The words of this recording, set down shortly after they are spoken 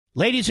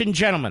Ladies and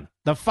gentlemen,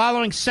 the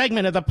following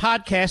segment of the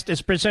podcast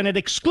is presented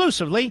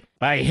exclusively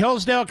by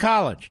Hillsdale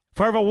College.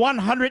 For over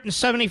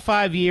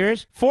 175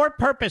 years, four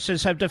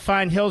purposes have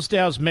defined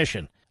Hillsdale's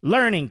mission: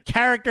 learning,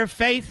 character,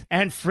 faith,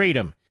 and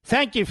freedom.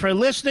 Thank you for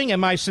listening, and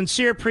my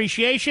sincere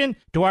appreciation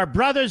to our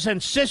brothers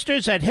and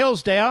sisters at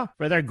Hillsdale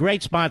for their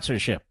great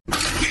sponsorship.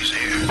 He's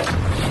here.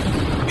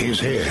 He's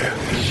here.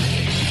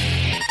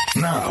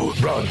 Now,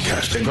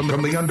 broadcasting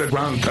from the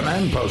underground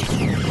command post,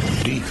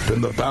 deep in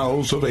the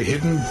bowels of a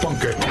hidden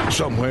bunker,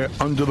 somewhere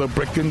under the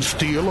brick and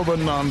steel of a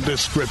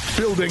nondescript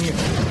building,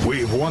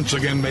 we've once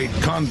again made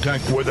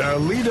contact with our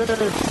leader,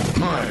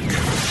 Mark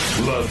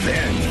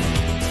Levin.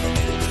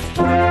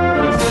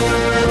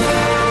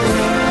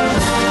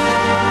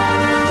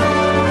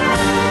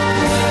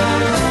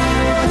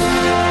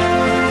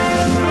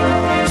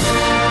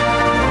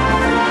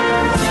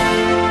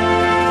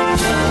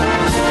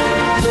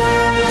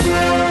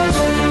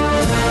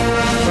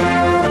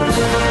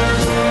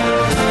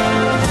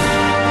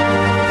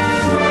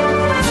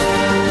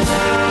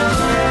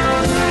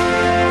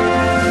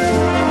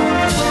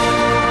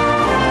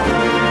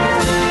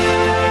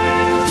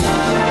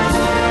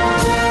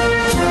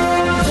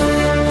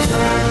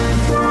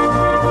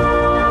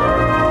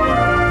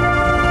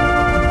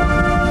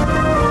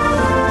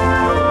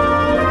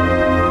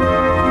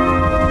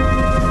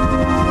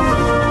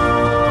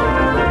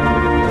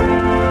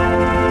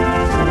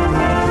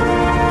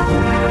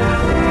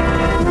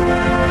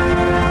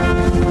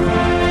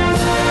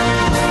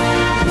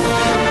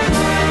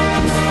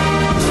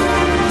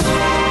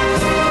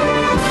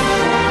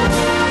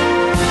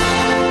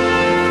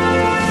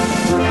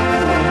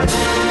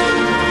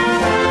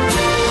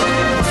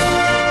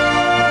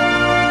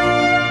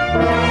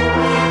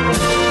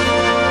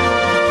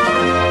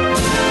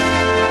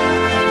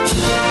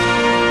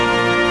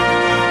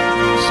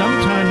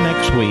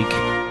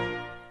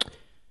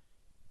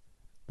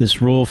 This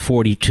Rule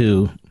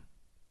 42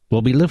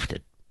 will be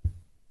lifted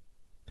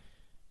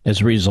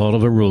as a result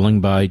of a ruling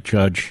by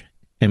Judge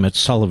Emmett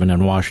Sullivan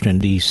in Washington,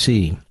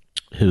 D.C.,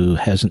 who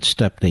hasn't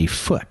stepped a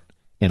foot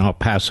in El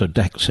Paso,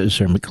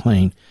 Texas, or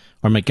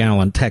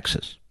McAllen,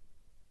 Texas.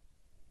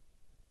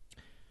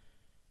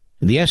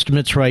 The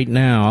estimates right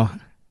now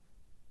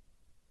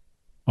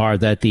are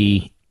that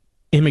the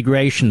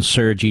immigration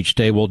surge each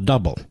day will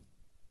double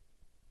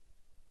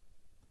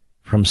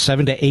from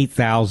 7,000 to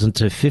 8,000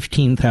 to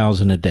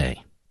 15,000 a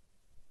day.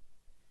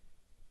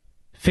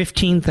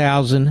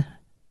 15,000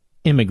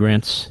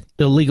 immigrants,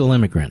 illegal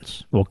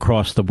immigrants, will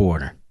cross the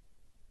border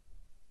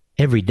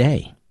every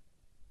day.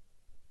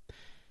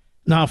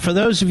 Now, for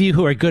those of you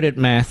who are good at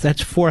math,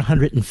 that's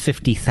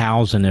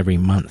 450,000 every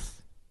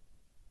month.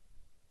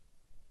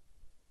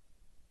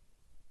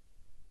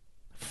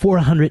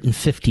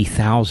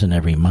 450,000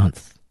 every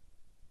month.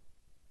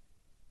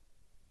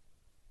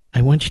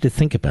 I want you to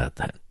think about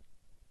that.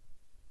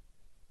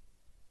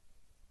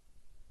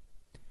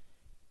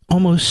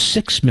 Almost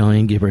 6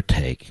 million, give or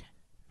take,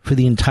 for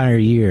the entire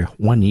year,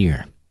 1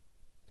 year.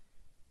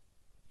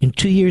 In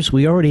 2 years,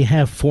 we already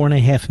have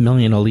 4.5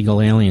 million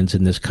illegal aliens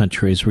in this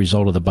country as a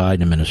result of the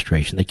Biden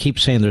administration. They keep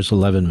saying there's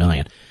 11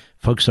 million.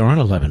 Folks, there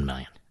aren't 11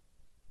 million.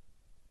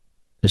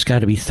 There's got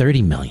to be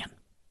 30 million.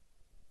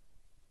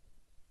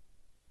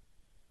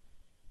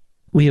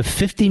 We have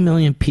 50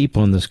 million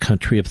people in this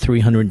country of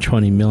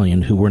 320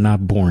 million who were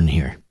not born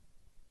here.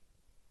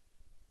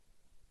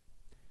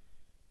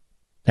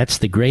 That's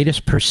the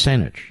greatest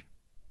percentage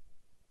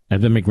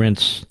of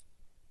immigrants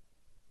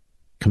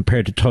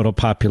compared to total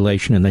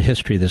population in the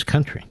history of this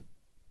country.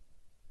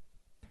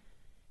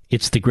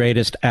 It's the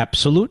greatest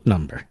absolute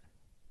number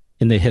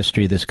in the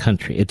history of this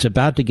country. It's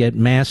about to get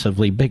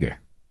massively bigger.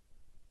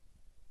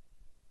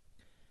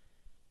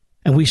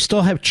 And we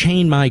still have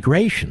chain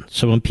migration.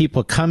 So when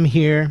people come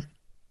here,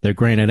 they're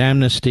granted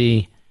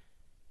amnesty,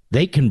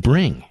 they can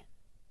bring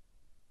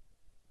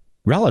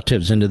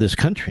relatives into this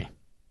country.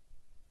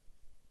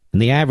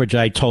 And the average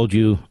I told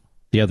you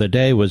the other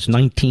day was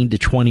 19 to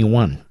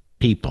 21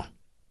 people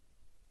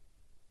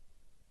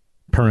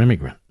per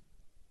immigrant.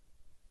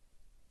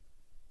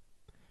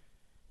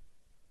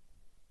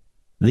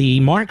 The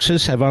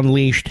Marxists have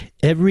unleashed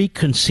every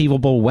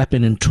conceivable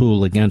weapon and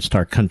tool against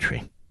our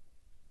country.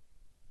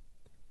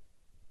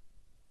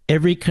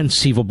 Every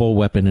conceivable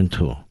weapon and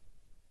tool.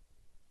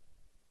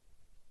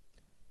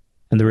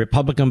 And the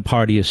Republican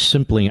Party is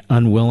simply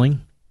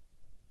unwilling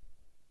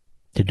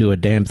to do a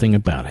damn thing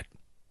about it.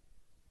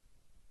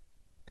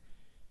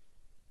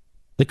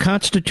 The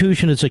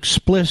Constitution is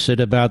explicit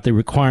about the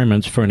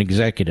requirements for an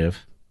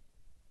executive,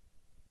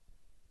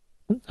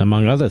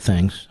 among other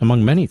things,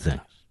 among many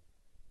things.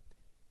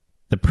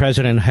 The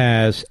president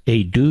has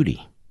a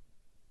duty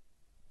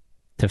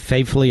to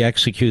faithfully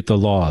execute the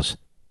laws.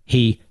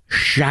 He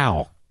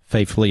shall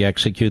faithfully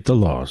execute the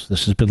laws.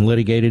 This has been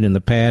litigated in the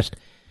past,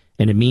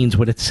 and it means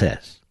what it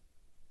says.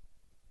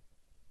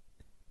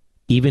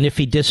 Even if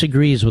he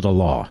disagrees with a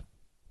law,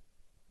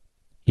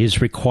 he is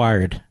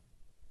required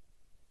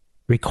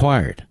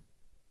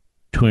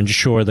to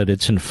ensure that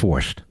it's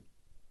enforced.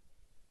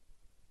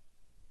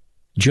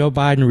 Joe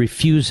Biden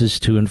refuses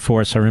to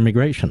enforce our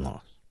immigration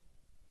laws.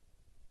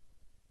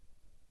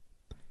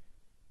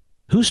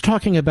 Who's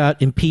talking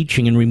about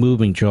impeaching and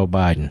removing Joe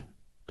Biden?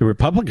 The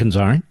Republicans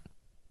aren't.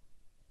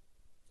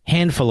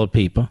 Handful of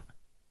people.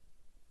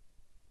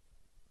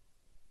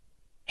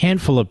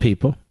 Handful of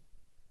people.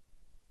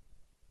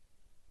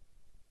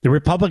 The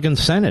Republican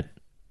Senate,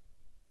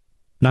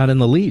 not in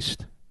the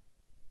least.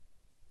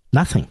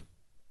 Nothing.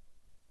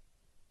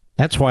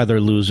 That's why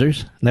they're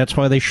losers. That's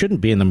why they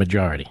shouldn't be in the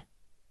majority.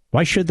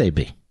 Why should they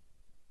be?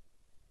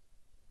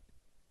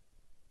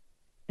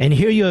 And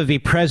here you have a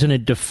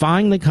president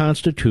defying the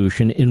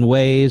Constitution in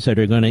ways that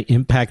are going to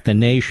impact the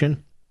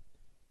nation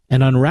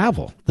and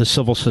unravel the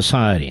civil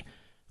society,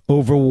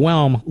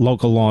 overwhelm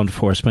local law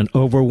enforcement,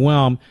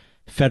 overwhelm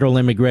federal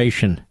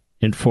immigration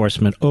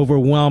enforcement,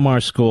 overwhelm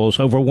our schools,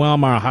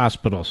 overwhelm our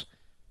hospitals,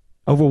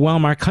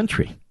 overwhelm our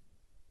country.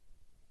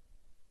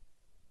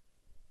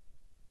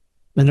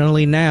 And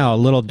only now, a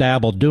little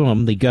dab will do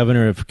him. The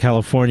governor of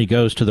California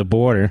goes to the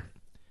border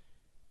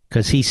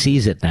because he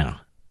sees it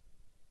now.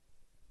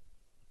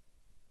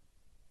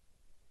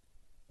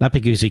 Not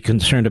because he's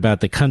concerned about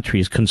the country,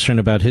 he's concerned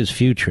about his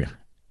future.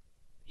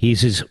 He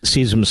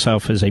sees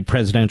himself as a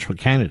presidential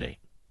candidate.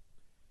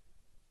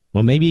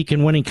 Well, maybe he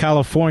can win in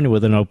California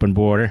with an open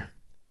border,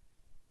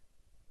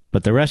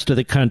 but the rest of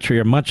the country,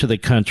 or much of the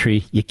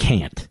country, you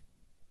can't.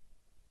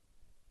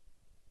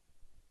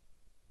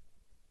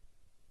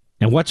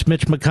 And what's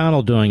Mitch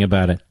McConnell doing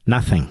about it?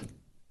 Nothing.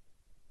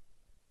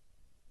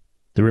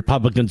 The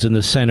Republicans in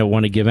the Senate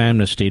want to give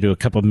amnesty to a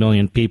couple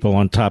million people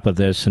on top of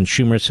this, and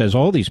Schumer says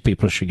all these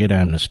people should get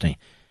amnesty.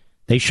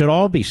 They should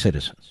all be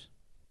citizens.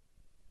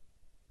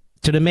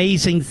 It's an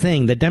amazing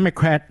thing. The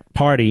Democrat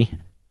Party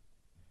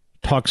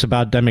talks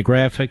about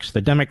demographics.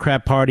 The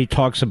Democrat Party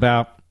talks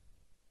about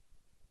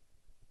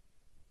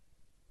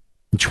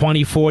in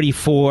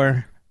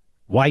 2044,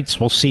 whites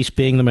will cease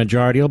being the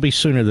majority. It'll be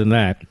sooner than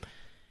that.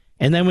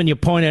 And then when you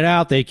point it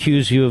out, they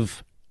accuse you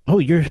of, oh,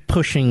 you're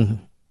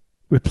pushing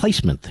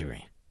replacement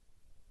theory.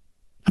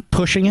 I'm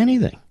pushing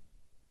anything.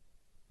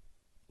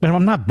 But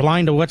I'm not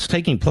blind to what's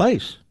taking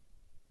place.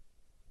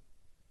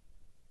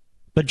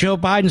 But Joe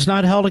Biden's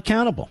not held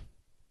accountable.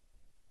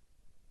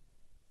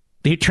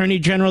 The Attorney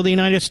General of the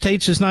United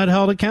States is not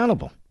held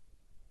accountable.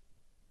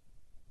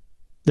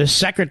 The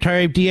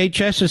Secretary of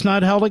DHS is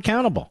not held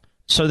accountable.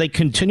 So they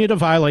continue to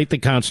violate the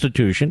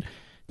Constitution.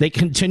 They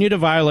continue to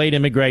violate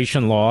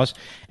immigration laws.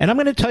 And I'm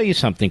going to tell you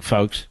something,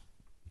 folks.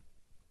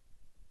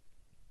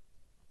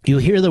 You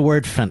hear the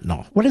word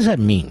fentanyl. What does that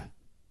mean?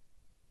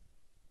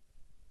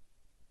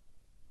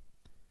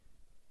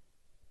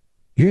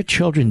 Your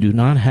children do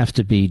not have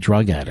to be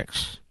drug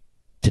addicts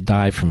to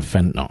die from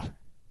fentanyl.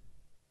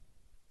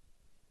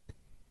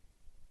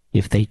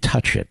 If they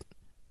touch it,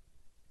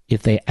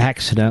 if they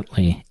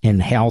accidentally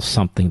inhale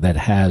something that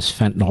has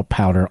fentanyl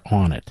powder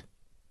on it,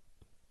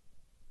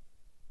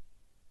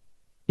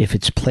 if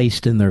it's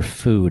placed in their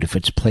food, if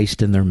it's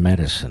placed in their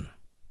medicine,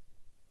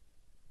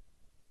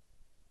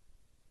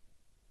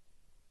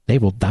 they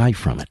will die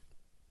from it.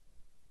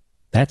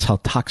 That's how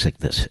toxic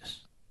this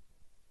is.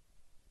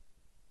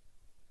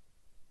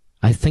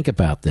 I think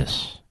about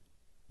this.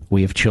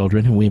 We have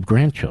children and we have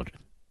grandchildren.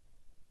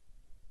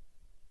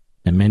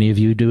 And many of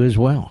you do as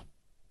well.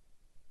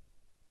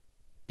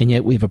 And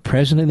yet we have a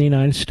president of the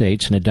United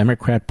States and a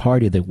Democrat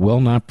Party that will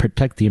not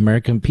protect the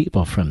American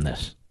people from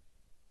this.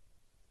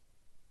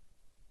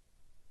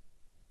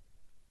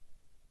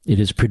 It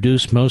is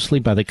produced mostly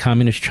by the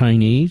communist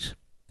Chinese.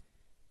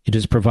 It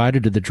is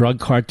provided to the drug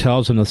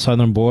cartels on the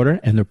southern border,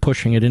 and they're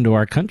pushing it into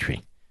our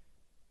country.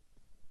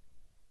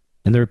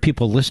 And there are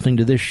people listening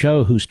to this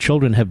show whose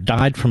children have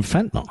died from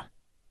fentanyl.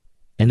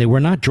 And they were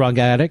not drug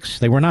addicts.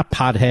 They were not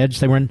potheads.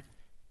 They were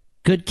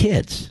good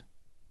kids.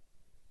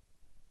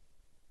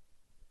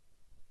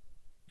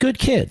 Good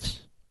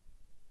kids.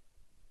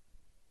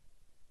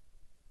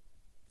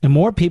 And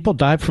more people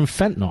died from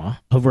fentanyl,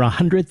 over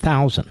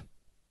 100,000.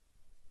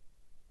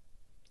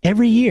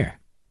 Every year.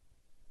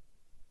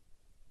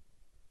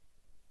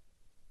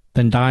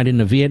 Than died in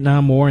the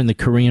Vietnam War and the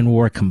Korean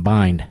War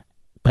combined.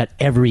 But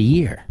every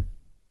year.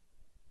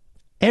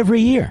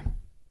 Every year.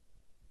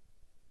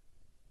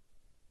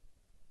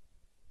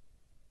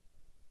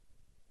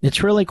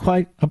 It's really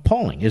quite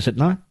appalling, is it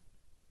not?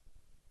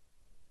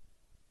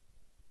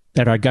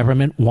 That our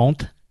government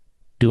won't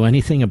do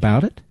anything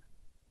about it?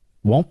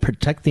 Won't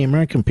protect the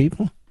American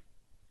people?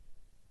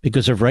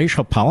 Because of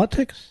racial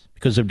politics?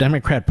 Because of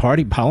Democrat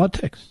Party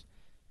politics?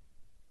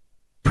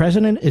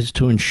 President is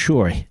to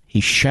ensure, he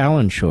shall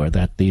ensure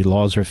that the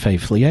laws are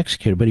faithfully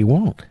executed, but he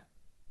won't.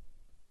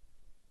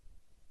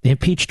 They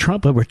impeached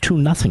Trump over 2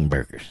 nothing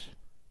burgers.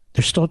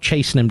 They're still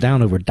chasing him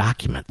down over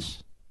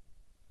documents.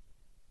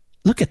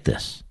 Look at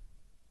this.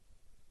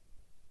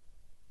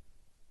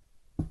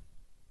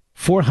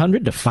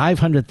 400 to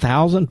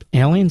 500,000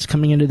 aliens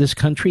coming into this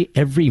country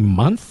every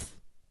month?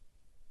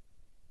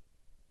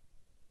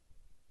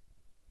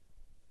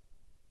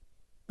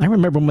 I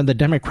remember when the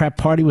Democrat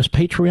Party was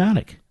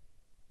patriotic.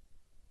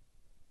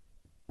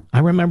 I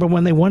remember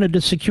when they wanted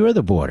to secure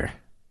the border.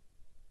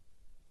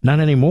 Not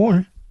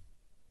anymore.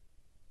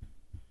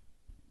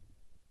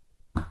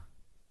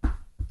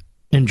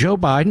 And Joe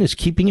Biden is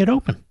keeping it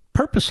open,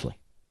 purposely.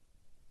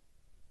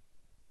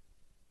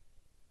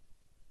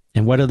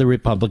 And what are the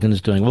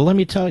Republicans doing? Well, let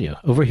me tell you.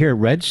 Over here at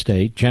Red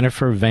State,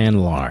 Jennifer Van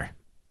Laar.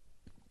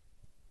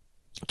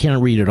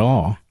 Can't read it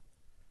all.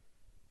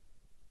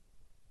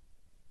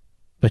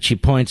 But she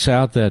points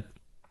out that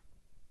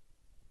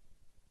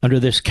under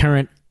this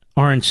current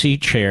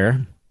RNC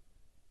chair,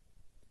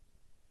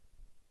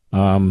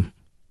 that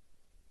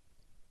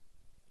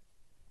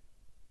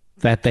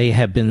they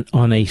have been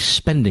on a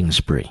spending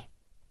spree.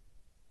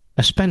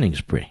 A spending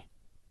spree.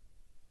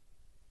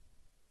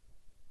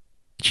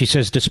 She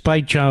says,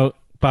 despite Joe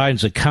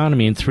Biden's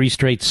economy and 3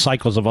 straight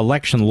cycles of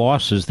election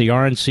losses, the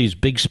RNC's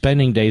big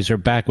spending days are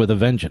back with a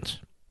vengeance.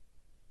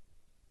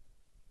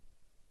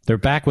 They're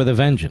back with a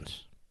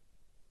vengeance.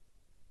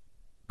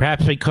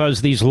 Perhaps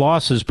because these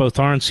losses, both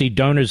RNC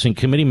donors and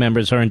committee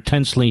members are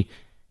intensely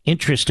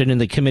interested in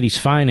the committee's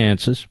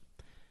finances.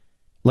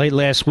 Late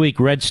last week,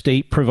 Red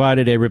State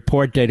provided a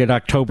report dated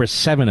October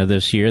 7 of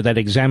this year that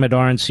examined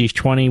RNC's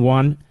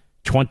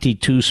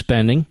 21-22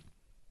 spending,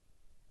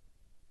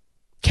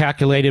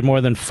 calculated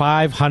more than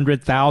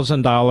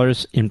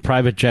 $500,000 in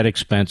private jet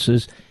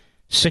expenses,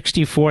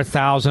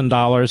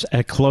 $64,000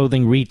 at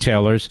clothing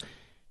retailers,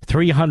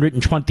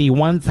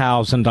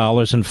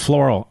 $321,000 in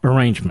floral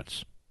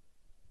arrangements.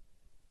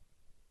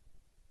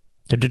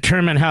 To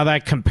determine how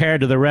that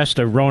compared to the rest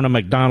of Rona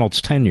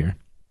McDonald's tenure,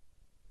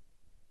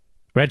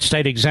 Red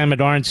State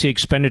examined RNC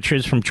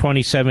expenditures from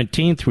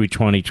 2017 through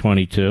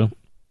 2022.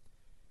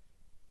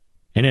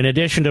 And in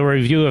addition to a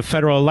review of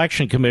Federal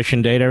Election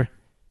Commission data,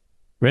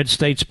 Red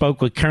State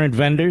spoke with current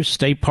vendors,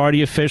 state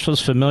party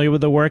officials familiar with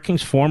the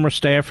workings, former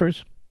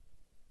staffers,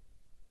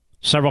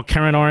 several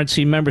current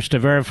RNC members to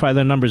verify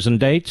the numbers and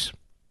dates.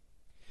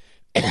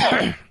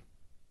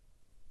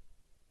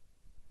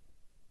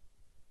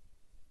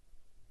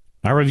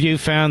 Our review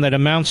found that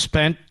amounts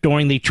spent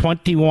during the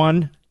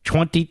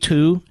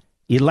 21-22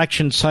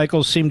 election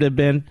cycle seemed to have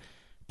been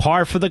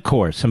par for the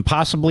course and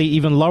possibly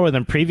even lower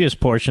than previous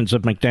portions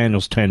of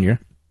McDaniel's tenure.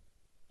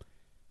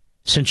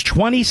 Since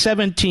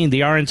 2017,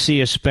 the RNC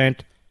has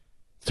spent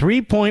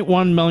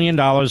 $3.1 million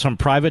on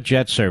private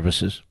jet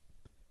services,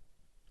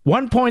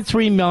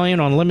 $1.3 million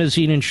on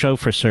limousine and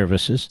chauffeur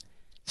services,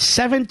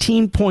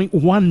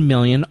 $17.1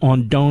 million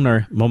on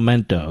donor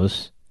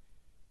mementos,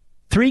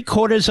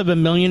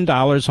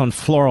 $750,000 on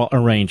floral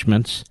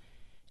arrangements,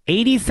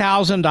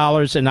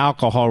 $80,000 in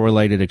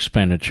alcohol-related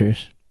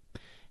expenditures,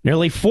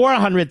 nearly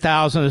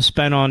 $400,000 is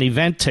spent on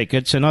event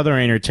tickets and other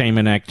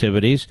entertainment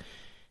activities,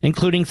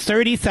 including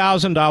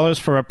 $30,000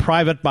 for a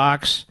private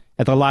box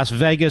at the Las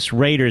Vegas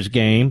Raiders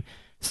game,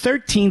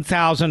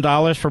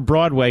 $13,000 for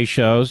Broadway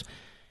shows,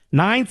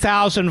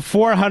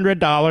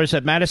 $9,400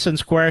 at Madison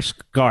Square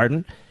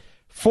Garden,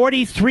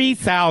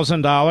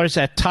 $43,000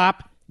 at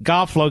top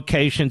golf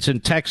locations in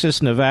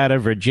Texas, Nevada,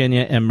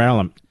 Virginia, and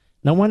Maryland.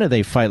 No wonder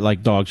they fight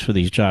like dogs for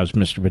these jobs,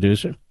 Mr.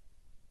 Producer.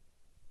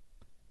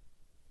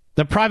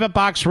 The private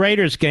box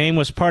Raiders game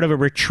was part of a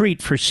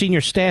retreat for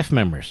senior staff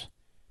members.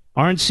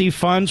 RNC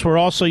funds were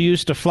also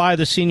used to fly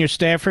the senior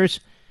staffers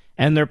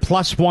and their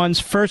plus ones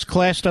first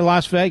class to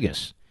Las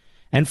Vegas,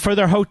 and for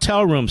their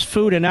hotel rooms,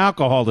 food and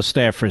alcohol, the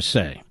staffers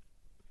say.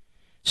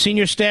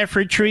 Senior staff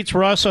retreats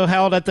were also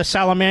held at the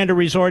Salamander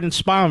Resort and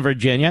Spa in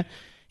Virginia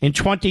in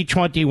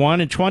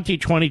 2021 and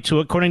 2022,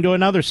 according to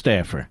another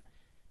staffer.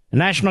 A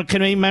National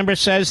Committee member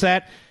says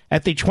that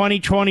at the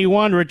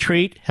 2021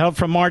 retreat, held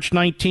from March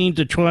 19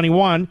 to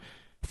 21,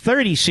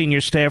 30 senior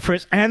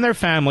staffers and their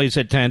families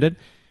attended,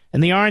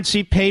 and the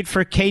RNC paid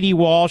for Katie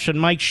Walsh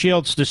and Mike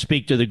Shields to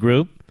speak to the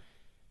group.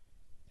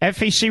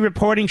 FEC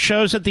reporting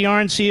shows that the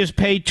RNC has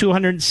paid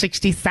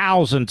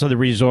 $260,000 to the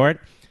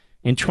resort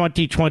in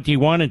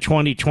 2021 and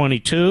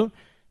 2022,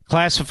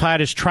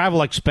 classified as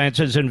travel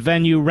expenses and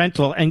venue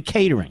rental and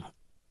catering.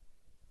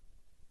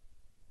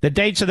 The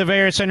dates of the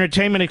various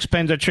entertainment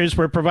expenditures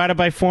were provided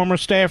by former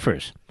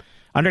staffers.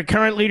 Under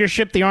current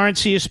leadership, the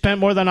RNC has spent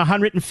more than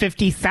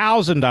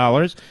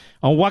 $150,000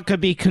 on what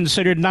could be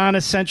considered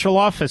non-essential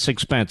office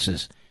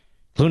expenses,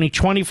 including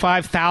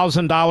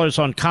 $25,000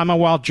 on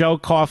Commonwealth Joe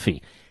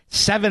coffee,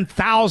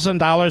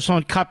 $7,000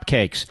 on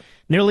cupcakes,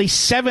 nearly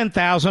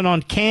 $7,000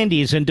 on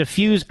candles and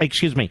diffusers,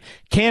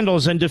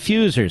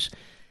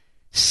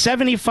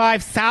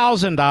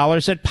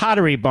 $75,000 at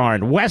Pottery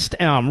Barn, West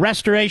Elm,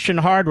 Restoration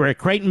Hardware,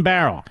 Crate and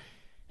Barrel.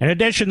 In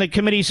addition, the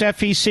committee's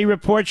FEC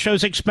report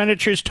shows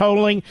expenditures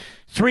totaling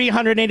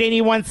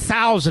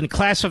 $381,000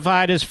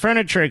 classified as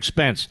furniture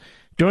expense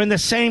during the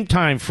same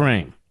time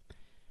frame.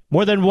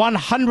 More than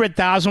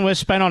 $100,000 was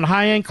spent on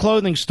high-end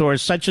clothing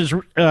stores such as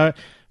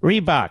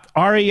Reebok,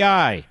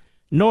 REI,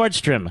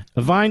 Nordstrom,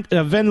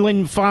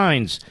 Vinland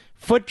Finds,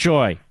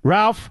 FootJoy,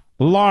 Ralph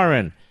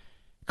Lauren,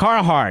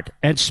 Carhartt,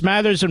 and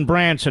Smathers and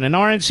Branson. An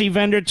RNC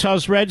vendor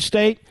tells Red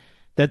State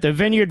that the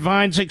Vineyard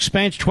Vines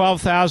expense,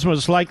 $12,000,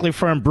 was likely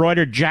for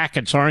embroidered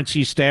jackets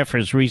RNC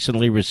staffers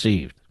recently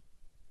received.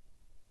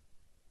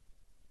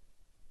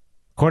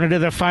 According to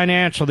the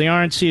Financial, the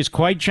RNC is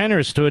quite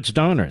generous to its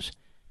donors,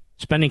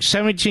 spending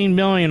 $17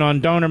 million on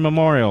donor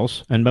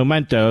memorials and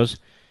mementos,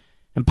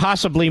 and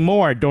possibly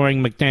more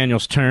during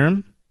McDaniel's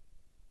term.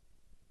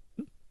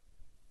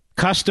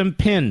 Custom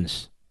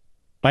pins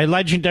by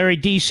legendary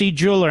D.C.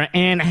 jeweler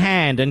Ann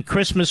Hand and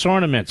Christmas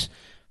ornaments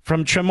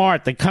from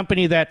Tremart, the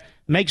company that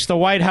makes the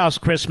White House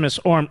Christmas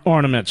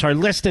ornaments, are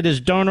listed as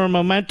donor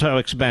memento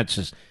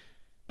expenses.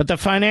 But the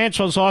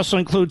financials also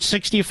include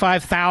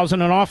 $65,000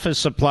 in office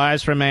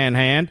supplies from Ann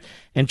Hand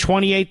and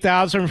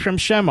 $28,000 from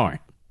Tremart.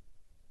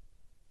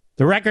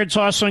 The records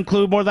also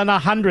include more than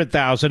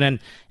 $100,000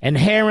 in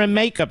hair and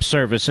makeup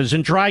services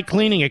and dry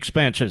cleaning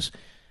expenses,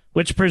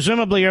 which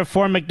presumably are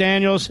for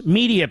McDaniel's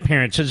media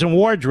appearances and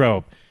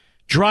wardrobe.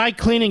 Dry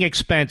cleaning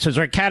expenses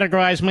are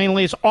categorized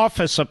mainly as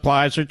office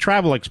supplies or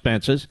travel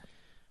expenses,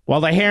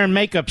 while the hair and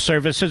makeup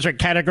services are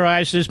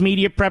categorized as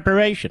media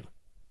preparation.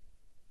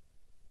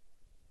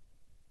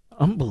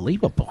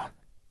 Unbelievable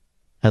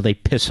how they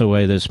piss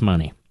away this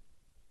money.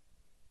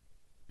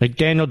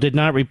 McDaniel did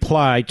not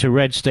reply to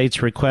Red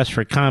State's request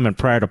for comment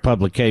prior to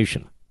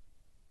publication.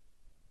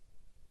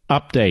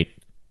 Update.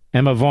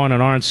 Emma Vaughn, an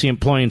RNC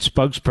employee and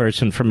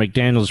spokesperson for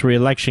McDaniel's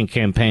re-election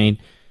campaign,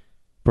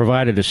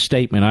 provided a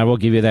statement. I will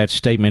give you that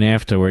statement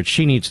afterwards.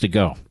 She needs to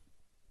go.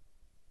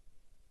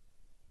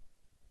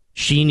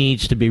 She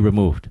needs to be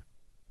removed.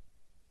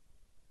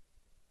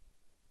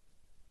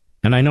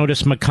 And I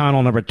notice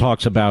McConnell never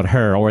talks about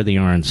her or the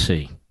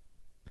RNC.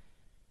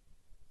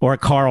 Or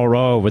Karl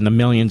Rove and the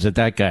millions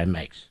that guy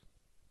makes.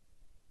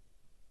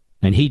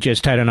 And he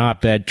just had an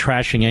op-ed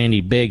trashing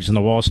Andy Biggs in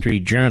the Wall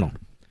Street Journal.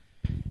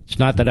 It's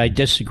not that I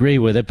disagree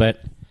with it,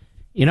 but,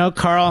 you know,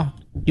 Carl,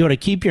 you ought to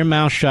keep your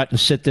mouth shut and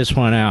sit this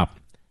one out,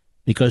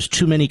 because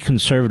too many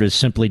conservatives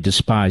simply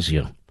despise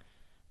you.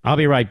 I'll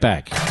be right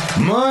back.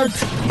 Mark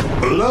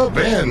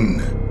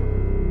Levin.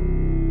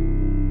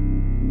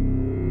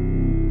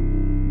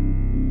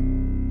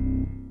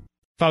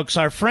 Folks,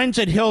 our friends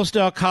at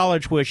Hillsdale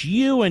College wish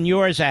you and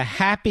yours a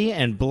happy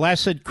and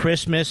blessed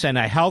Christmas and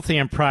a healthy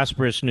and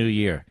prosperous New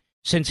Year.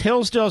 Since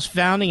Hillsdale's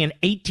founding in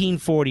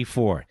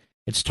 1844,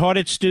 it's taught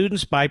its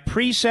students by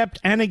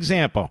precept and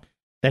example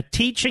the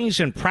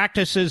teachings and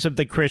practices of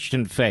the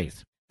Christian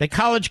faith. The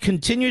college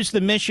continues the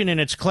mission in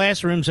its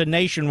classrooms and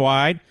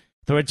nationwide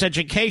through its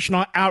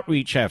educational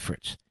outreach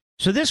efforts.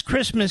 So this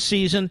Christmas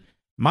season,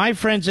 my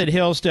friends at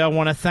Hillsdale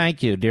want to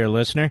thank you, dear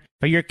listener,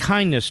 for your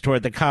kindness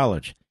toward the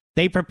college.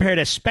 They prepared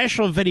a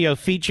special video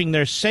featuring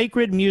their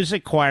sacred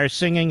music choir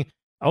singing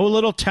O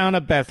Little Town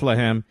of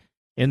Bethlehem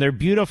in their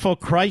beautiful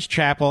Christ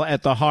Chapel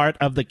at the heart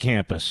of the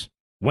campus.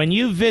 When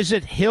you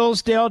visit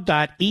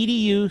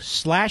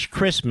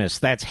hillsdale.edu/Christmas,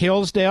 that's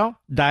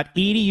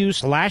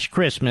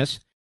hillsdale.edu/Christmas,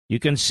 you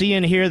can see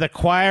and hear the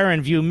choir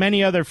and view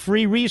many other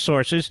free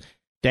resources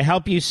to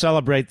help you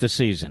celebrate the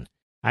season.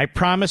 I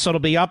promise it'll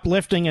be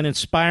uplifting and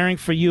inspiring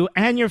for you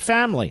and your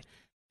family.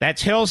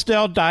 That's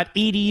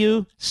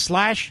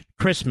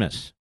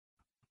hillsdale.edu/Christmas.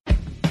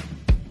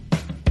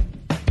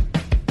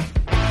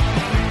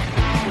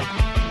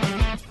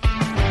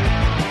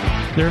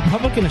 The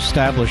Republican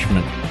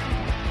establishment,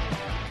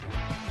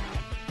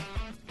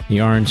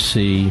 the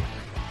RNC,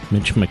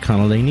 Mitch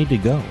McConnell, they need to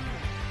go.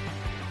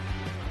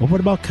 Well, what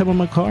about Kevin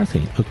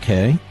McCarthy?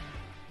 Okay.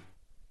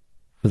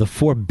 For the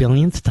 4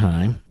 billionth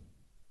time,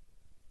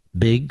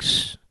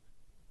 Biggs,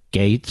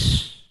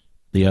 Gates,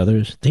 the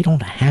others, they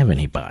don't have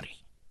anybody.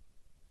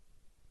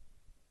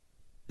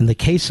 In the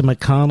case of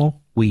McConnell,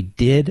 we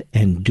did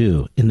and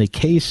do. In the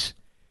case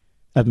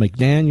of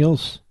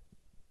McDaniels,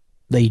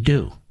 they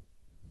do.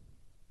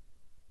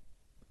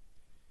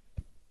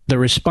 The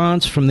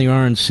response from the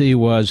RNC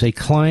was a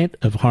client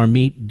of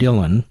Harmeet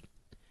Dillon,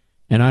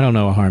 and I don't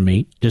know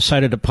Harmeet,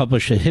 decided to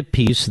publish a hit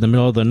piece in the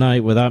middle of the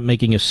night without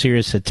making a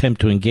serious attempt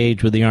to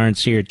engage with the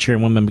RNC or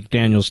Chairwoman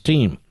McDaniels'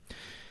 team.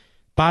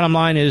 Bottom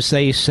line is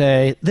they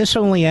say this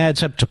only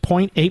adds up to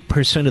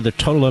 0.8% of the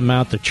total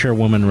amount the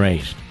Chairwoman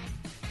raised.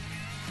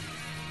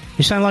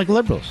 You sound like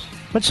liberals.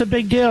 What's the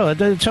big deal?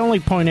 It's only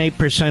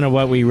 0.8% of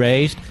what we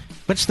raised.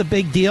 What's the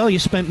big deal? You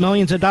spent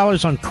millions of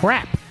dollars on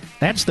crap.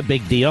 That's the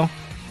big deal.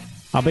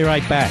 I'll be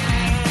right back.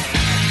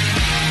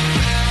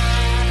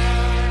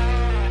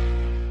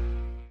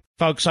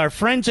 Folks, our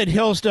friends at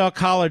Hillsdale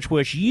College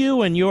wish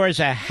you and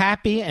yours a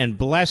happy and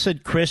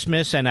blessed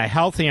Christmas and a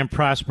healthy and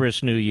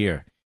prosperous New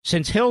Year.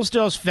 Since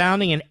Hillsdale's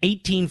founding in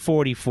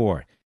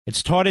 1844,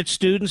 it's taught its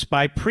students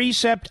by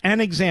precept and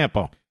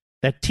example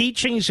the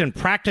teachings and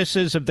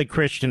practices of the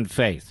Christian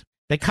faith.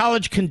 The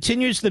college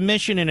continues the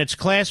mission in its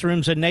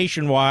classrooms and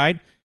nationwide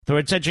through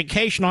its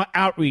educational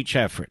outreach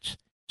efforts.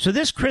 So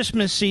this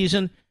Christmas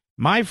season,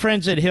 my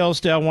friends at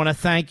Hillsdale want to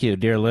thank you,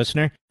 dear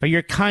listener, for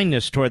your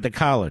kindness toward the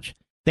college.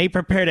 They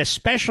prepared a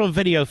special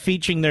video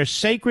featuring their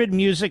sacred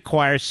music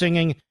choir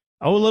singing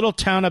O Little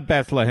Town of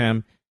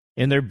Bethlehem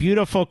in their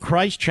beautiful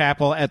Christ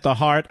Chapel at the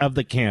heart of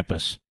the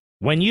campus.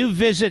 When you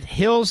visit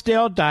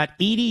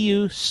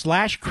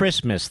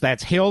hillsdale.edu/Christmas,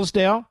 that's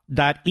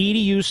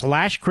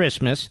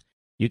hillsdale.edu/Christmas,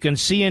 you can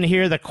see and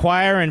hear the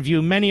choir and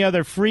view many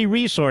other free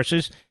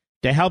resources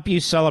to help you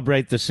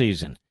celebrate the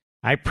season.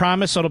 I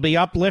promise it'll be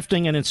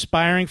uplifting and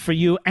inspiring for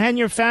you and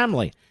your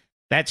family.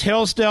 That's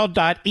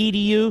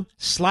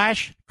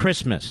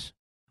hillsdale.edu/Christmas.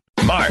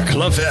 Mark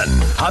Levin,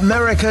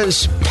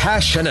 America's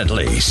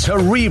passionately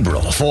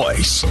cerebral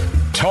voice.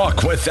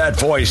 Talk with that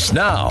voice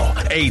now.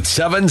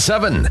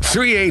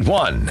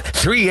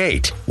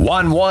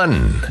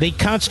 877-381-3811. The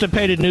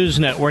Constipated News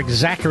Network,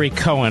 Zachary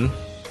Cohen,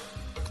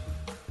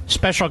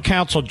 Special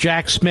Counsel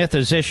Jack Smith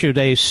has issued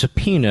a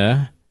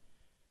subpoena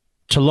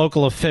to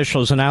local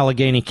officials in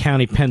Allegheny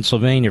County,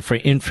 Pennsylvania, for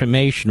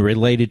information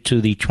related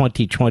to the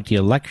 2020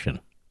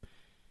 election.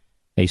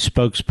 A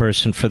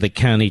spokesperson for the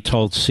county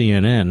told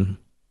CNN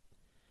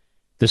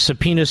the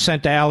subpoena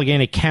sent to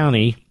Allegheny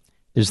County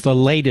is the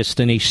latest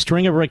in a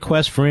string of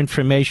requests for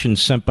information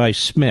sent by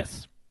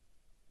Smith.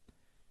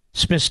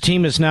 Smith's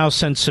team has now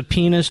sent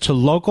subpoenas to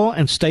local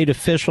and state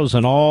officials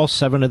in all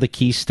 7 of the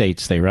key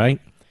states, they write: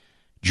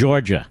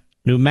 Georgia,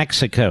 New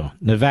Mexico,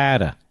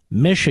 Nevada,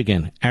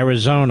 Michigan,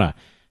 Arizona,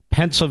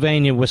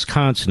 Pennsylvania,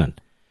 Wisconsin,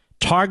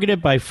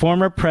 targeted by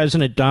former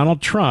President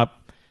Donald Trump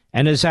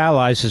and his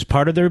allies as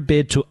part of their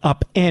bid to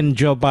upend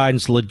Joe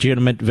Biden's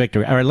legitimate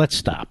victory. All right, let's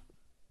stop.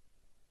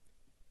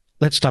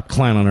 Let's stop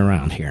clowning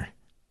around here.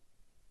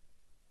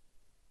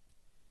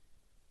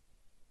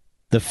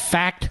 The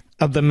fact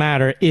of the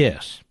matter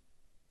is,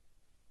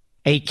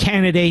 a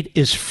candidate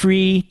is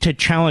free to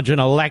challenge an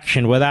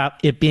election without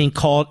it being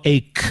called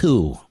a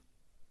coup.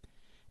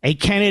 A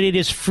candidate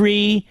is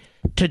free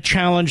to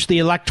challenge the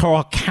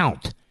electoral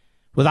count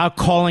without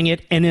calling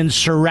it an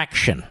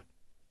insurrection.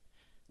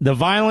 The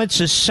violence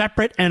is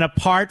separate and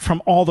apart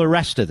from all the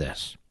rest of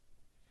this.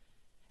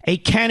 A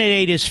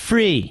candidate is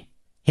free.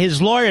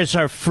 His lawyers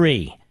are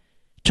free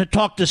to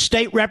talk to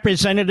state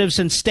representatives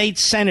and state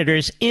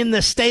senators in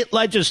the state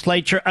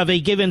legislature of a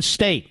given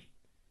state,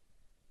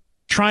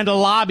 trying to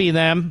lobby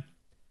them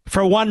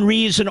for one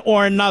reason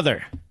or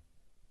another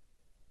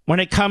when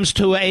it comes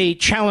to a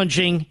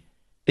challenging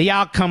the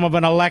outcome of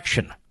an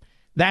election.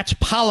 That's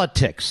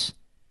politics.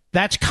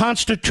 That's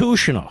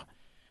constitutional.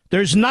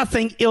 There's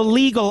nothing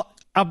illegal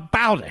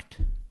about it.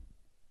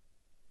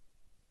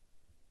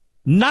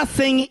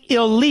 Nothing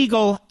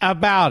illegal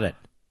about it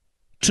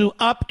to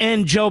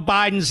upend Joe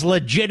Biden's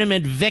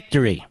legitimate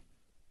victory.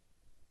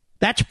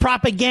 That's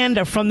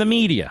propaganda from the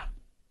media.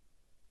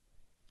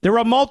 There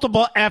were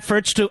multiple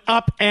efforts to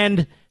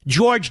upend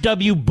George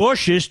W.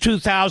 Bush's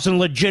 2000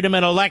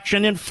 legitimate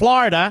election in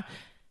Florida,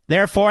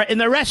 therefore in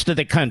the rest of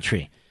the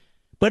country.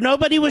 But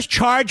nobody was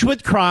charged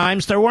with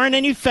crimes. There weren't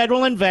any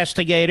federal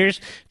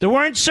investigators. There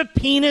weren't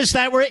subpoenas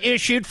that were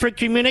issued for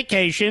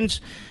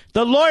communications.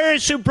 The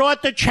lawyers who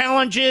brought the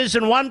challenges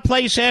in one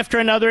place after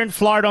another in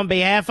Florida on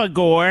behalf of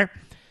Gore,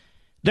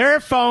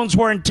 their phones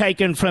weren't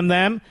taken from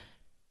them.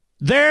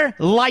 Their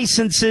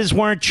licenses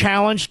weren't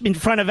challenged in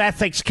front of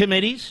ethics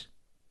committees.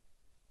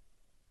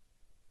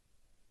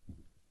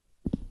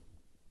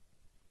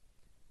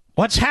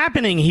 What's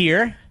happening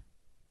here,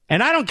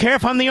 and I don't care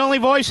if I'm the only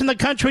voice in the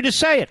country to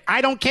say it,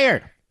 I don't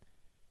care.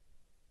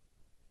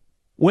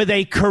 With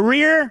a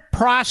career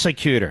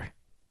prosecutor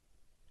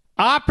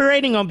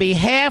operating on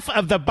behalf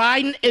of the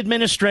Biden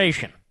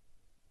administration,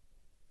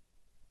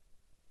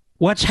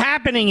 what's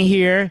happening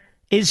here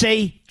is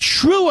a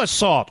true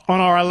assault on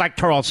our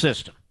electoral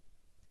system.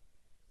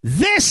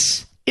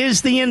 This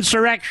is the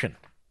insurrection.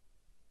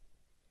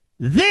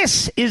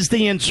 This is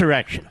the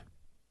insurrection.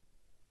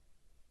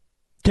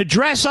 To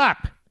dress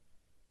up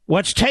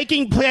what's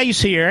taking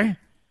place here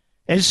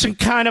as some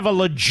kind of a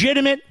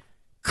legitimate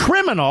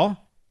criminal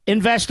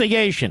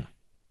investigation.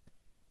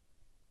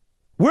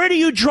 Where do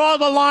you draw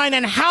the line,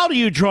 and how do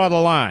you draw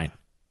the line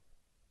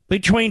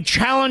between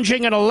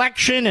challenging an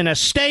election in a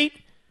state,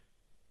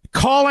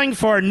 calling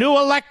for new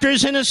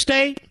electors in a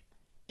state,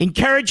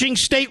 encouraging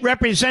state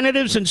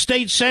representatives and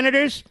state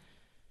senators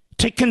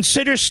to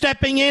consider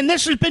stepping in?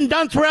 This has been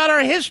done throughout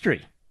our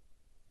history.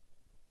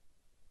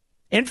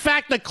 In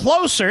fact, the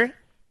closer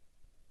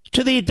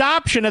to the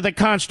adoption of the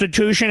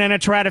Constitution and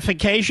its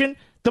ratification,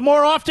 the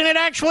more often it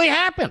actually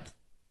happened.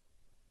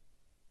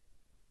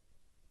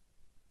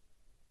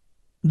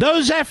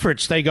 Those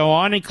efforts, they go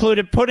on,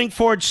 included putting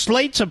forward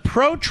slates of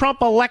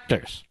pro-Trump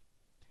electors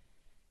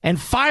and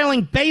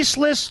filing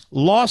baseless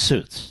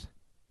lawsuits.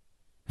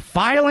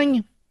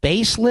 Filing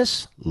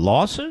baseless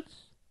lawsuits?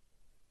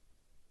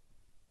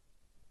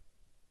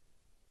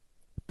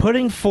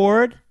 Putting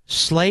forward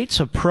slates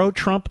of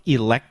pro-Trump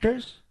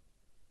electors?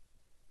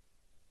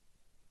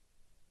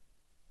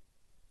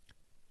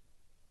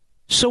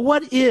 So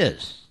what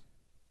is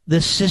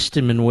the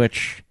system in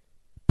which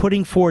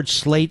putting forward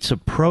slates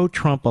of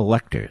pro-Trump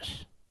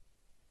electors,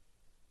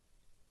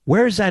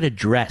 where is that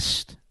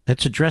addressed?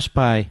 That's addressed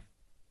by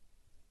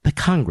the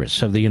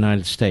Congress of the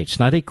United States,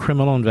 not a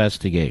criminal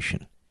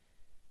investigation.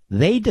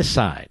 They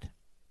decide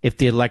if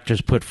the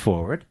electors put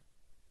forward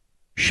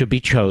should be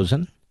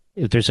chosen.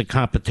 If there's a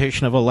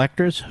competition of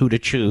electors, who to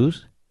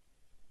choose.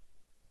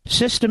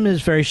 System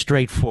is very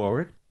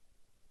straightforward.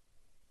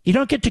 You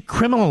don't get to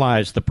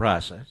criminalize the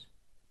process.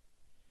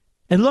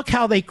 And look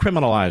how they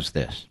criminalize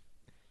this.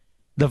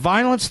 the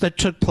violence that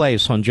took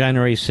place on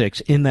January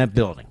 6th in that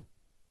building,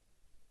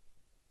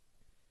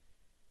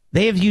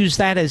 they have used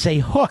that as a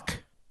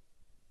hook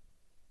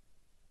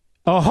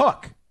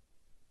to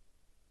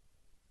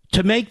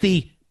make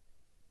the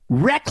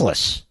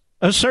reckless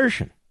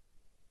assertion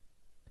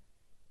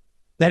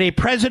that a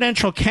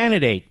presidential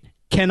candidate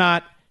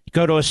cannot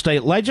go to a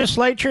state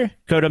legislature,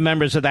 go to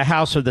members of the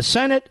House or the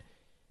Senate,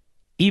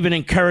 even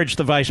encourage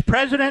the vice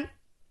president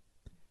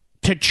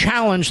to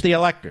challenge the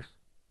electors,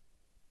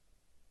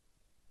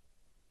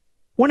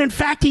 when in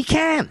fact he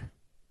can.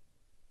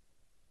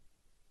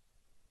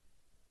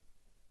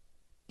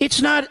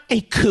 It's not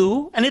a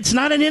coup and it's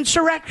not an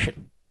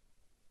insurrection.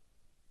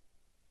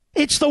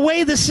 It's the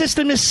way the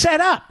system is set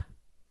up.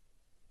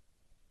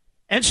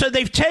 And so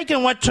they've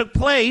taken what took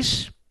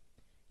place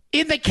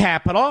in the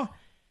Capitol,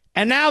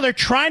 and now they're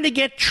trying to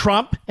get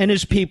Trump and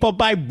his people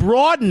by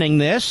broadening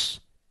this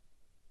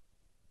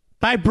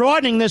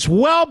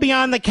well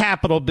beyond the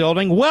Capitol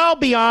building, well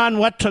beyond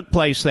what took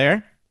place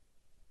there,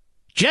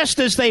 just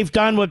as they've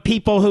done with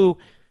people who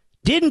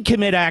didn't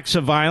commit acts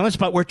of violence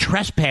but were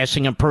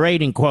trespassing and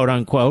parading, quote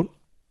unquote.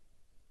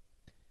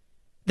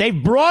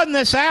 They've broadened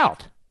this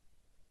out.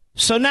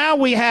 So now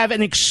we have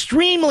an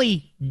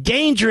extremely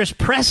dangerous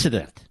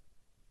precedent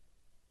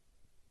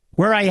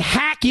where a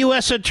hack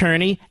U.S.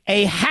 attorney,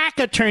 a hack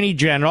attorney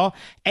general,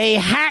 a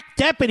hack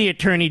deputy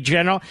attorney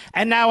general,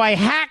 and now a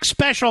hack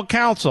special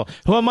counsel,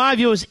 who in my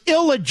view is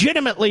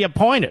illegitimately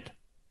appointed,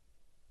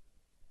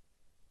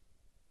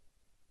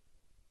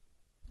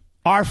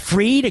 are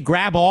free to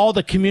grab all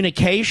the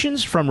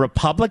communications from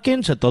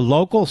Republicans at the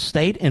local,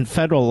 state, and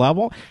federal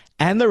level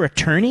and their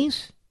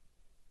attorneys,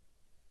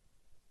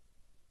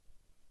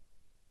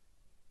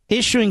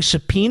 issuing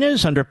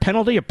subpoenas under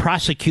penalty of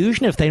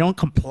prosecution if they don't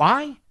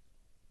comply.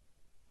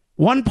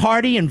 One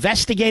party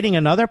investigating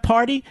another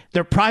party,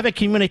 their private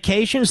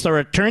communications, their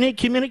attorney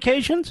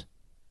communications.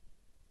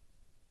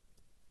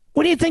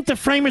 What do you think the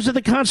framers of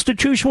the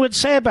Constitution would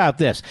say about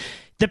this?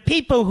 The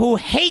people who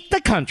hate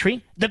the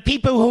country, the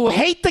people who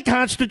hate the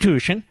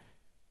Constitution,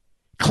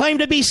 claim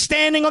to be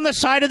standing on the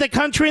side of the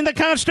country and the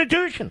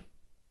Constitution.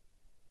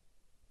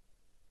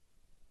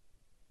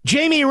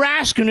 Jamie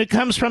Raskin, who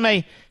comes from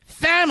a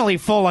family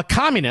full of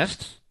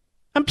communists,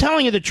 I'm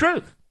telling you the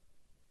truth.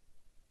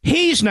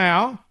 He's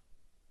now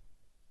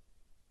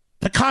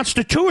the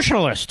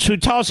constitutionalist who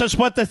tells us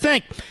what to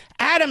think.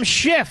 Adam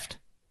Schiff,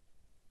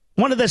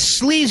 one of the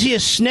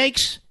sleaziest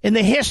snakes in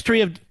the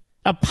history of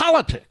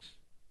politics,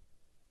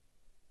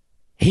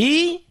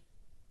 he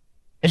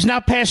is now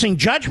passing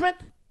judgment.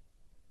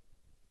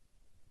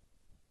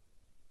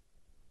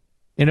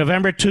 In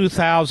November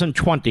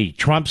 2020,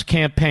 Trump's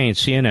campaign,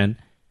 CNN,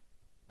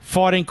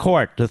 fought in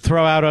court to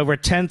throw out over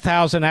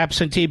 10,000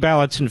 absentee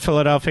ballots in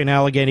Philadelphia and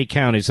Allegheny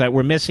counties that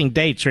were missing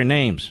dates or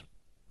names.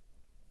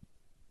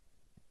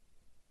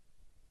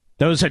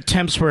 Those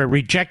attempts were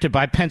rejected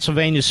by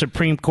Pennsylvania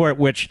Supreme Court,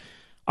 which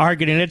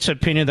argued in its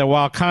opinion that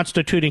while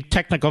constituting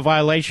technical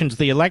violations of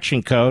the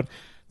election code,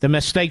 the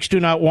mistakes do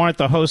not warrant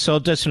the wholesale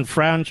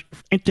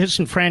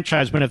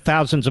disenfranchisement of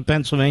thousands of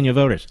Pennsylvania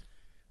voters.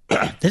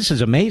 This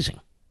is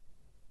amazing.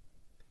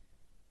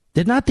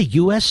 Did not the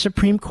U.S.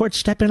 Supreme Court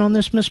step in on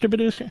this, Mr.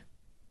 Producer?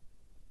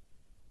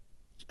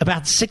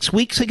 About 6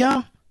 weeks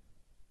ago?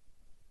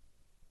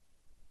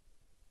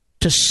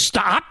 To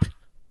stop,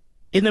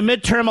 in the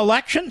midterm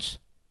elections,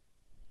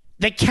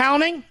 the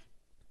counting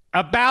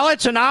of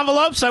ballots and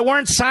envelopes that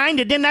weren't signed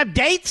and didn't have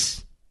dates?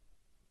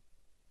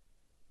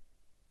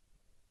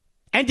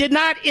 And did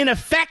not, in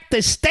effect,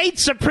 the state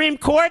Supreme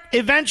Court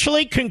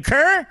eventually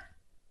concur?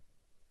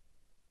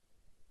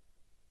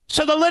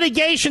 So the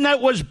litigation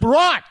that was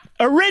brought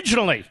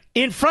originally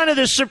in front of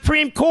the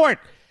Supreme Court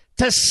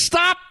to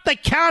stop the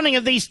counting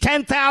of these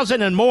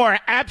 10,000 and more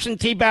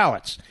absentee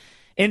ballots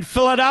in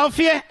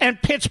Philadelphia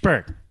and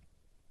Pittsburgh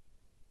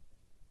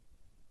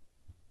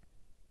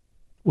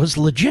was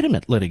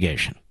legitimate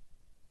litigation.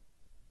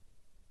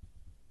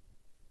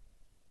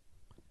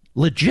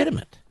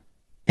 Legitimate.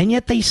 And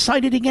yet they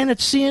cite it again at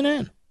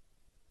CNN.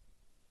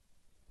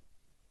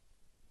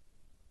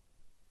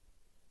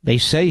 They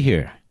say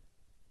here,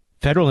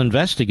 federal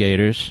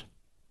investigators,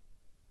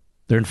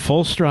 they're in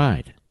full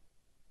stride.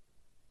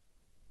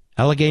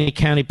 Allegheny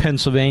County,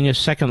 Pennsylvania,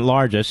 second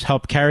largest,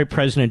 helped carry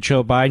President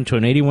Joe Biden to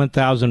an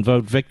 81,000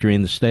 vote victory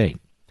in the state.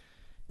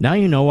 Now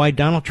you know why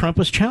Donald Trump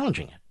was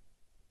challenging it.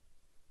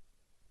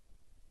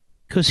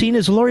 Because he and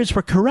his lawyers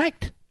were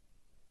correct.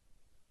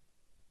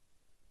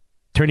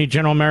 Attorney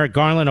General Merrick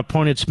Garland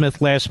appointed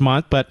Smith last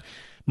month, but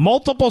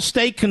multiple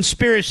state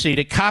conspiracy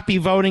to copy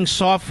voting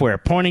software,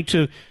 pointing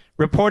to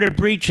reported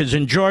breaches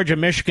in Georgia,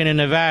 Michigan, and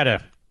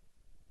Nevada.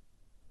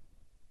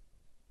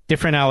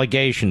 Different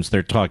allegations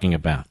they're talking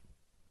about.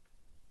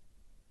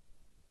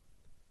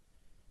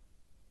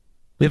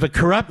 We have a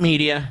corrupt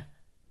media.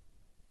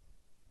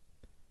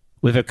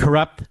 We have a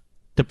corrupt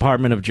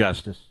Department of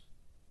Justice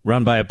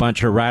run by a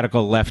bunch of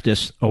radical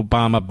leftist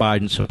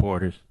Obama-Biden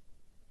supporters.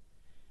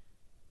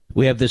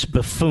 We have this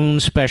buffoon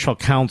special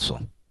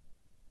counsel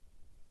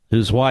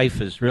whose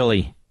wife is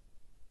really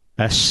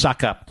a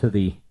suck-up to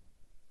the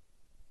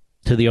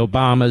to the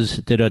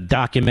Obamas, did a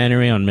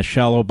documentary on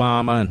Michelle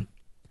Obama and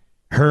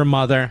her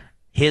mother,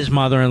 his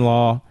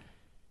mother-in-law,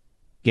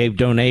 gave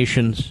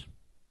donations,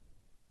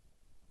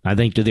 I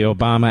think, to the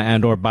Obama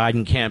and or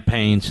Biden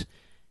campaigns.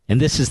 And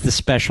this is the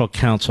special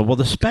counsel. Well,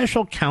 the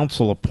special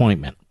counsel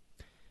appointment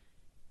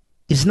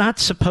is not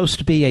supposed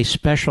to be a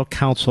special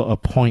counsel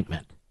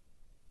appointment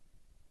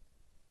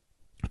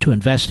to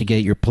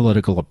investigate your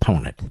political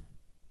opponent.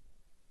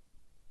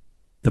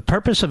 The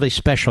purpose of a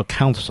special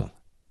counsel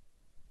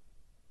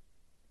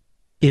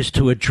is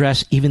to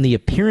address even the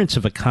appearance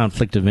of a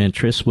conflict of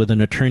interest with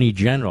an attorney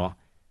general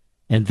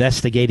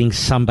investigating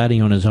somebody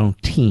on his own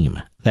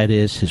team. That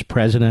is, his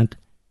president,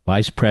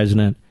 vice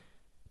president,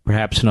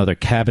 perhaps another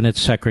cabinet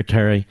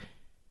secretary.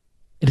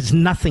 It has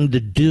nothing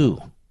to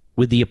do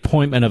with the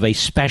appointment of a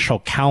special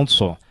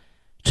counsel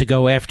to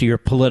go after your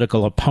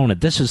political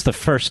opponent. This is the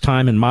first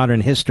time in modern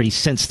history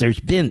since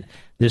there's been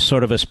this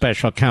sort of a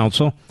special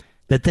counsel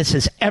that this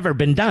has ever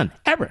been done,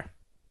 ever.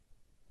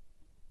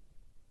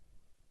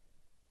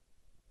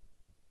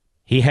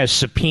 He has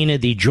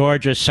subpoenaed the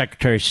Georgia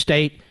Secretary of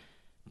State,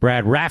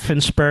 Brad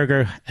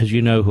Raffensperger, as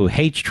you know, who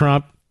hates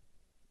Trump.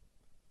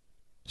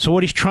 So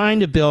what he's trying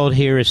to build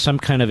here is some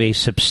kind of a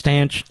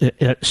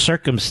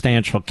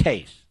circumstantial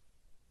case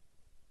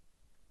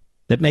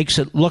that makes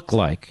it look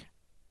like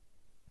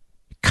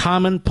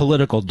common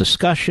political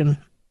discussion,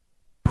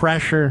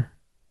 pressure,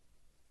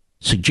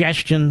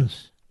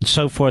 suggestions, and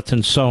so forth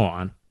and so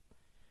on.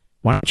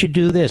 Why don't you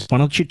do this? Why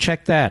don't you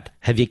check that?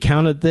 Have you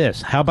counted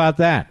this? How about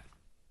that?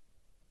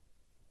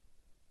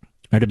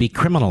 Are to be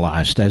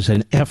criminalized as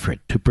an effort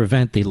to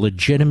prevent the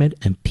legitimate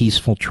and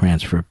peaceful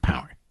transfer of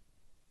power.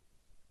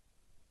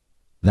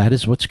 That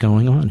is what's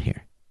going on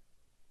here.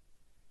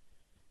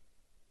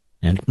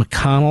 And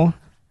McConnell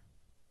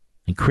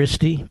and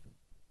Christie,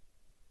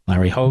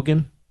 Larry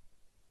Hogan,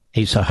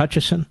 Asa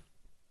Hutchinson,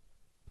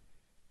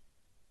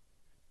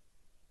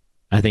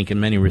 I think in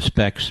many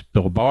respects,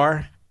 Bill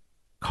Barr,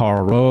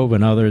 Karl Rove,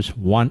 and others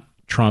want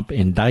Trump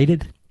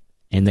indicted,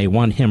 and they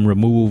want him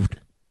removed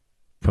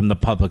from the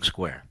public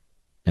square.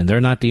 And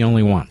they're not the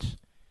only ones,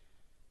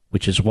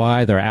 which is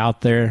why they're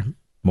out there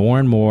more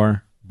and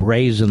more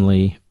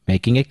brazenly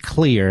making it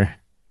clear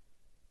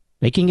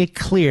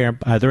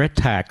by their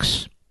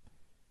attacks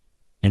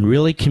and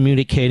really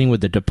communicating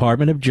with the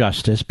Department of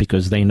Justice,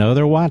 because they know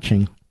they're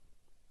watching.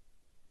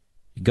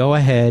 Go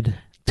ahead,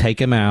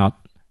 take him out,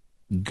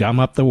 gum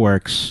up the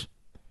works,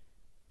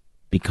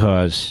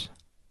 because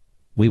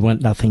we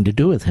want nothing to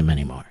do with him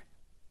anymore.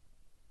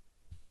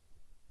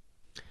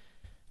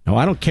 Now,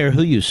 I don't care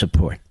who you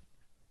support.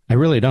 I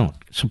really don't.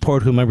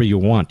 Support whomever you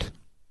want.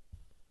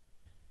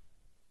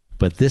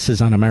 But this is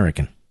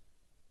un-American.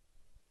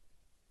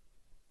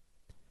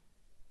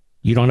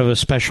 You don't have a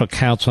special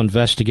counsel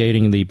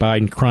investigating the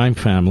Biden crime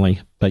family,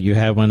 but you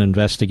have one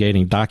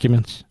investigating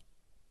documents?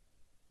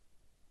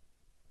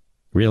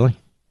 Really?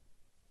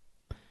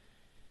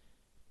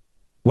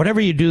 Whatever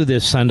you do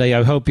this Sunday,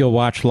 I hope you'll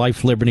watch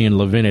Life, Liberty, and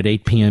Levin at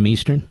 8 p.m.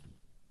 Eastern,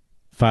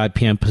 5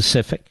 p.m.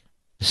 Pacific,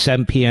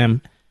 7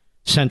 p.m.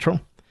 Central.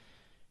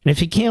 And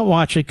if you can't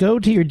watch it, go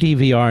to your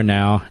DVR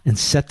now and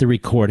set the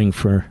recording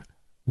for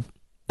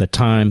the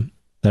time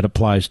that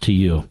applies to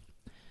you.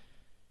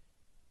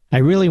 I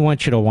really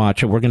want you to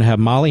watch it. We're going to have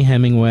Molly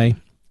Hemingway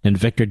and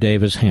Victor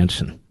Davis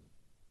Hanson.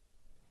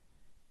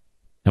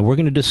 And we're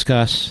going to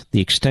discuss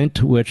the extent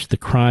to which the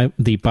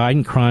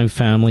Biden crime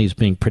family is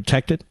being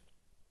protected,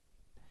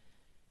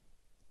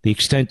 the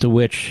extent to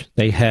which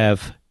they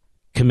have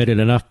committed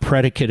enough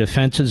predicate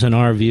offenses in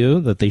our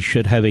view that they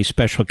should have a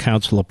special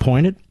counsel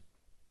appointed.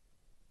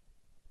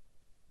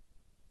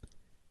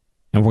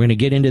 And we're going to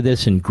get into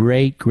this in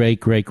great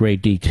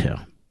detail.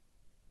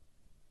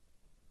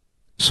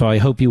 So I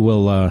hope you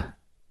will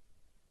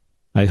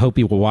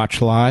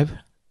watch live.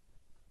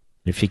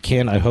 If you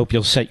can, I hope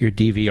you'll set your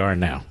DVR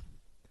now.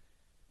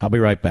 I'll be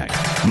right back.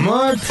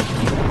 Mark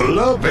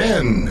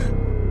Levin.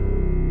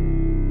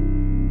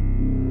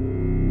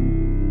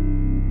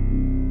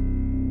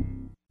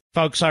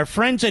 Folks, our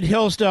friends at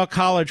Hillsdale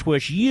College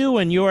wish you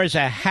and yours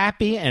a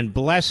happy and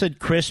blessed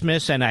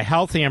Christmas and a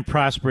healthy and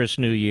prosperous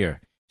new year.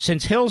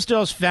 Since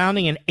Hillsdale's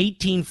founding in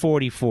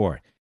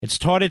 1844, it's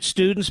taught its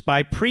students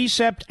by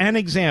precept and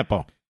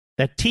example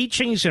the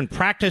teachings and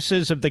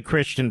practices of the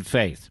Christian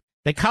faith.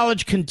 The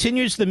college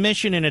continues the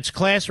mission in its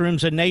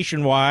classrooms and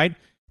nationwide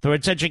through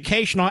its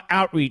educational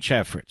outreach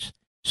efforts.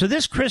 So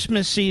this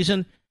Christmas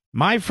season,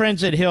 my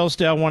friends at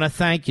Hillsdale want to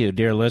thank you,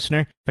 dear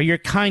listener, for your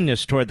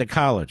kindness toward the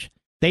college.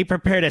 They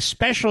prepared a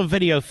special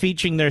video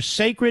featuring their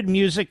sacred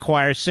music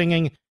choir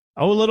singing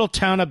 "O Little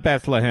Town of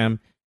Bethlehem"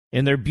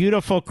 in their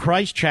beautiful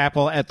Christ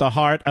Chapel at the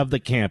heart of the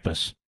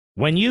campus.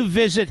 When you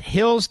visit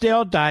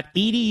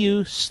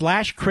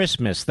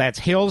hillsdale.edu/Christmas, that's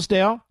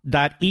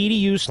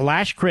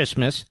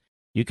hillsdale.edu/Christmas,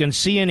 you can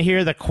see and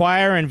hear the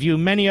choir and view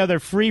many other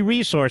free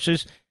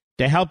resources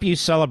to help you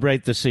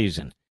celebrate the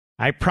season.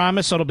 I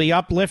promise it'll be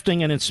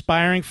uplifting and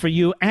inspiring for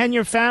you and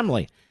your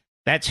family.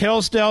 That's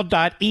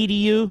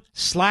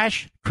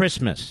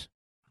hillsdale.edu/Christmas.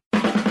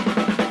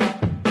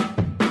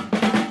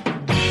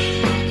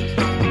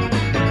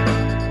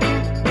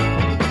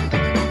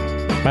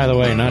 By the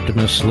way, not to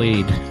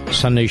mislead,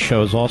 Sunday's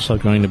show is also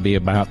going to be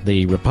about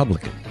the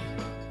Republican.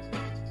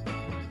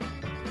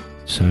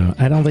 So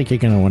I don't think you're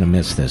going to want to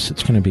miss this.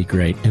 It's going to be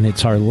great. And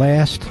it's our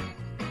last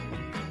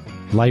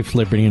Life,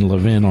 Liberty, and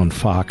Levin on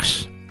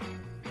Fox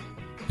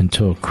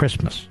until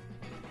Christmas.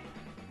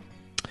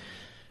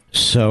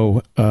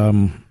 So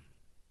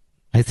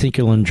I think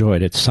you'll enjoy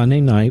it. It's Sunday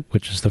night,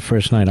 which is the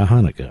first night of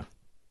Hanukkah,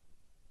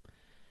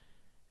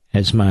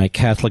 as my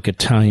Catholic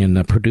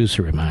Italian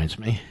producer reminds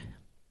me.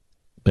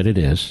 But it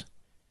is.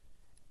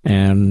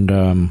 And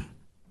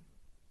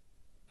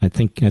I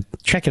think,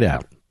 check it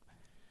out.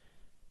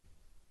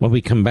 When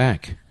we come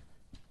back,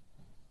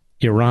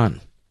 Iran.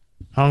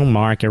 Oh,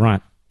 Mark, Iran.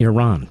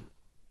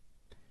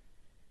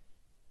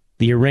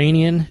 The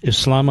Iranian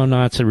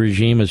Islamo-Nazi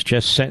regime has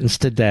just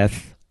sentenced to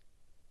death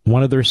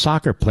one of their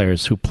soccer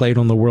players who played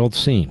on the world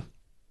scene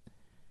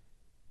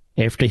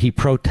after he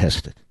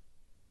protested.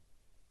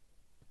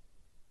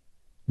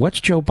 What's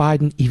Joe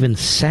Biden even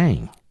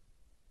saying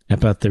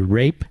about the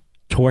rape,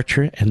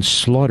 torture, and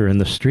slaughter in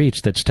the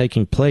streets that's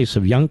taking place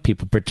of young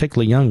people,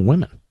 particularly young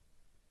women,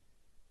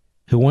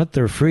 who want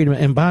their freedom?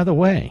 And by the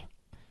way,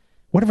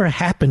 whatever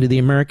happened to the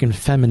American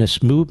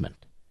feminist movement?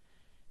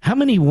 How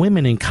many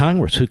women in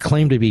Congress who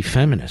claim to be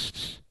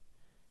feminists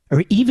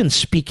are even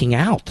speaking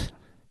out?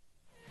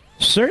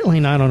 Certainly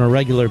not on a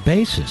regular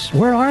basis.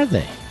 Where are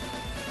they?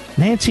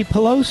 Nancy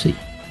Pelosi,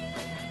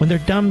 when they're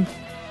done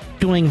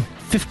doing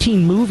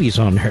 15 movies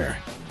on her.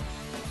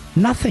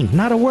 Nothing,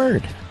 not a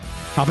word.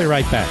 I'll be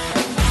right back.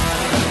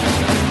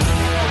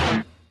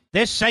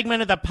 This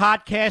segment of the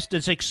podcast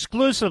is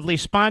exclusively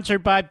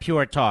sponsored by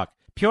Pure Talk.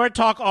 Pure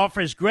Talk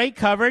offers great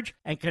coverage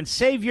and can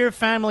save your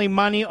family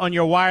money on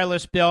your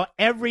wireless bill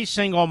every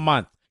single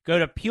month. Go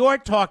to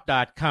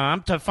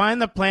puretalk.com to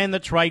find the plan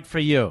that's right for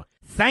you.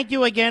 Thank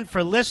you again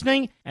for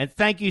listening, and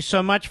thank you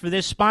so much for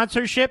this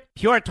sponsorship,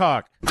 Pure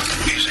Talk.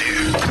 He's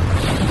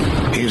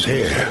here. He's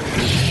here.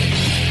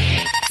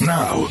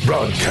 Now,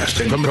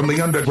 broadcasting from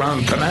the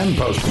underground command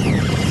post,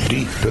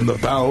 deep in the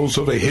bowels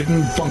of a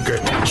hidden bunker,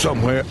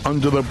 somewhere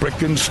under the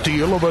brick and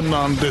steel of a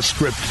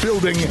nondescript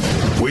building,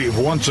 we've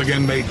once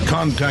again made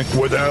contact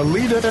with our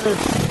leader,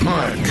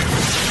 Mark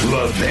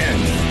Levin.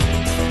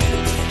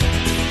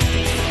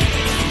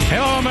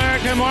 Hello,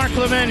 America. Mark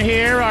Levin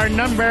here. Our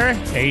number,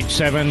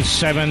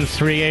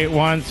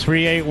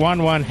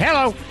 877-381-3811.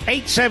 Hello,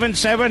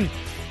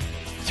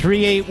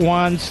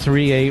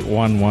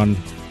 877-381-3811.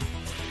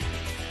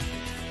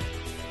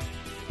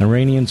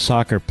 Iranian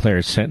soccer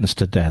player sentenced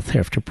to death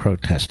after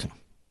protesting.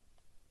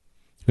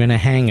 We're going to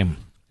hang him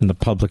in the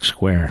public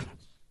square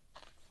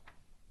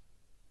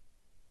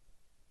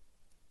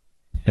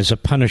as a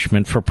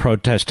punishment for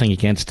protesting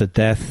against the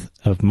death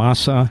of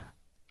Mahsa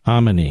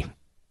Amini.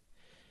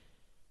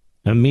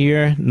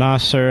 Amir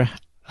Nasser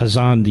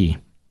Azandi,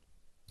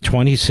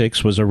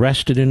 26, was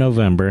arrested in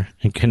November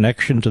in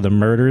connection to the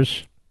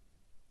murders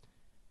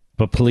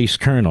of a police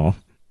colonel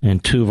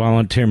and 2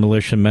 volunteer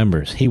militia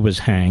members. He was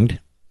hanged.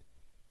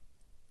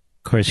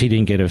 Of course, he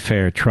didn't get a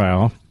fair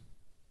trial.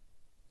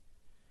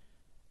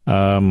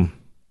 Or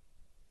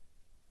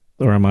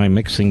am I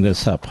mixing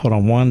this up? Hold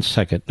on one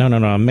second. No,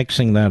 I'm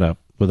mixing that up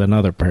with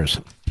another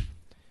person.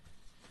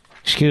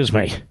 Excuse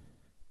me.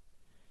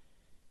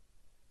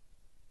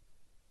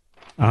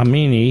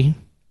 Amini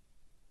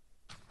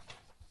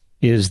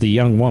is the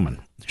young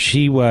woman.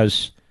 She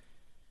was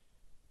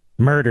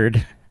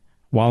murdered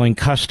while in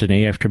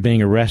custody after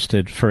being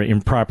arrested for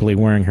improperly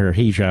wearing her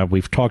hijab.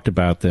 We've talked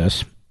about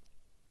this.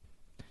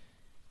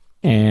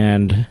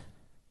 And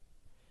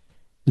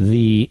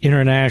the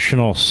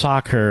International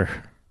Soccer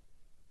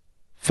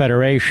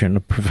Federation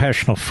of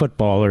professional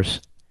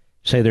footballers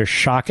say they're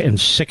shocked and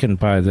sickened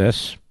by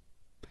this.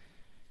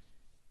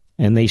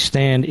 And they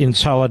stand in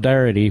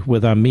solidarity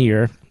with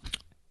Amir.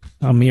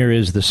 Amir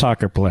is the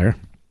soccer player.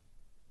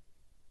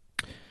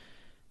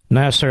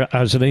 Nasser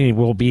Azadi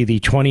will be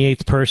the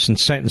 28th person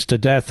sentenced to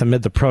death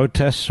amid the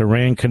protests.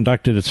 Iran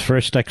conducted its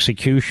first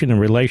execution in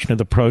relation to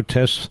the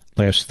protests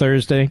last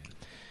Thursday.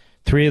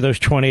 3 of those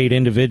 28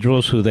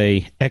 individuals who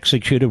they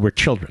executed were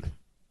children.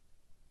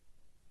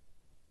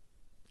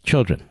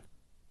 Children.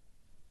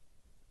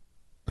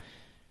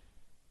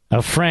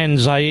 A friend,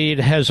 Zaid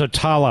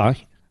Hazatollah,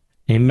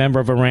 a member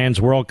of Iran's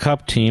World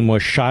Cup team,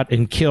 was shot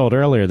and killed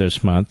earlier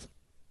this month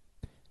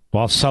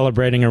while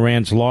celebrating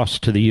Iran's loss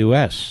to the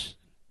U.S.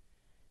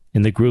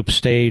 in the group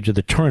stage of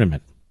the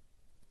tournament.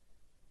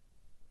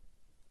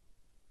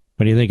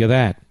 What do you think of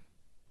that?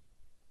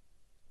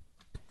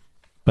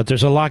 But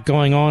there's a lot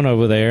going on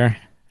over there.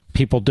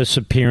 People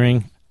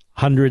disappearing.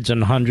 Hundreds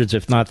and hundreds,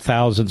 if not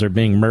thousands, are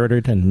being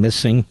murdered and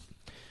missing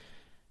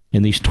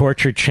in these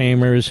torture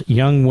chambers.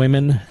 Young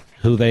women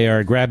who they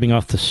are grabbing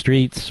off the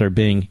streets are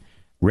being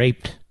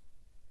raped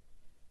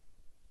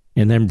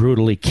and then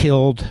brutally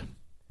killed.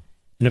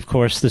 And, of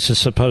course, this is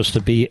supposed to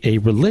be a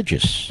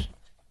religious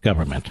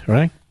government,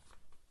 right?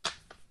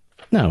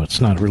 No, it's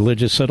not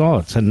religious at all.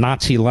 It's a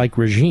Nazi-like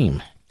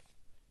regime.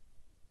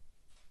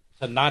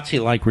 It's a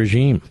Nazi-like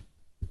regime.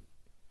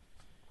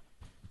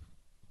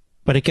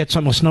 But it gets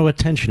almost no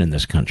attention in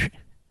this country.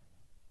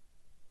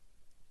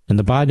 And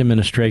the Biden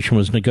administration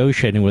was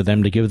negotiating with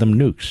them to give them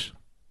nukes.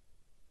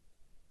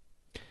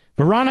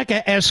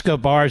 Veronica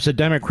Escobar is a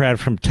Democrat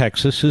from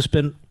Texas who's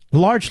been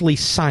largely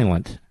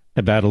silent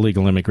about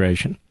illegal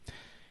immigration.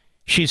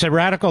 She's a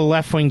radical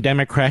left-wing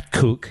Democrat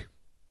kook.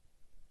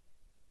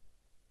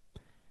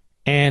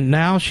 And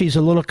now she's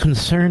a little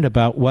concerned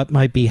about what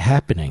might be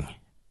happening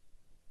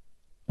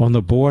on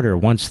the border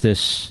once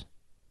this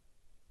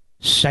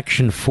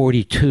Section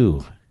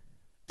 42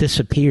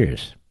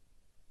 disappears.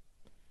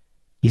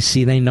 You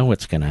see, they know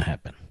what's going to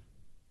happen.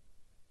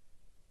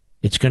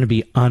 It's going to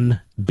be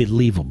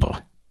unbelievable.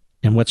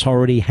 And what's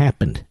already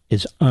happened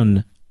is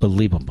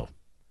unbelievable.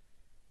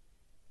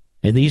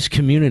 And these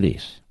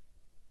communities,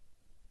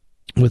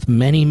 with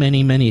many,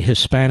 many, many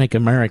Hispanic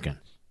Americans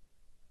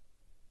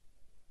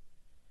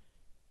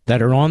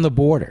that are on the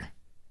border,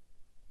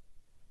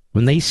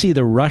 when they see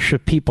the rush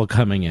of people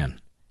coming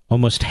in,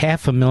 almost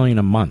 500,000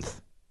 a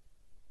month,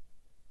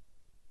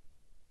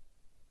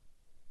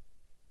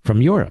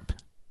 from Europe,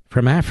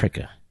 from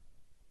Africa,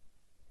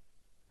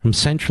 from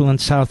Central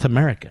and South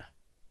America,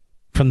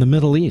 from the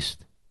Middle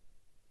East,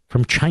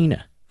 from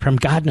China, from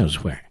God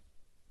knows where,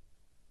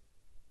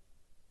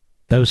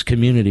 those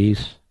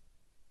communities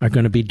are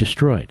going to be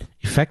destroyed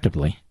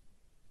effectively.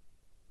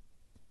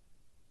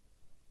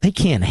 They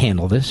can't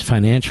handle this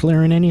financially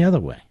or in any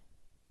other way.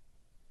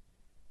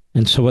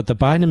 And so what the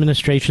Biden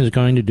administration is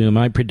going to do,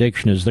 my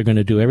prediction is they're going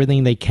to do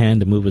everything they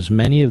can to move as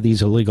many of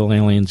these illegal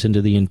aliens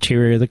into the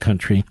interior of the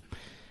country,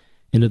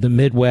 into the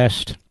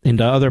Midwest,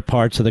 into other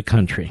parts of the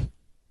country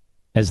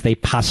as they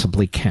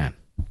possibly can.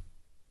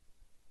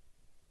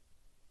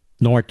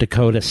 North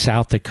Dakota,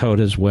 South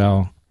Dakota as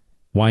well,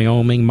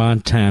 Wyoming,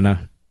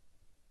 Montana.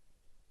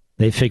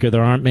 They figure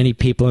there aren't many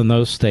people in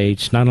those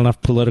states, not enough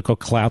political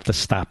clout to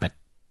stop it.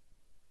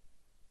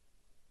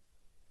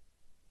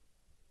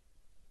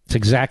 It's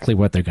exactly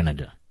what they're going to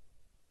do.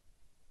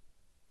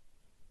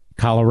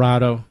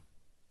 Colorado,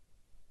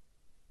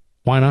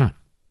 why not?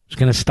 It's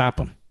going to stop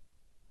them.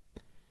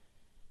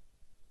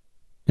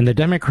 And the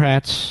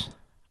Democrats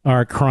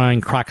are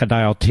crying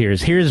crocodile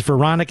tears. Here's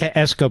Veronica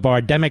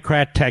Escobar,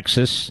 Democrat,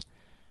 Texas,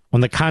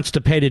 on the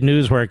Constipated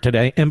Newswork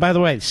today. And by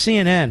the way,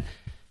 CNN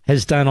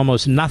has done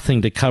almost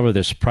nothing to cover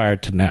this prior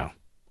to now.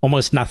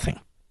 Almost nothing.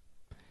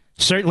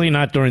 Certainly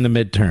not during the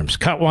midterms.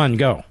 Cut one,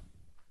 go.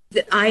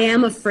 I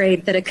am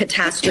afraid that a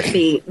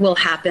catastrophe will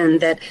happen,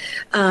 that,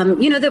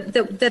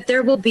 that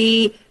there will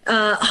be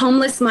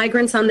homeless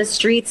migrants on the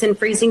streets in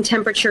freezing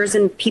temperatures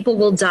and people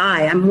will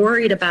die. I'm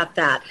worried about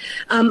that.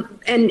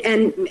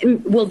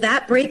 And will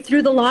that break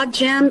through the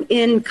logjam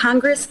in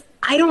Congress?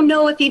 I don't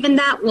know if even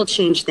that will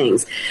change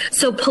things.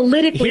 So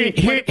politically...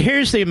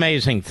 Here's the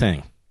amazing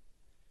thing.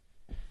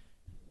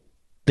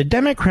 The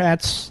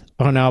Democrats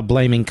are now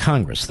blaming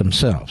Congress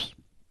themselves.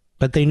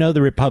 But they know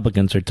the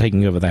Republicans are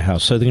taking over the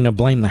House, so they're going to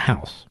blame the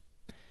House.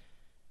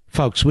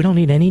 Folks, we don't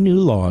need any new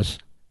laws.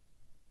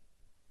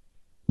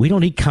 We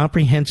don't need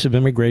comprehensive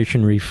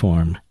immigration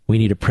reform. We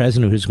need a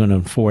president who's going to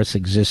enforce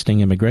existing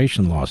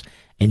immigration laws,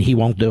 and he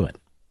won't do it.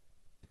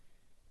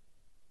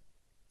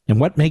 And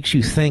what makes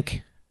you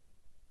think,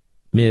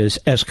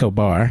 Ms.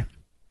 Escobar,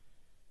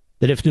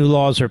 that if new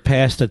laws are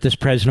passed, that this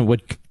president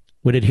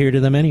would adhere to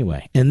them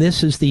anyway? And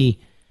this is the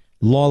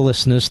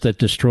lawlessness that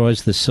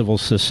destroys the civil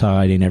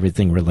society and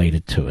everything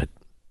related to it.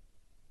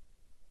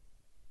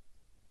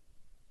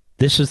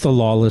 This is the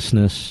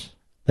lawlessness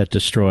that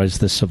destroys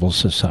the civil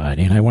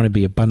society. And I want to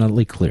be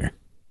abundantly clear.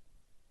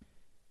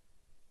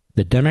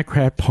 The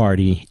Democrat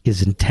Party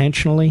is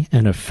intentionally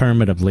and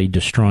affirmatively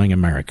destroying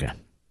America.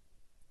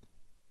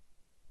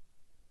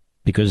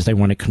 Because they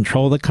want to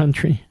control the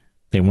country.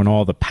 They want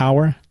all the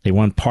power. They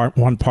want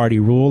one-party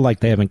rule like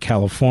they have in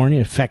California,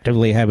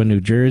 effectively have in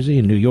New Jersey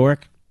and New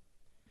York,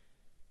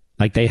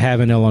 like they have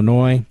in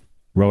Illinois,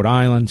 Rhode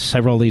Island,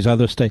 several of these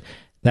other states.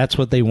 That's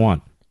what they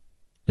want.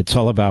 It's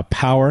all about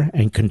power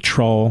and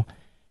control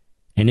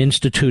and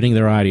instituting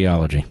their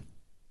ideology.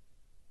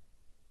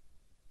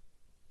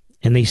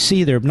 And they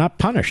see they're not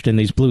punished in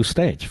these blue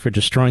states for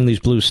destroying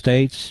these blue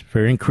states,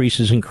 for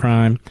increases in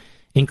crime,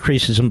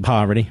 increases in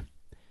poverty,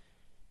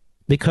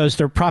 because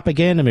their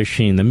propaganda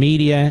machine, the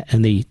media,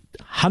 and the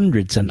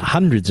hundreds and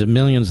hundreds of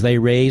millions they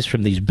raise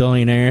from these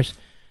billionaires,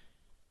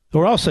 who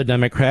are also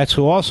Democrats,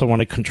 who also want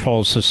to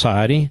control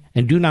society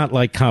and do not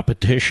like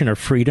competition or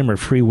freedom or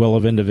free will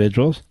of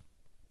individuals.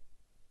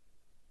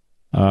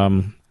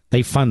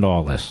 They fund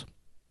all this.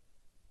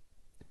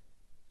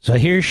 So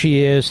here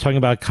she is talking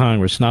about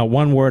Congress. Not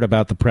one word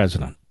about the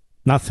president.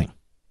 Nothing.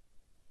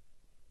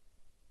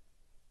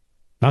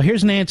 Now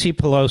here's Nancy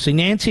Pelosi.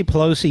 Nancy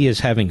Pelosi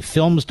is having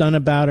films done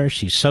about her.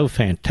 She's so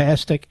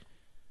fantastic.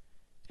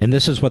 And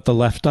this is what the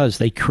left does.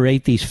 They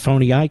create these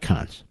phony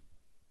icons.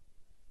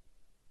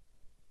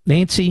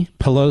 Nancy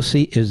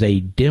Pelosi is a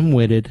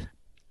dim-witted,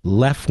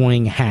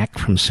 left-wing hack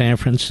from San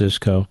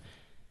Francisco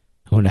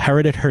who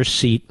inherited her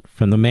seat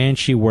from the man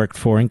she worked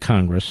for in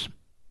Congress,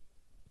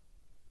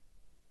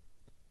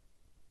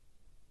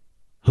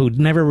 who'd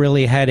never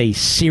really had a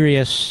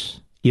serious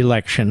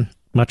election,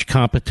 much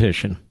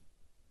competition,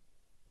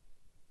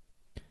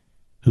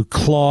 who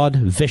clawed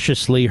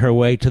viciously her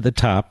way to the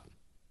top,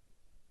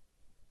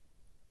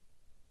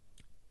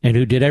 and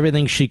who did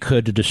everything she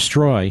could to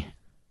destroy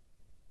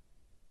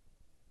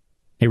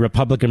a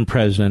Republican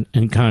president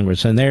in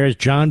Congress. And there is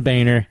John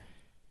Boehner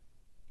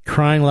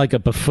crying like a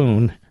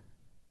buffoon.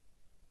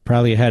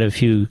 Probably had a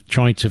few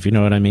joints, if you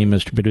know what I mean,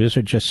 Mr.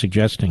 Producer, just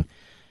suggesting.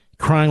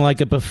 Crying like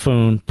a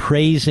buffoon,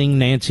 praising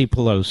Nancy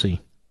Pelosi.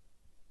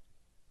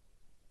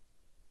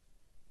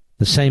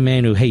 The same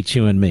man who hates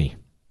you and me.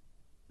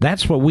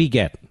 That's what we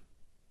get.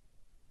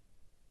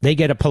 They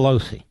get a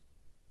Pelosi.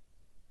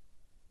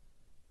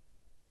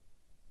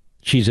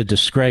 She's a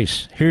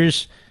disgrace.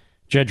 Here's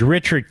Judge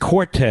Richard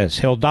Cortez,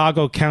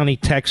 Hidalgo County,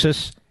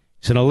 Texas.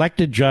 He's an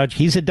elected judge.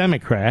 He's a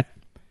Democrat.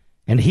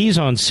 And he's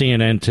on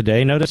CNN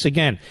today. Notice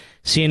again,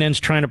 CNN's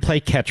trying to play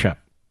catch-up.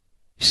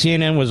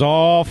 CNN was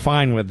all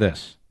fine with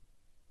this.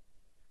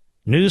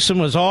 Newsom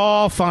was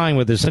all fine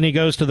with this. Then he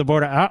goes to the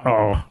border.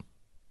 Uh-oh.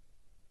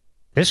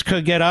 This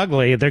could get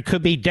ugly. There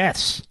could be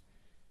deaths.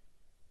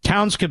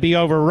 Towns could be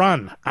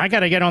overrun. I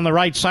got to get on the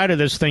right side of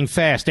this thing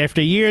fast.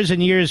 After years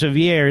and years of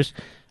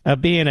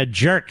being a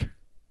jerk.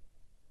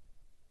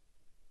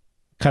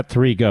 Cut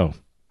 3, go.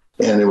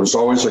 And it was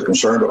always a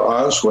concern to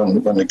us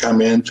when they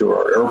come into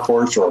our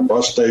airports or our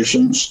bus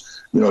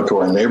stations, to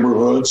our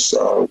neighborhoods,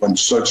 when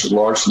such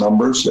large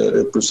numbers,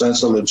 it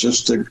presents a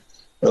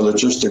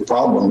logistic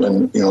problem.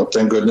 And,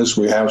 thank goodness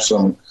we have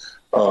some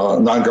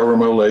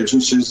non-governmental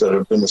agencies that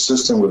have been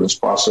assisting with this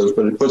process,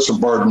 but it puts a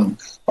burden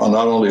on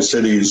not only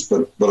cities,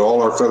 but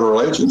all our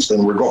federal agents.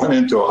 And we're going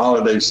into a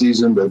holiday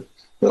season that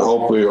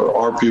hopefully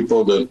our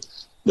people that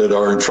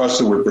are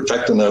entrusted with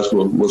protecting us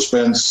will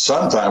spend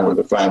some time with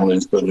the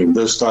families. But if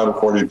this Title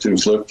 42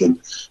 is lifted,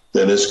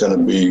 then it's going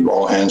to be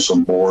all hands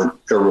on board,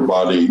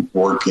 everybody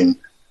working.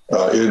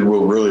 It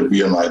will really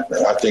be a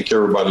nightmare. I think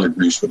everybody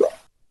agrees with that.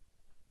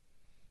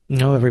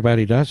 No,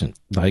 everybody doesn't.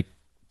 Like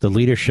the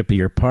leadership of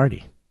your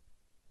party.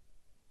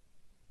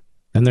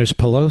 And there's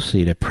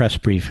Pelosi at a press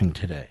briefing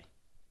today.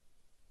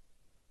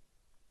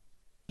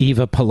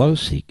 Eva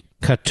Pelosi,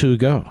 cut 2,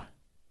 go.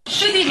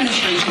 Should the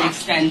administration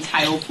extend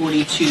Title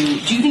 42,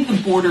 do you think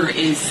the border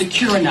is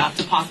secure enough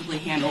to possibly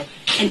handle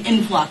an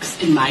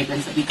influx in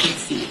migrants that we could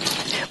see?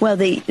 Well,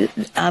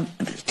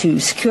 to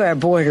secure our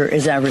border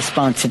is our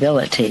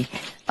responsibility.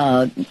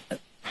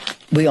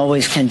 We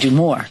always can do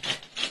more.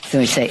 So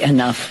we say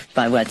enough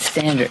by what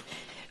standard?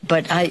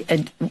 But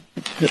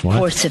the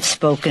courts have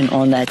spoken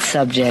on that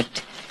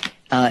subject.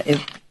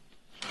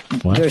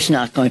 There's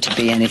not going to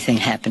be anything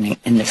happening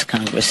in this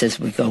Congress as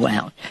we go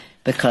out,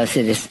 because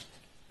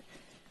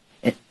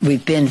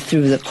we've been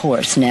through the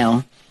course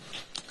now.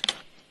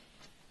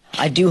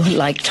 I do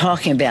like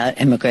talking about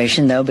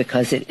immigration, though,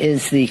 because it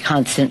is the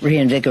constant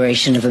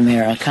reinvigoration of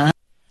America.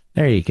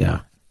 There you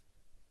go.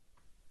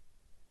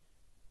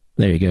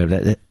 There you go.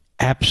 That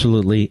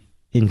absolutely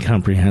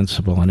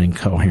incomprehensible and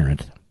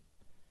incoherent.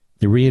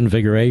 The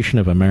reinvigoration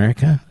of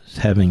America is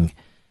having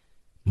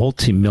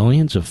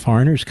multi-millions of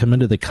foreigners come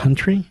into the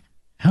country.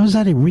 How is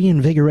that a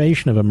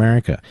reinvigoration of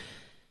America?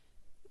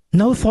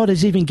 No thought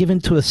is even given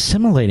to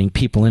assimilating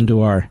people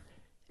into our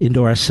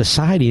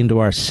society, into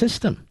our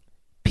system.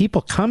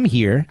 People come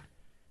here,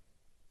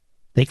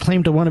 they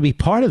claim to want to be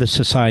part of the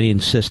society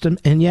and system,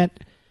 and yet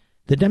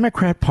the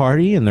Democrat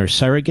Party and their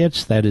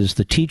surrogates, that is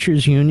the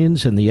teachers'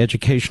 unions and the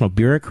educational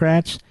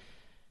bureaucrats,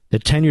 the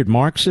tenured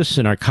Marxists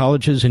in our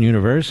colleges and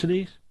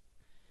universities,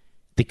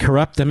 the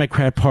corrupt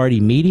Democrat Party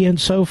media and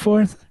so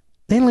forth,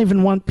 they don't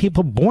even want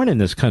people born in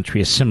this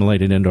country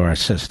assimilated into our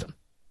system.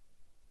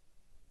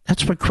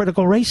 That's what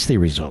critical race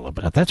theory is all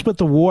about. That's what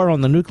the war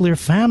on the nuclear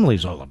family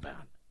is all about.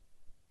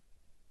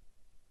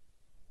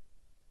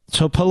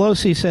 So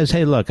Pelosi says,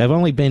 hey, look, I've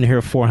only been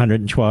here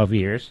 412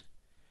 years.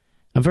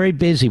 I'm very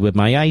busy with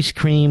my ice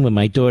cream, with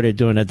my daughter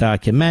doing a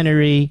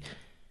documentary.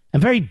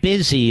 I'm very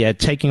busy at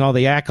taking all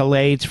the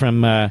accolades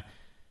from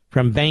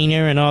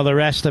Boehner and all the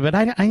rest of it.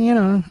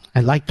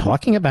 I like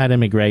talking about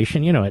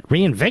immigration. It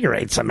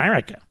reinvigorates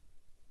America.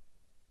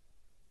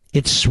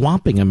 It's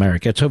swamping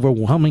America. It's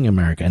overwhelming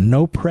America. And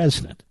no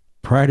president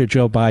prior to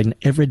Joe Biden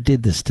ever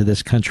did this to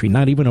this country,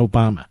 not even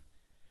Obama.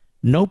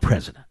 No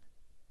president.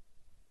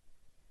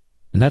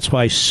 And that's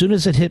why as soon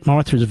as it hit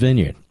Martha's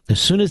Vineyard, as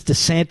soon as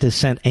DeSantis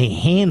sent a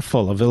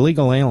handful of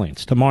illegal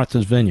aliens to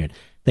Martha's Vineyard,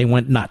 they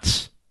went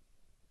nuts.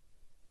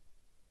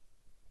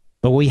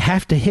 But we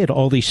have to hit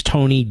all these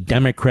Tony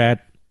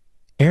Democrat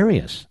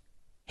areas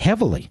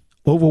heavily,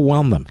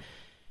 overwhelm them,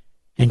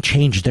 and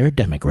change their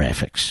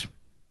demographics.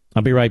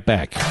 I'll be right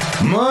back.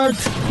 Mark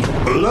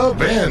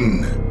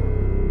Levin.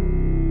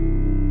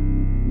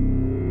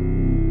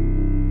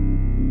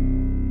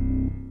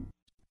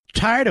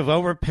 Tired of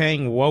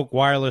overpaying woke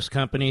wireless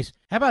companies?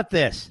 How about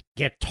this?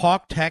 Get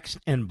talk, text,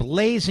 and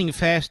blazing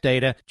fast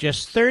data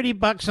just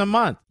 $30 a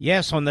month.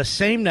 Yes, on the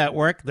same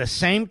network, the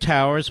same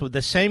towers with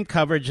the same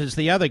coverage as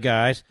the other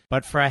guys,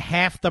 but for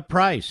half the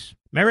price.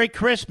 Merry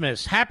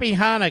Christmas, Happy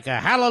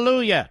Hanukkah,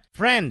 Hallelujah.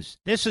 Friends,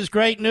 this is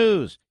great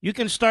news. You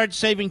can start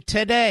saving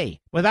today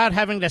without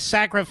having to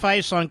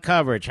sacrifice on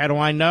coverage. How do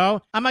I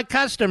know? I'm a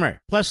customer.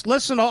 Plus,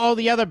 listen to all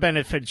the other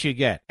benefits you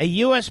get. A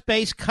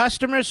U.S.-based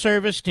customer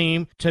service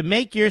team to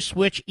make your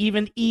switch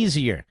even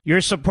easier.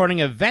 You're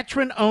supporting a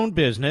veteran-owned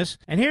business.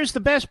 And here's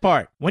the best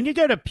part. When you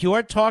go to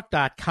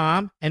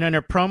puretalk.com and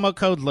enter promo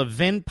code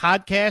Levin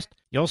Podcast,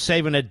 you'll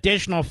save an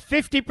additional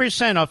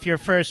 50% off your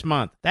first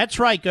month. That's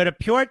right. Go to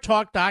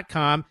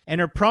puretalk.com,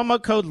 enter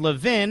promo code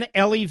Levin,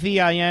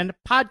 L-E-V-I-N,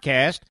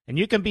 podcast, and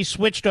you can be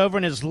switched over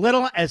in as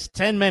little as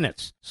 10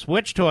 minutes.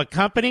 Switch to a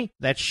company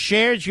that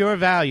shares your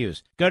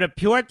values. Go to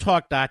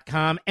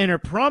puretalk.com, enter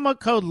promo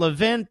code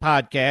Levin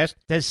podcast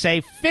to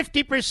save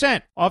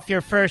 50% off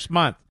your first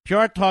month.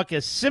 Pure Talk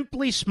is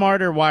simply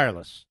smarter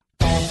wireless.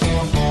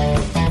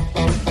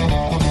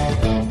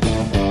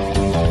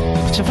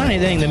 It's a funny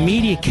thing. The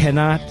media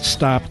cannot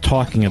stop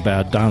talking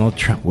about Donald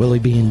Trump. Will he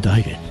be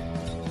indicted?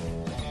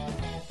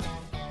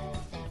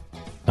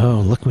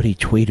 Oh, look what he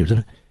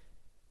tweeted.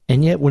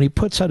 And yet, when he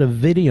puts out a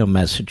video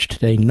message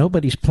today,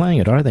 nobody's playing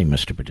it, are they,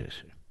 Mr.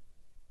 Producer?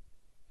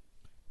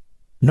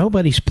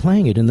 Nobody's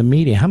playing it in the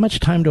media. How much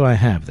time do I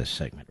have this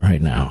segment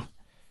right now?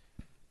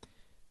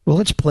 Well,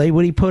 let's play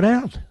what he put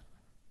out.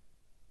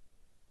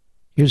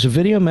 Here's a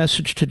video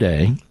message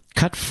today.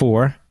 Cut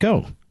 4.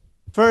 Go.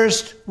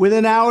 First,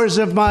 within hours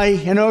of my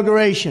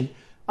inauguration,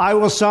 I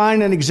will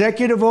sign an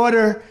executive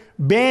order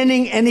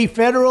banning any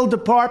federal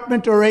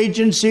department or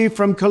agency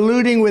from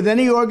colluding with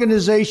any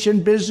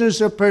organization,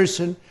 business, or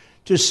person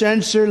to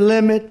censor,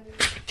 limit,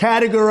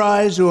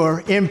 categorize,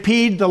 or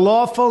impede the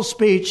lawful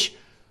speech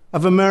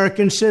of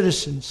American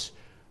citizens.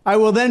 I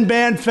will then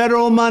ban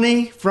federal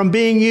money from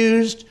being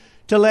used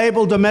to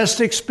label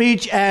domestic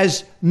speech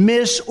as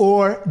mis-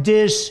 or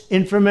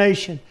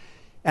disinformation.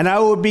 And I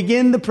will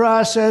begin the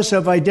process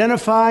of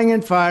identifying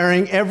and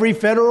firing every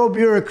federal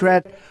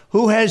bureaucrat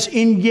who has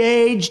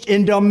engaged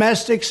in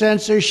domestic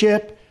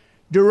censorship,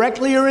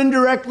 directly or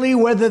indirectly,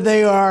 whether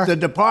they are the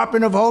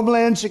Department of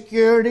Homeland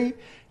Security,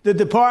 the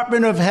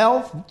Department of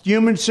Health,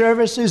 Human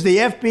Services, the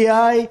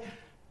FBI,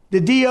 the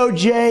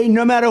DOJ,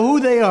 no matter who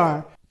they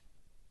are.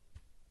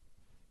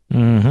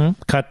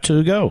 Cut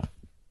 2, go.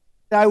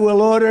 I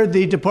will order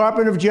the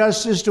Department of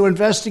Justice to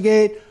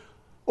investigate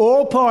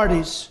all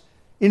parties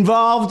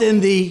involved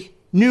in the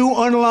new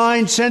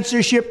online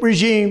censorship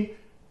regime,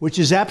 which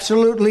is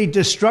absolutely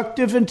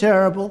destructive and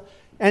terrible,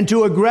 and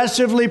to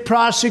aggressively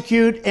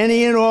prosecute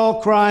any and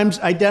all crimes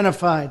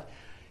identified.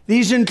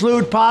 These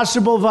include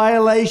possible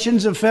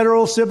violations of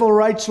federal civil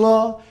rights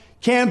law,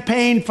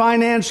 campaign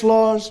finance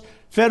laws,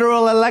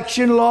 federal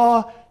election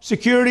law,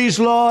 securities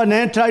law, and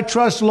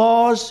antitrust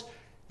laws,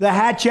 the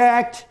Hatch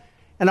Act,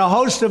 and a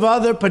host of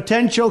other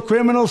potential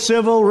criminal,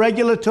 civil,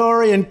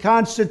 regulatory, and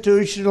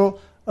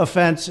constitutional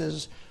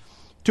offenses.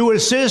 To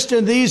assist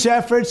in these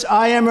efforts,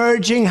 I am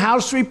urging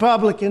House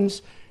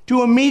Republicans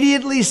to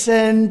immediately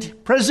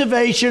send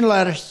preservation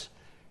letters,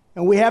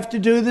 and we have to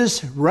do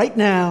this right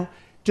now,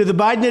 to the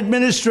Biden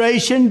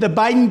administration, the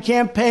Biden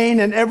campaign,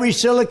 and every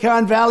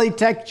Silicon Valley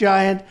tech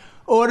giant,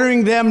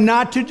 ordering them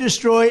not to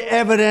destroy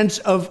evidence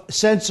of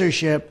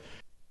censorship.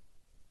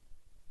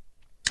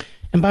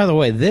 And by the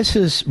way, this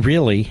is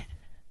really,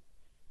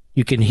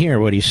 you can hear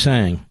what he's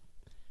saying.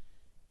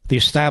 The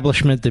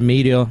establishment, the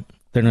media,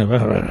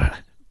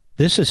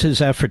 this is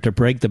his effort to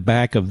break the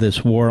back of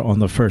this war on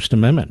the First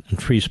Amendment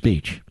and free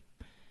speech,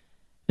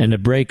 and to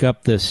break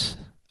up this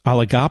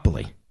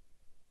oligopoly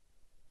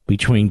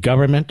between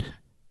government,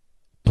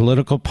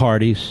 political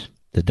parties,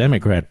 the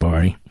Democrat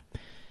Party,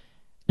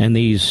 and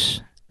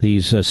these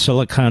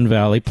Silicon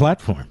Valley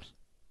platforms.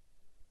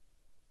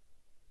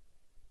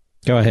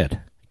 Go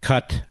ahead.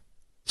 Cut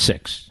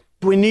 6.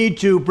 We need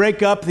to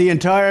break up the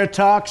entire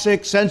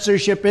toxic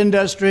censorship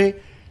industry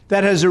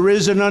that has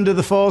arisen under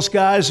the false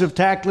guise of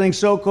tackling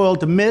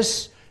so-called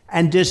mis-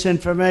 and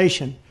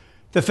disinformation.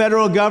 The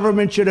federal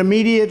government should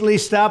immediately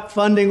stop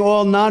funding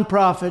all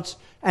nonprofits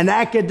and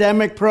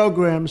academic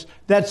programs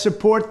that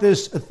support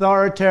this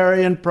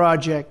authoritarian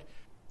project.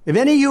 If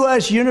any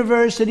U.S.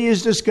 university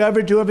is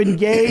discovered to have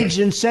engaged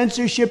in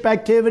censorship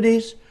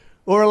activities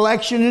or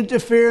election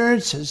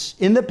interferences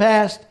in the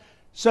past,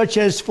 such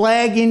as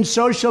flagging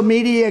social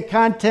media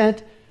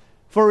content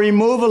for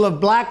removal of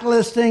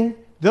blacklisting,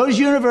 those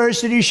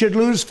universities should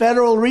lose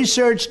federal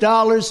research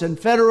dollars and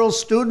federal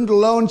student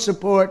loan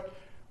support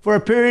for a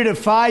period of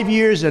 5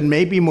 years and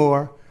maybe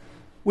more.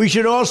 We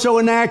should also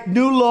enact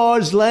new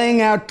laws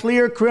laying out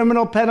clear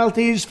criminal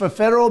penalties for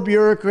federal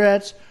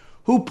bureaucrats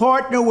who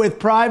partner with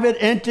private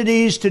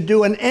entities to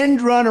do an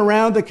end run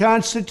around the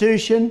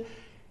Constitution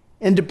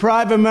and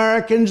deprive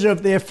Americans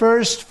of their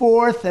First,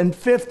 Fourth, and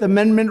Fifth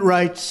Amendment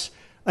rights.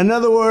 In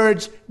other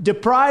words,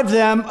 deprive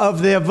them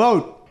of their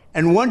vote.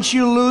 And once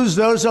you lose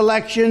those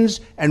elections,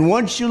 and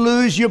once you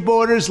lose your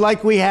borders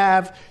like we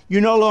have,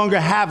 you no longer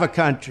have a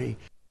country.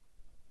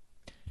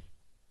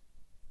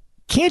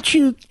 Can't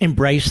you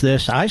embrace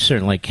this? I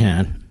certainly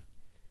can.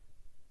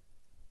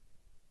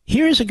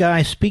 Here's a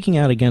guy speaking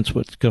out against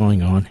what's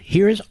going on.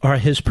 Here are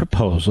his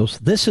proposals.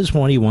 This is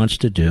what he wants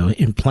to do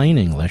in plain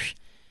English.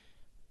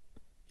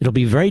 It'll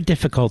be very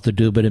difficult to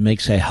do, but it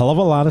makes a hell of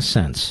a lot of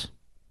sense.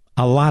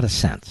 A lot of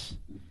sense.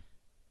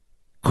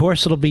 Of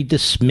course, it'll be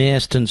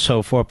dismissed and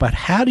so forth, but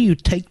how do you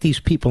take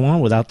these people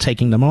on without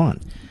taking them on?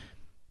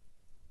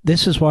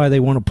 This is why they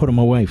want to put them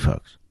away,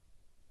 folks.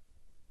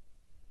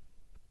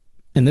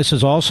 And this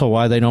is also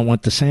why they don't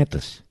want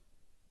DeSantis.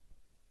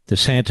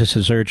 DeSantis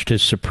has urged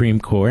his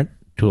Supreme Court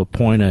to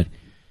appoint a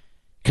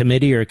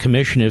committee or a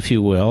commission, if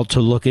you will, to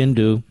look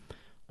into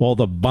all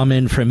the bum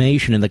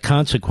information and the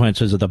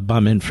consequences of the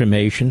bum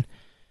information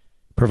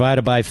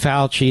provided by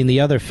Fauci and the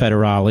other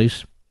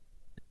federales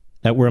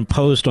that were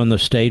imposed on the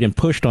state and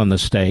pushed on the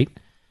state.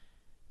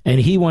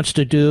 And he wants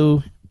to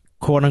do,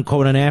 quote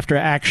unquote, an after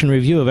action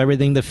review of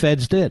everything the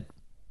feds did.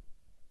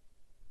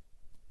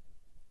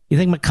 You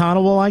think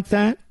McConnell will like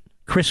that?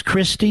 Chris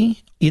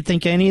Christie? You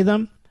think any of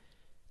them?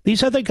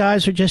 These other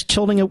guys are just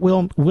tilting at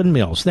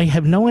windmills. They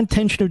have no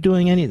intention of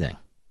doing anything.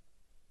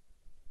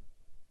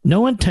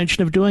 No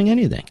intention of doing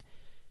anything.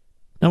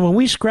 Now, when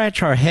we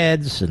scratch our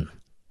heads, and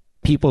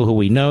people who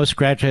we know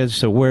scratch heads,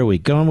 so where are we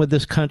going with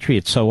this country?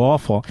 It's so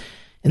awful.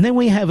 And then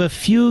we have a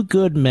few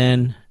good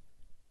men,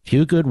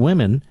 few good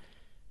women,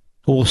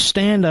 who will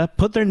stand up,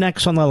 put their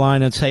necks on the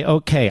line and say,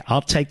 okay,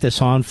 I'll take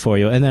this on for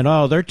you. And then,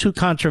 oh, they're too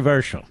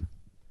controversial.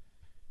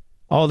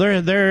 Oh,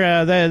 they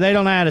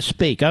don't know how to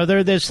speak. Oh,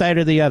 they're this, that,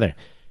 or the other.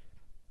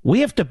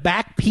 We have to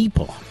back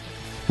people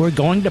who are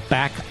going to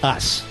back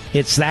us.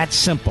 It's that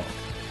simple.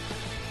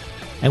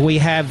 And we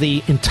have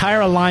the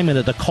entire alignment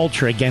of the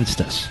culture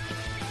against us.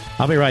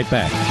 I'll be right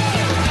back.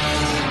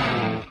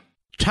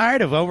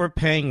 Tired of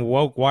overpaying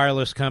woke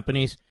wireless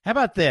companies? How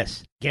about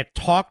this? Get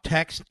talk,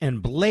 text,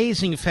 and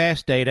blazing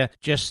fast data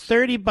just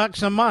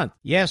 $30 a month.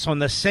 Yes, on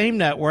the same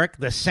network,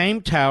 the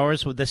same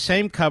towers, with the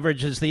same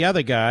coverage as the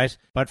other guys,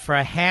 but for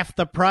half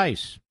the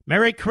price.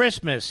 Merry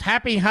Christmas,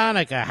 Happy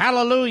Hanukkah,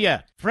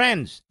 Hallelujah.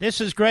 Friends, this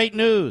is great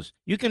news.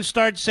 You can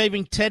start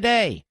saving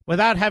today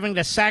without having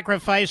to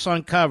sacrifice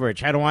on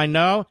coverage. How do I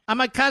know?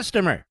 I'm a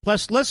customer.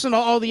 Plus, listen to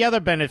all the other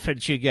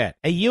benefits you get.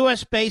 A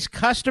U.S.-based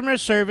customer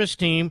service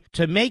team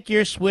to make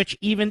your switch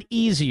even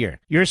easier.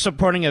 You're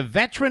supporting a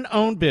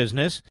veteran-owned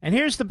business. And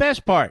here's the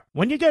best part.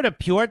 When you go to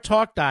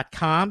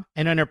puretalk.com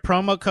and enter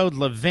promo code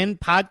Levin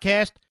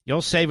Podcast,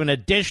 you'll save an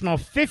additional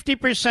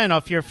 50%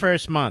 off your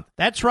first month.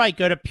 That's right.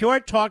 Go to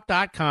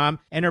puretalk.com,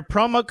 enter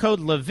promo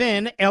code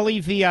Levin,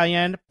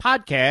 Levin,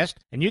 podcast,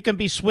 and you can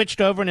be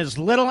switched over in as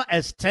little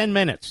as 10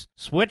 minutes.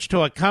 Switch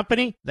to a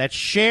company that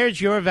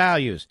shares your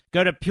values.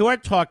 Go to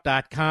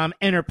puretalk.com,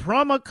 enter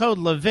promo code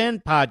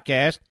Levin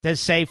podcast to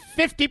save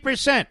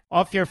 50%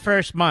 off your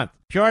first month.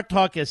 Pure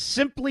Talk is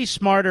simply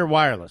smarter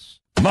wireless.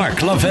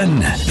 Mark Levin,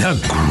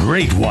 the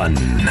great one.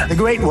 The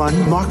great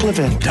one, Mark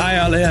Levin.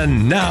 Dial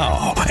in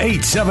now,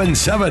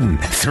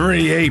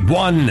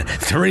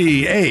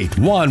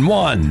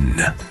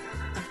 877-381-3811.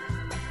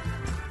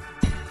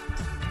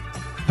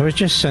 I was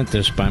just sent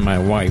this by my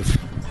wife.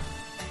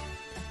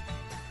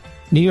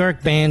 New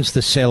York bans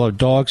the sale of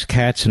dogs,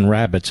 cats, and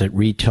rabbits at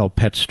retail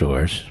pet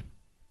stores.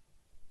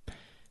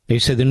 They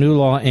say the new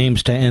law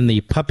aims to end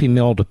the puppy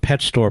mill to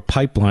pet store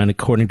pipeline,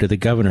 according to the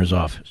governor's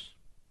office.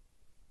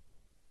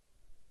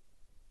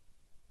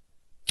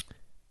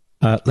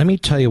 Let me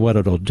tell you what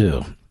it'll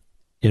do.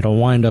 It'll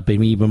wind up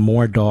in even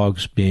more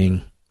dogs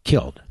being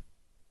killed.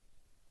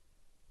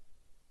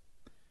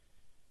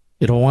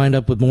 It'll wind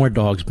up with more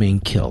dogs being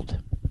killed.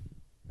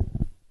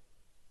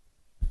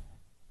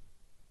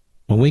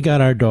 When we got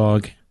our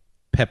dog,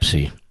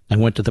 Pepsi, I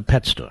went to the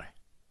pet store.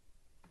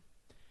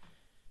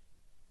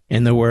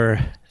 And there were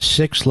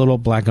 6 little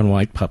black and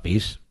white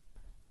puppies,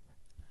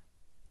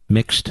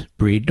 mixed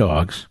breed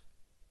dogs.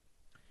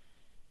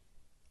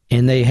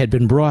 And they had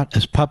been brought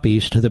as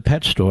puppies to the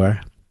pet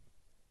store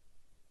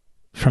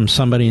from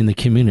somebody in the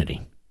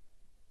community.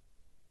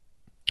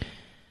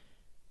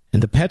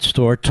 And the pet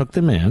store took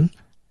them in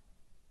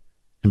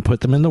and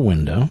put them in the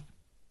window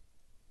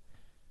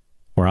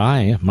where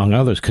I, among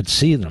others, could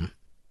see them.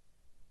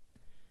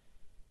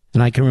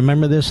 And I can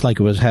remember this like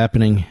it was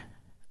happening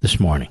this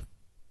morning.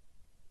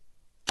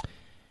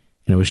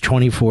 And it was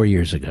 24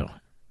 years ago.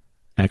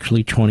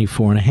 Actually,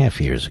 24 and a half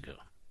years ago.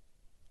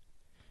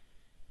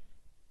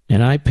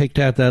 And I picked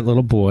out that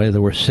little boy.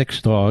 There were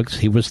 6 dogs.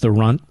 He was the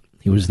runt.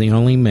 He was the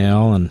only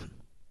male, and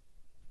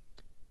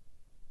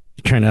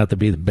he turned out to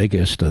be the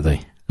biggest of the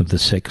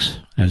 6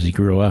 as he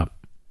grew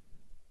up.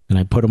 And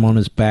I put him on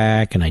his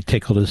back, and I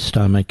tickled his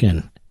stomach,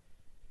 and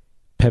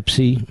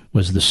Pepsi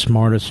was the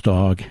smartest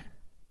dog,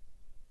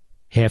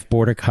 half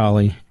Border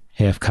Collie,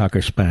 half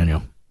Cocker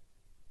Spaniel.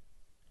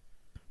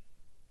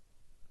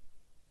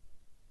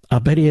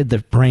 I'll bet he had the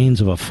brains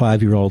of a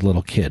 5-year-old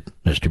little kid,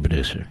 Mr.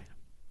 Producer.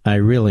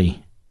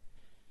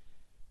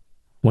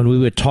 When we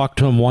would talk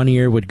to him, one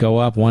ear would go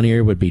up, one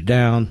ear would be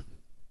down.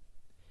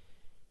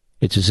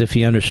 It's as if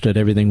he understood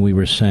everything we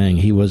were saying.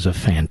 He was a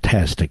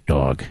fantastic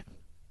dog.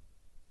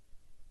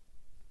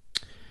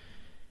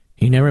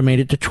 He never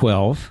made it to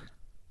 12.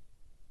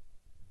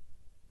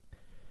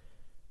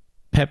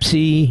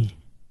 Pepsi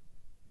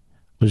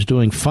was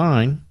doing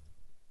fine.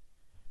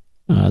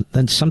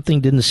 Then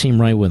something didn't seem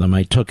right with him.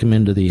 I took him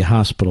into the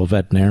hospital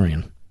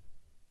veterinarian.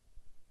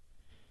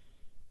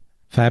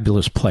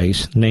 Fabulous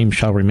place. Name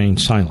shall remain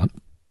silent.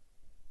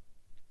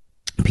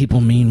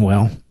 People mean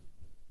well.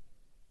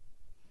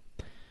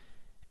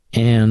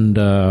 And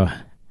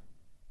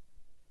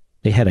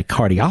they had a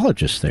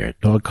cardiologist there,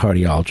 dog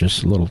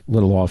cardiologist, a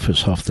little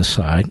office off the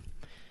side.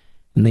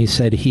 And they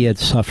said he had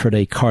suffered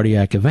a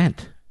cardiac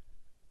event,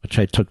 which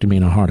I took to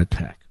mean a heart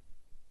attack.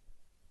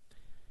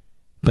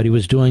 But he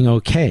was doing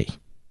okay.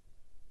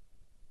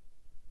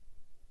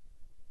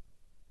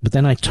 But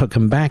then I took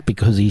him back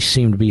because he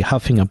seemed to be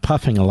huffing and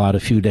puffing a lot a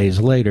few days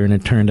later, and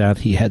it turned out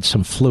he had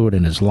some fluid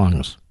in his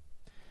lungs.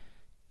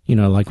 You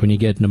know, like when you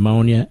get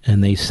pneumonia,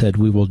 and they said,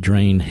 we will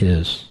drain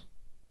his.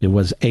 It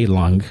was a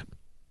lung.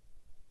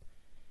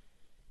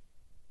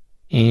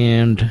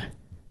 And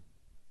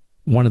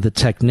one of the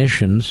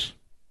technicians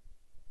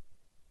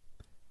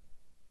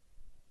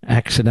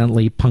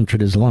accidentally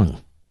punctured his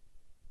lung.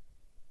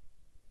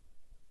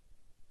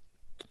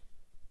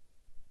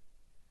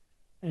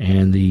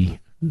 And the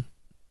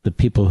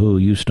people who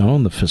used to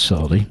own the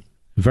facility,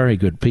 very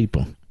good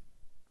people.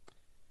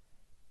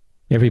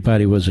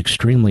 Everybody was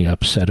extremely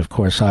upset. Of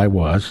course, I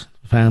was.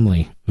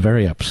 Family,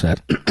 very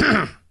upset.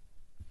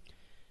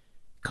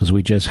 Because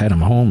we just had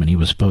him home and he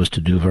was supposed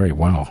to do very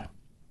well.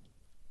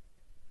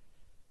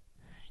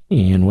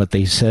 And what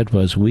they said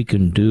was, we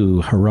can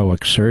do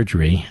heroic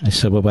surgery. I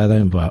said, well,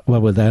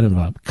 what would that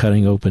involve?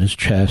 Cutting open his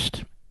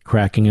chest,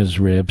 cracking his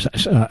ribs. I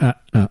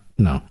said,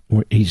 no,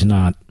 he's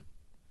not.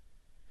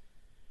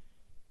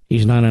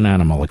 He's not an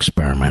animal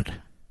experiment.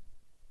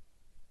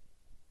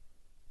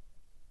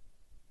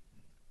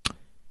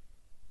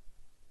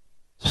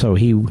 So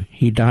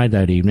he died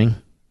that evening.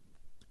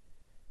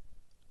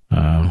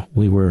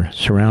 We were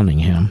surrounding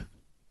him.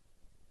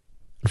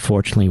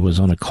 Unfortunately, he was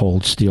on a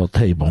cold steel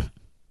table.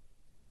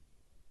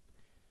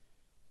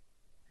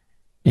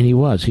 And he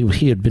was.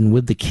 He had been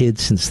with the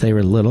kids since they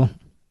were little,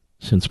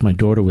 since my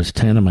daughter was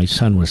 10 and my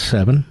son was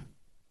 7.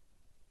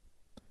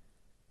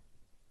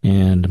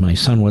 And my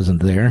son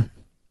wasn't there.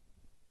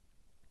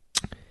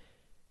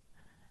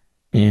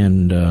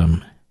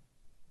 And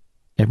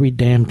every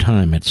damn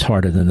time it's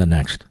harder than the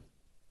next.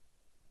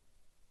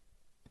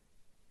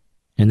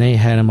 And they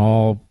had him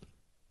all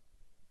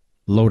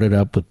loaded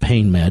up with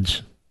pain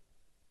meds.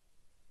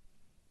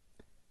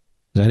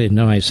 I didn't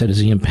know. I said, is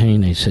he in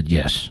pain? They said,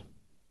 yes.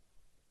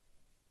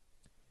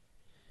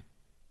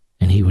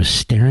 And he was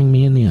staring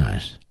me in the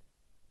eyes.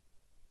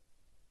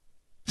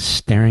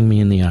 Staring me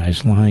in the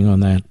eyes, lying on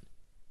that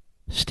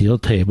steel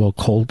table,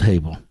 cold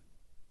table.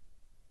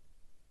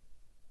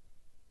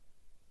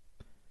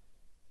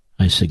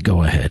 I said,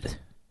 go ahead.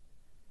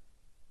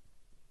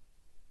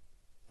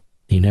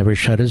 He never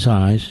shut his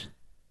eyes.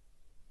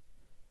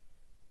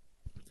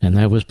 And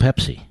that was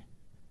Pepsi.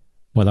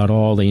 Without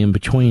all the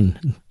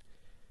in-between,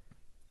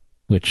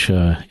 which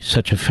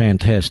such a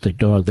fantastic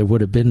dog. There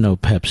would have been no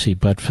Pepsi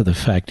but for the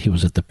fact he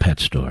was at the pet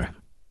store.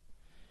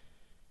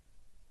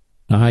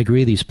 Now, I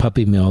agree these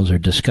puppy mills are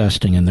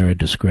disgusting and they're a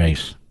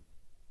disgrace.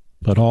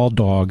 But all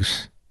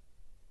dogs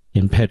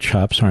in pet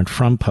shops aren't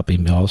from puppy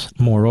mills.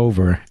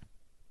 Moreover,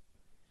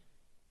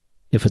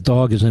 if a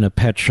dog is in a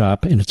pet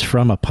shop and it's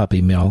from a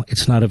puppy mill,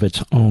 it's not of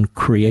its own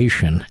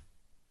creation.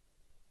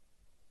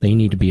 They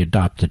need to be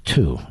adopted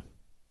too.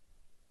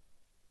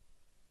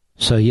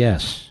 So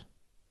yes,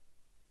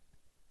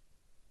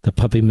 the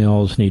puppy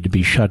mills need to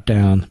be shut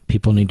down.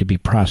 People need to be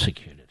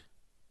prosecuted.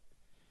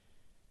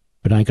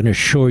 But I can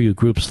assure you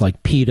groups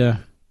like PETA,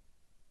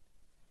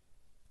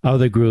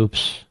 other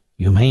groups,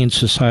 Humane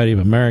Society of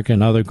America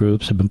and other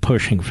groups have been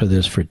pushing for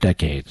this for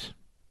decades.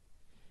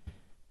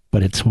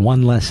 But it's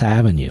one less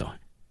avenue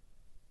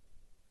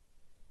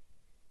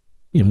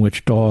in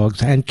which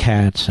dogs and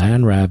cats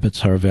and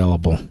rabbits are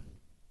available.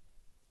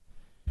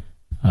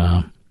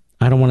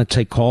 I don't want to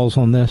take calls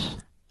on this.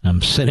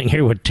 I'm sitting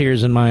here with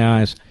tears in my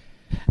eyes.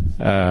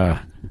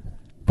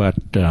 But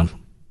there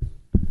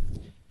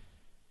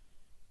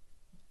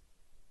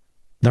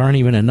aren't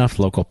even enough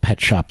local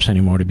pet shops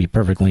anymore, to be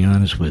perfectly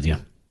honest with you.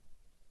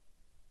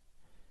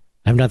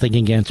 I have nothing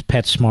against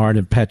PetSmart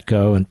and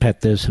Petco and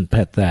Pet this and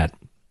Pet that.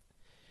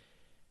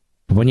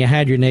 But when you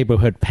had your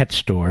neighborhood pet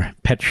store,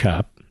 pet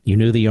shop, you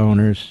knew the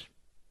owners.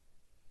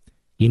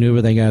 You knew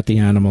where they got the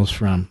animals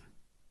from.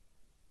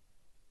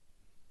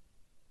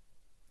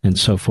 And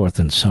so forth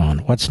and so on.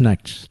 What's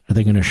next? Are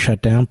they going to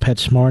shut down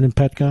PetSmart and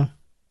Petco?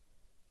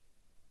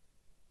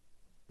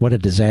 What a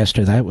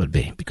disaster that would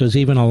be. Because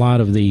even a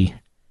lot of the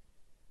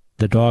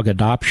dog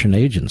adoption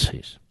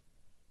agencies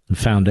and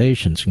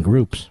foundations and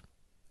groups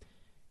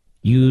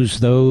use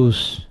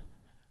those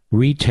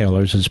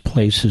retailers as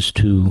places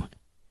to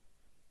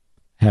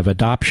have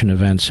adoption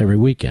events every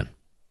weekend.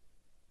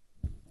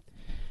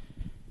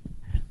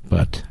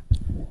 But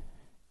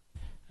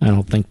I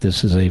don't think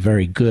this is a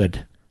very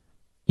good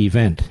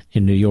event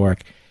in New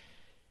York.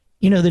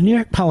 You know, the New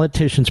York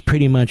politicians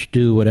pretty much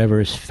do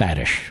whatever is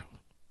faddish,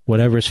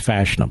 whatever is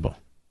fashionable.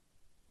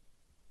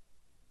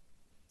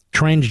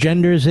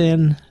 Transgenders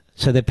in,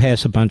 so they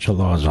pass a bunch of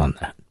laws on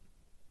that.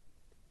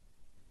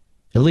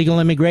 Illegal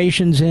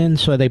immigration's in,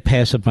 so they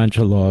pass a bunch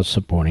of laws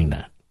supporting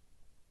that.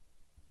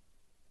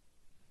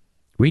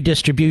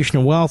 Redistribution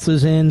of wealth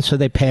is in, so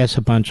they pass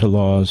a bunch of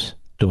laws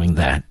doing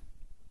that.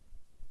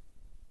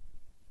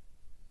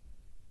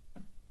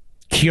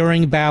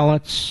 Curing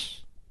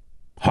ballots,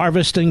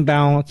 harvesting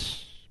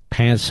ballots,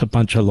 pass a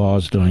bunch of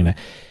laws doing that.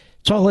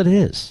 It's all it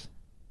is.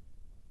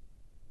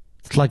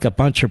 It's like a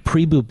bunch of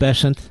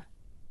prepubescent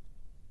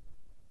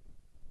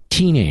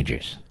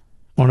teenagers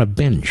on a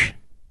binge.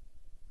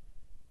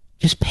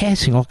 Just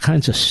passing all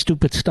kinds of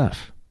stupid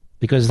stuff.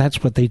 Because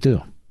that's what they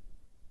do.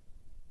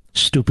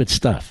 Stupid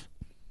stuff.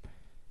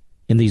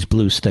 In these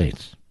blue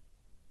states.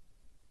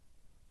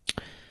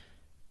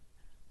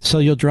 So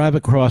you'll drive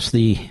across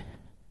the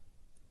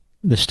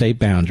state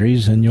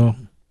boundaries and you'll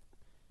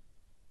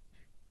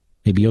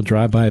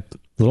drive by a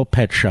little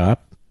pet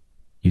shop.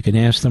 You can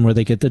ask them where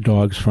they get the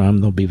dogs from.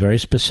 They'll be very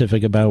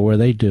specific about where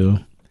they do.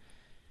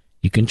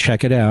 You can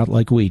check it out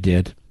like we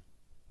did.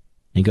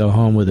 And go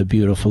home with a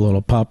beautiful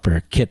little pup or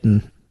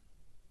kitten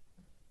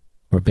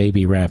or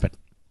baby rabbit.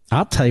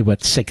 I'll tell you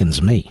what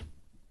sickens me.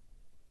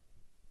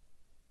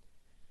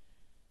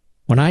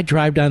 When I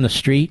drive down the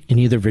street in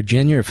either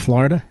Virginia or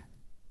Florida,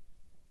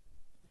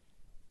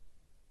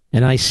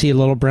 and I see a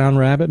little brown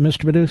rabbit,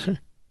 Mr. Producer,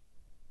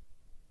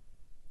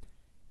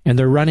 and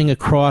they're running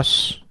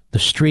across the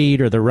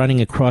street or they're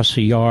running across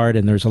a yard,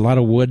 and there's a lot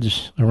of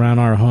woods around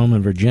our home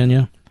in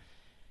Virginia,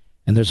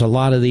 and there's a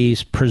lot of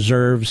these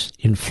preserves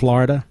in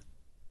Florida.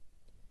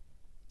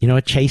 You know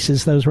what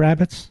chases those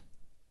rabbits?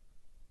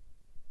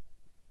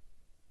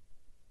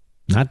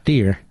 Not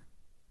deer.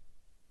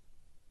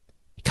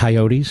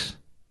 Coyotes.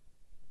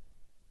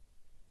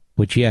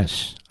 Which,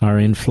 yes, are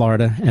in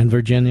Florida and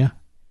Virginia.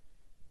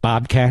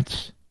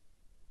 Bobcats.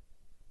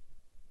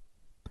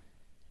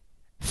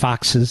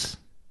 Foxes.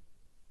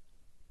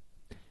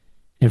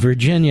 In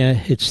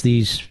Virginia, it's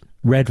these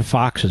red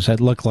foxes that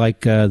look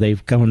like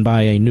they've gone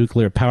by a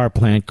nuclear power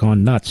plant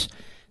gone nuts.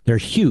 They're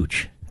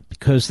huge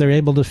because they're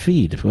able to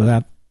feed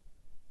without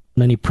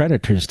many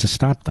predators to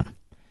stop them.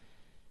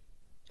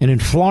 And in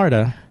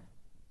Florida,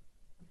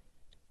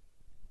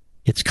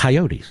 it's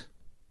coyotes.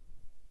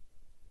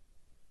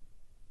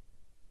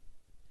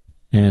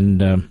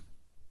 And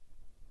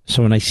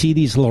so when I see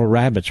these little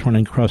rabbits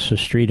running across the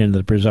street into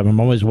the preserve, I'm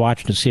always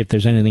watching to see if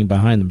there's anything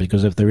behind them,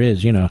 because if there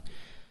is,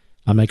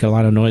 I'll make a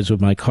lot of noise with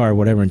my car or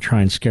whatever and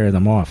try and scare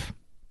them off.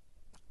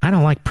 I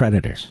don't like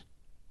predators.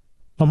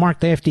 Well, Mark,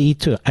 they have to eat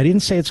too. I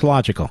didn't say it's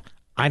logical.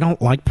 I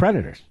don't like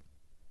predators.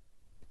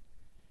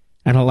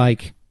 I don't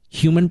like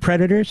human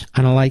predators.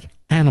 I don't like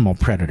animal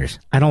predators.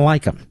 I don't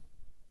like them.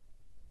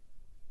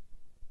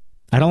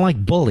 I don't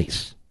like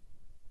bullies.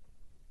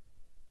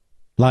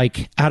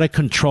 Like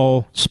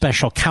out-of-control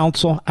special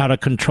counsel,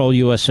 out-of-control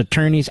U.S.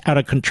 attorneys,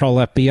 out-of-control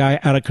FBI,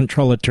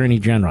 out-of-control attorney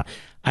general.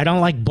 I don't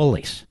like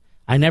bullies.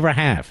 I never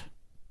have.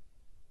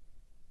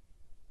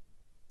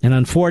 And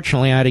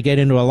unfortunately, I had to get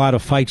into a lot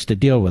of fights to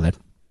deal with it.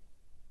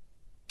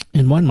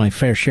 And won my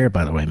fair share,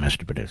 by the way,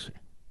 Mr. Producer.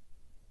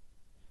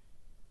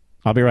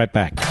 I'll be right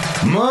back.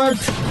 Mark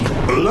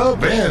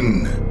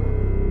Levin.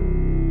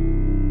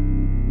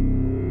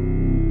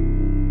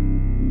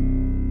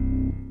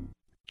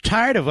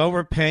 Tired of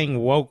overpaying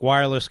woke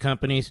wireless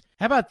companies?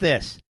 How about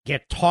this?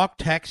 Get talk,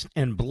 text,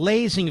 and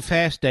blazing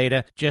fast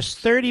data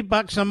just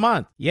 $30 a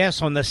month.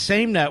 Yes, on the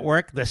same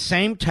network, the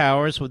same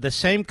towers, with the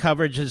same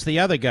coverage as the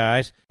other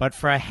guys, but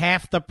for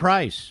half the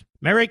price.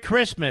 Merry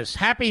Christmas,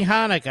 Happy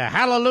Hanukkah,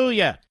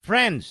 Hallelujah.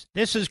 Friends,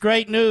 this is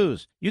great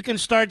news. You can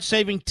start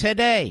saving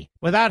today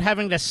without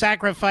having to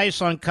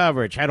sacrifice on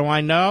coverage. How do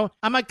I know?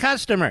 I'm a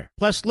customer.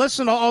 Plus,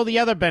 listen to all the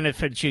other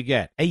benefits you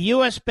get. A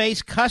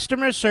U.S.-based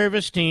customer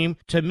service team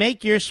to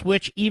make your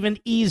switch even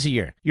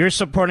easier. You're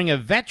supporting a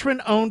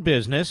veteran-owned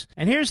business.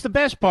 And here's the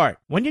best part.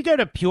 When you go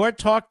to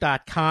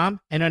puretalk.com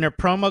and enter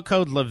promo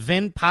code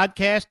Levin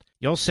Podcast,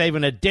 you'll save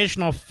an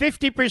additional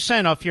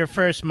 50% off your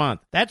first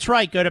month. That's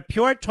right. Go to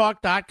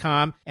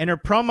puretalk.com, enter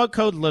promo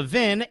code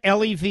Levin,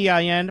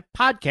 Levin,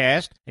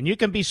 podcast, and you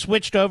can be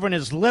switched over in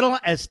as little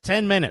as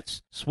 10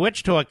 minutes.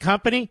 Switch to a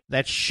company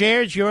that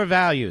shares your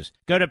values.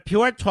 Go to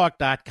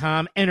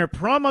puretalk.com, enter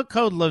promo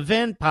code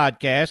Levin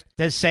podcast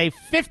to save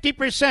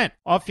 50%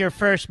 off your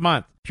first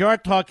month. Pure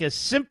Talk is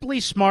simply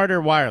smarter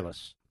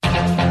wireless.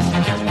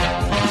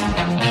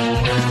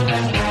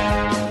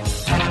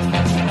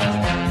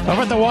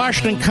 Over at the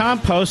Washington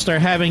Compost, they're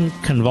having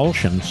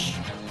convulsions.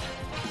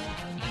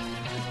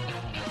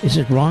 Is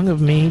it wrong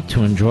of me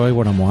to enjoy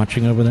what I'm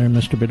watching over there,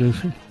 Mr.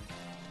 Producer?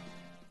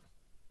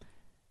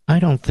 I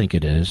don't think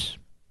it is.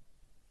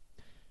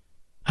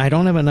 I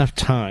don't have enough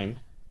time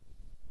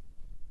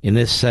in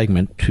this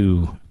segment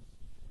to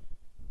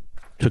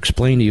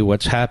explain to you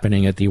what's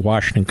happening at the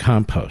Washington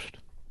Compost.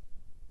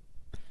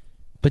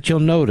 But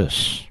you'll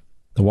notice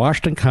the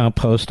Washington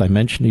Compost, I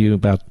mentioned to you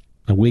about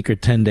a week or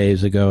 10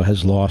 days ago,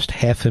 has lost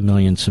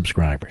 500,000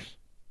 subscribers.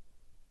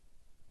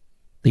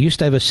 They used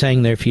to have a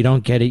saying there, if you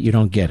don't get it, you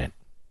don't get it.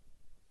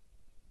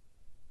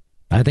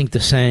 I think the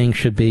saying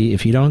should be,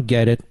 if you don't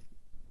get it,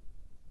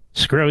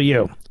 screw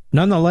you.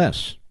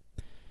 Nonetheless,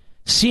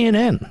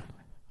 CNN,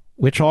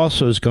 which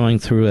also is going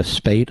through a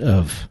spate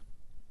of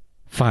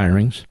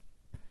firings,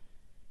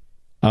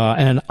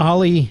 and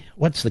Ollie,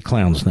 what's the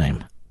clown's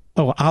name?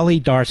 Oh, Ollie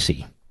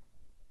Darcy.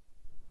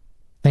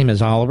 Name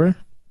is Oliver.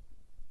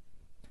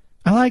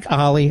 I like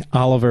Ollie,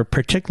 Oliver,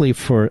 particularly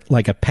for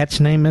like a pet's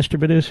name, Mr.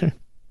 Producer.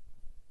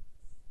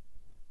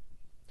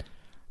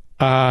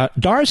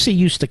 Darcy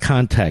used to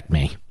contact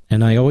me,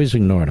 and I always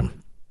ignored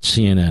him.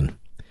 CNN.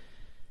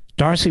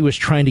 Darcy was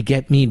trying to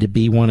get me to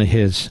be one of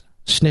his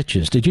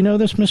snitches. Did you know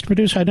this, Mr.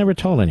 Producer? I never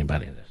told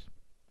anybody this.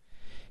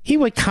 He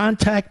would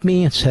contact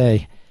me and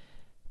say,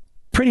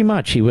 pretty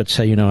much, he would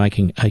say, you know, I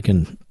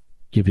can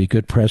give you a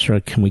good press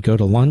run. Can we go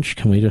to lunch?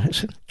 Can we do? I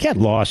said, get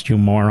lost, you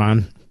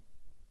moron.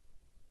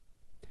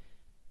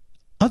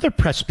 Other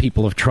press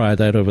people have tried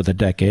that over the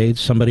decades.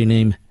 Somebody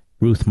named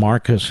Ruth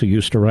Marcus, who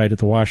used to write at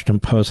the Washington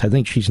Post. I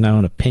think she's now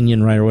an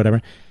opinion writer or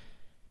whatever.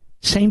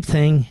 Same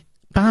thing.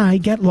 Bye,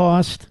 get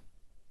lost.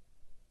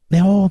 They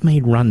all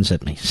made runs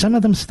at me. Some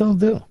of them still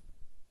do.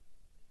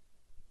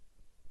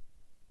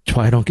 That's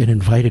why I don't get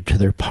invited to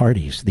their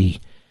parties. The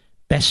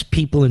best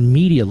people in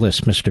media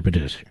list, Mr.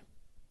 Producer,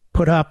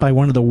 put up by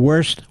one of the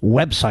worst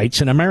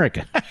websites in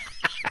America.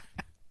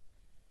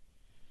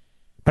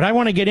 But I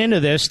want to get into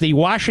this. The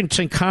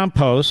Washington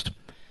Compost,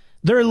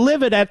 they're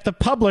livid at the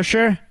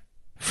publisher,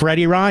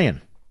 Freddie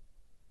Ryan.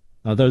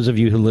 Now, those of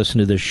you who listen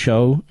to this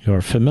show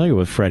are familiar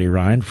with Freddie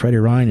Ryan. Freddie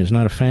Ryan is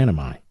not a fan of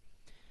mine.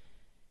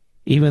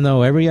 Even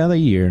though every other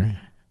year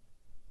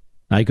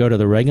I go to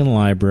the Reagan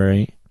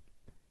Library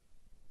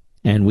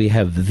and we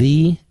have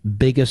the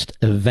biggest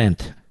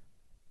event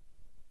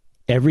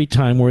every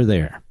time we're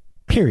there,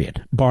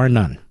 period, bar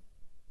none.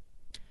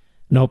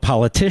 No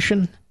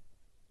politician,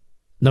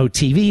 no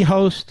TV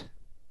host,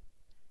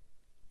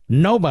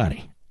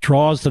 nobody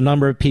draws the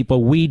number of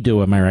people we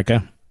do,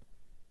 America.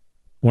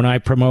 When I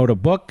promote a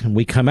book and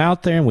we come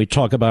out there and we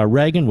talk about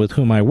Reagan, with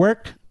whom I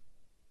worked,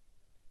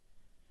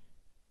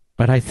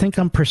 but I think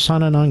I'm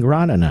persona non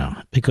grata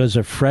now because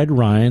of Fred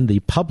Ryan,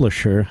 the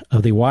publisher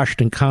of the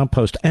Washington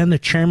Compost and the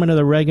chairman of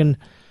the Reagan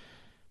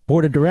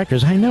Board of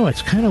Directors. I know,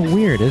 it's kind of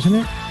weird, isn't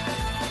it?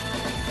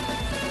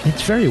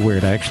 It's very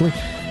weird, actually.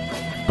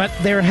 But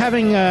they're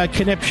having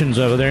conniptions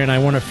over there, and I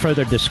want to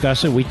further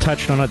discuss it. We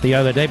touched on it the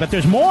other day, but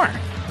there's more.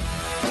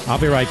 I'll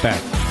be right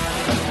back.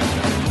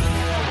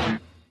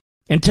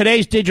 In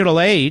today's digital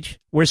age,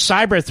 where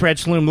cyber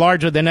threats loom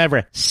larger than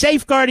ever,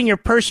 safeguarding your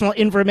personal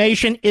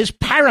information is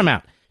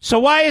paramount. So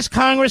why is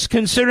Congress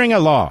considering a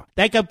law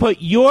that could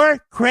put your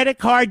credit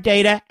card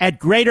data at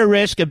greater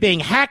risk of being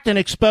hacked and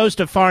exposed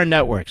to foreign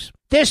networks?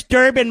 This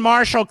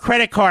Durbin-Marshall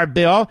credit card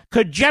bill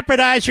could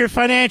jeopardize your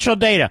financial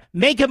data,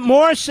 make it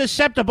more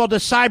susceptible to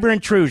cyber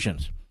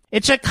intrusions.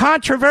 It's a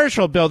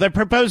controversial bill that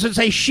proposes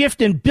a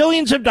shift in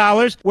billions of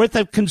dollars worth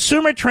of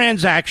consumer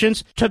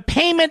transactions to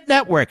payment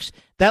networks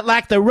that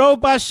lack the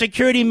robust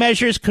security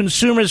measures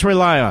consumers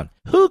rely on.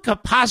 Who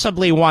could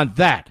possibly want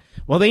that?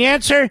 Well, the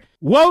answer?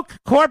 Woke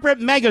corporate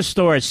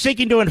megastores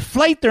seeking to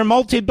inflate their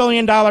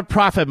multi-billion-dollar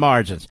profit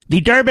margins.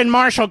 The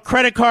Durbin-Marshall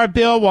credit card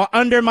bill will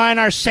undermine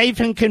our safe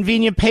and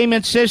convenient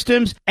payment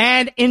systems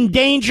and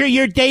endanger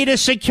your data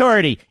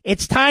security.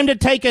 It's time to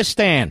take a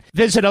stand.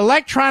 Visit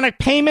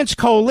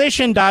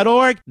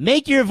electronicpaymentscoalition.org.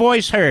 Make your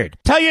voice heard.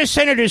 Tell your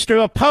senators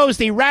to oppose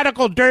the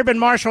radical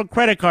Durbin-Marshall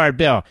credit card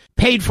bill,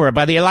 paid for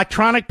by the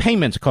Electronic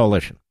Payments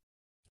Coalition.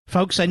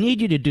 Folks, I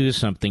need you to do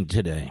something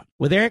today.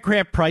 With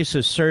aircraft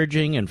prices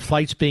surging and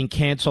flights being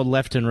canceled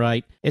left and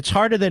right, it's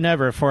harder than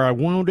ever for our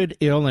wounded,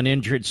 ill, and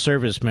injured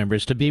service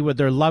members to be with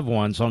their loved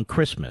ones on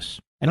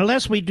Christmas. And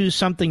unless we do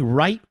something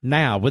right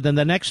now, within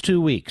the next 2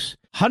 weeks,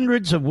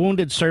 hundreds of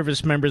wounded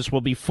service members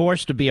will be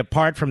forced to be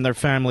apart from their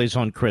families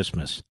on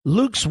Christmas.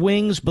 Luke's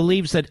Wings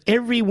believes that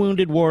every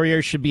wounded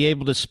warrior should be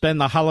able to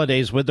spend the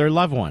holidays with their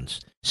loved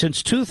ones.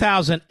 Since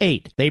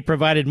 2008, they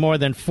provided more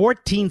than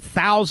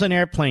 14,000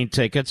 airplane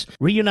tickets,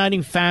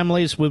 reuniting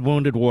families with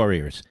wounded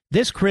warriors.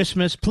 This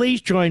Christmas,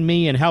 please join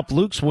me and help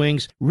Luke's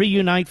Wings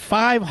reunite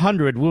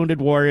 500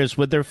 wounded warriors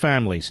with their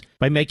families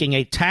by making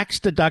a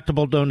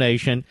tax-deductible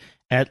donation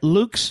at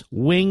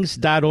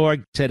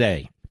lukeswings.org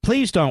today.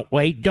 Please don't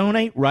wait.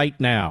 Donate right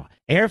now.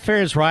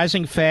 Airfare is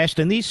rising fast,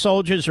 and these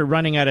soldiers are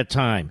running out of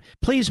time.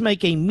 Please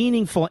make a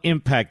meaningful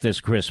impact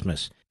this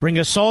Christmas. Bring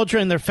a soldier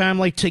and their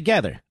family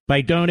together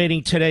by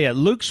donating today at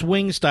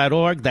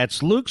lukeswings.org.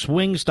 That's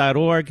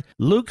lukeswings.org,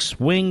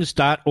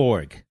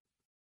 lukeswings.org.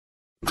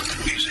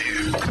 He's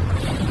here.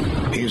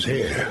 He's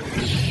here.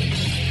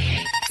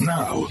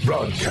 Now,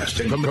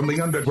 broadcasting from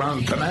the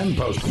underground command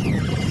post,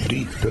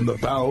 deep in the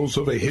bowels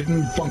of a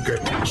hidden bunker,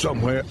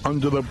 somewhere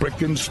under the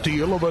brick and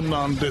steel of a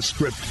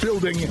nondescript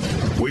building,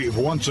 we've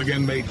once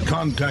again made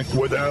contact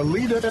with our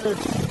leader,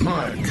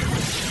 Mark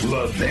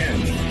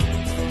Levin.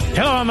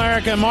 Hello,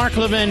 America. Mark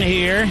Levin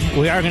here.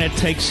 We are going to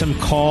take some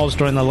calls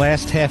during the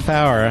last half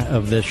hour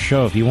of this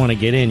show. If you want to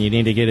get in, you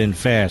need to get in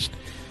fast.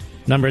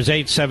 Number is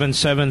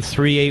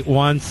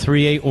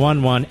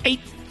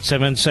 877-381-3811,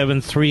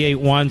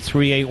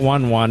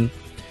 877-381-3811.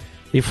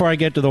 Before I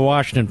get to the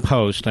Washington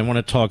Post, I want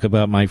to talk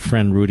about my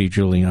friend Rudy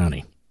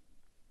Giuliani.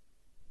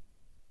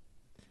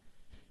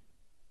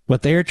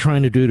 What they're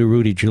trying to do to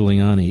Rudy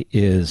Giuliani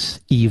is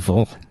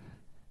evil.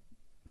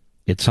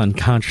 It's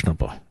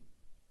unconscionable.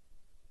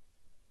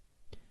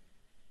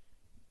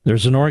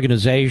 There's an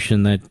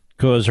organization that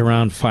goes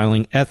around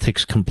filing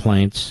ethics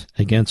complaints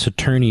against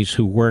attorneys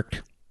who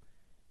worked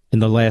in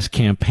the last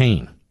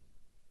campaign.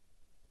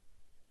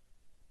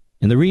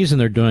 And the reason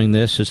they're doing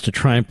this is to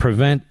try and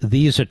prevent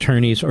these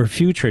attorneys or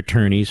future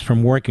attorneys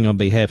from working on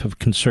behalf of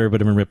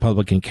conservative and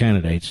Republican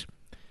candidates,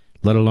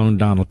 let alone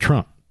Donald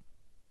Trump.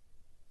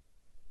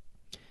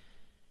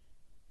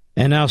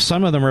 And now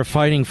some of them are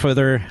fighting for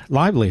their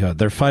livelihood.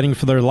 They're fighting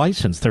for their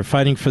license. They're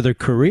fighting for their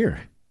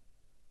career.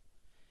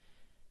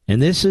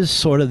 And this is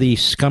sort of the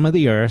scum of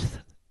the earth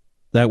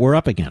that we're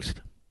up against.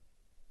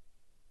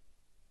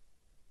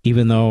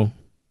 Even though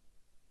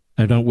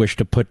I don't wish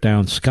to put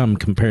down scum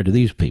compared to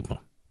these people.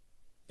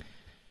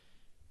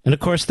 And, of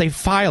course, they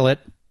file it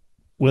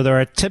with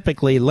our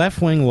typically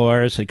left-wing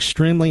lawyers,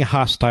 extremely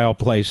hostile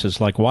places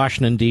like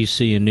Washington,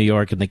 D.C. and New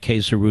York in the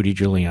case of Rudy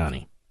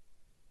Giuliani.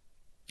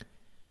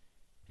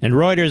 And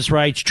Reuters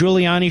writes,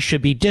 Giuliani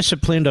should be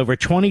disciplined over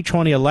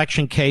 2020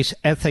 election case,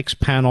 ethics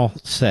panel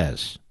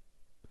says.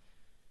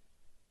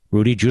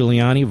 Rudy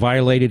Giuliani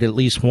violated at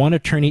least one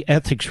attorney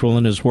ethics rule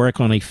in his work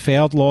on a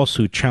failed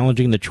lawsuit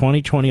challenging the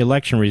 2020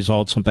 election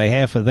results on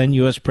behalf of then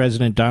U.S.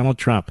 President Donald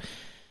Trump.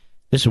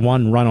 This is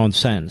one run-on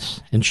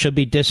sentence, and should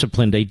be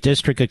disciplined, a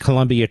District of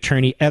Columbia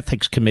Attorney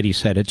Ethics Committee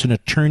said. It's an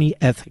attorney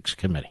ethics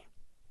committee.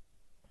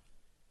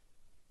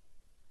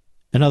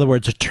 In other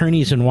words,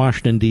 attorneys in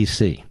Washington,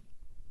 D.C.,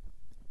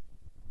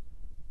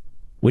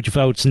 which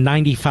votes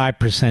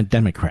 95%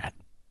 Democrat.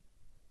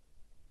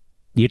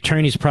 The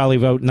attorneys probably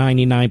vote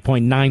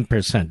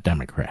 99.9%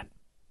 Democrat.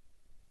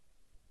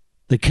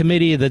 The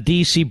committee of the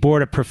D.C.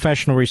 Board of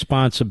Professional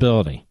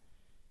Responsibility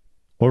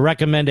will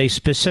recommend a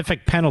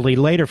specific penalty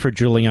later for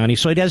Giuliani,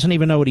 so he doesn't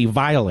even know what he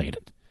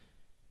violated,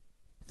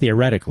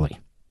 theoretically,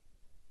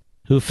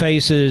 who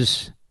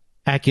faces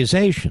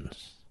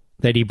accusations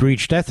that he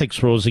breached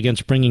ethics rules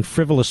against bringing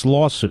frivolous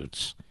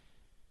lawsuits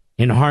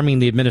in harming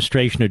the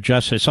administration of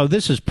justice. So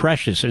this is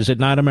precious, is it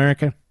not,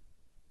 America?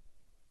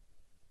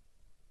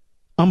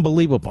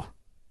 Unbelievable.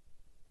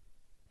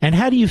 And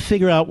how do you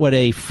figure out what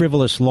a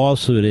frivolous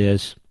lawsuit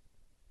is?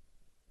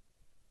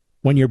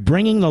 When you're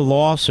bringing the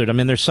lawsuit, I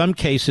mean, there's some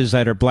cases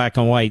that are black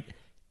and white.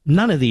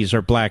 None of these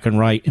are black and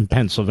white in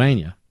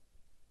Pennsylvania.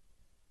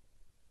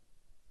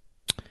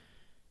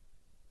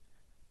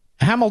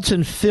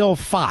 Hamilton Phil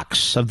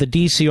Fox of the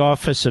D.C.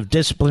 Office of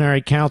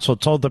Disciplinary Counsel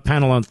told the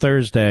panel on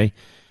Thursday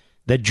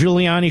that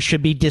Giuliani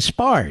should be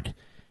disbarred,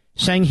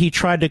 saying he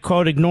tried to,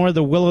 quote, ignore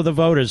the will of the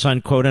voters,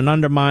 unquote, and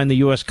undermine the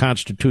U.S.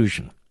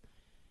 Constitution.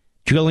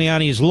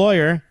 Giuliani's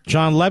lawyer,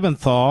 John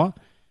Leventhal,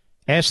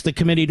 asked the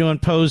committee to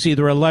impose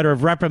either a letter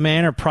of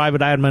reprimand or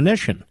private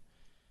admonition.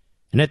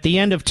 And at the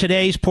end of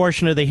today's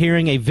portion of the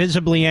hearing, a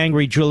visibly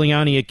angry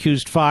Giuliani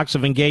accused Fox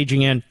of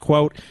engaging in,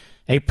 quote,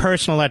 a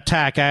personal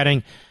attack,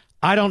 adding,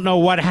 I don't know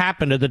what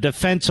happened to the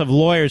defense of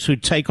lawyers who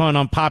take on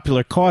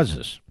unpopular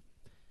causes.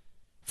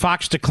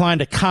 Fox declined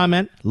to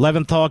comment.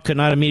 Leventhal could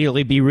not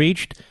immediately be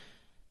reached.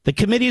 The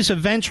committee's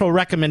eventual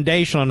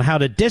recommendation on how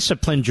to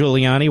discipline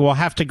Giuliani will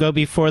have to go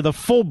before the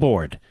full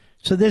board.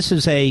 So this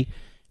is a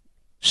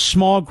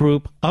small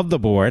group of the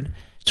board.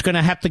 It's going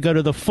to have to go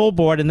to the full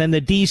board and then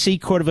the D.C.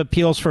 Court of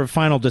Appeals for a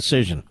final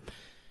decision.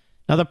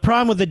 Now, the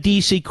problem with the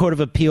D.C. Court of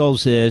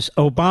Appeals is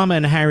Obama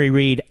and Harry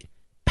Reid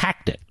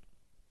packed it.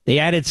 They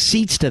added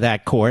seats to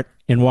that court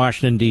in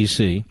Washington,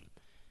 D.C.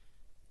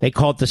 They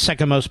call it the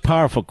second most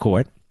powerful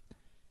court.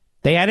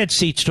 They added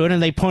seats to it,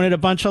 and they appointed a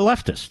bunch of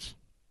leftists.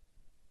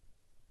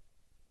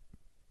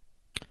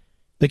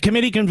 The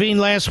committee convened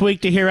last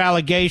week to hear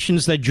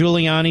allegations that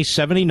Giuliani,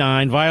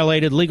 79,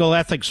 violated legal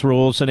ethics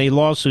rules in a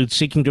lawsuit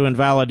seeking to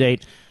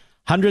invalidate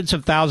hundreds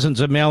of thousands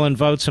of mail-in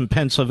votes in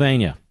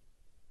Pennsylvania.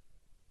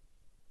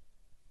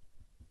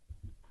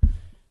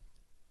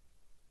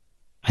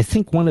 I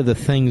think one of the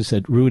things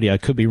that Rudy, I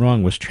could be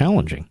wrong, was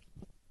challenging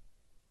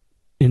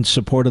in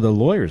support of the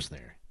lawyers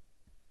there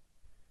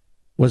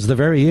was the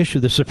very issue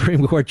the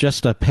Supreme Court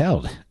just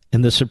upheld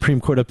and the Supreme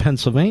Court of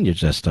Pennsylvania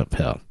just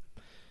upheld,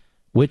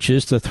 which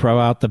is to throw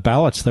out the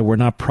ballots that were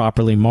not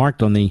properly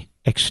marked on the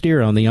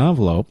exterior, on the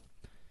envelope,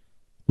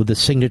 with the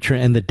signature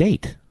and the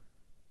date.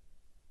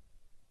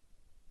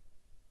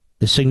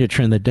 The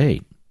signature and the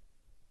date.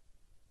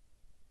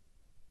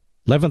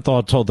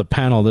 Leventhal told the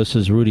panel, this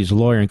is Rudy's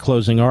lawyer, in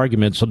closing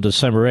arguments on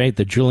December 8th,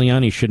 that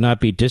Giuliani should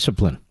not be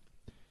disciplined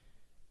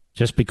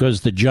just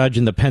because the judge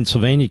in the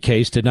Pennsylvania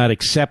case did not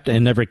accept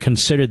and never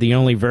considered the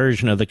only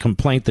version of the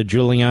complaint that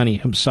Giuliani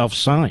himself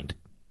signed.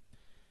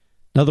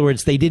 In other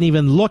words, they didn't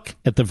even look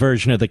at the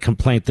version of the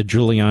complaint that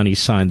Giuliani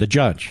signed, the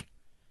judge.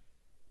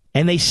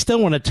 And they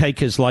still want to take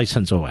his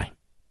license away.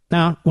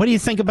 Now, what do you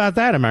think about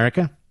that,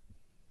 America?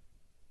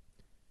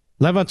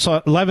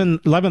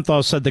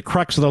 Leventhal said the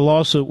crux of the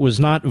lawsuit was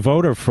not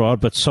voter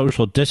fraud, but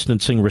social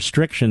distancing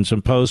restrictions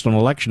imposed on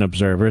election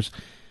observers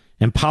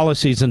and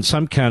policies in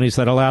some counties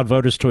that allowed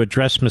voters to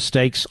address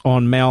mistakes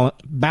on mail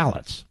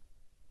ballots.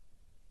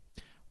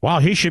 Well,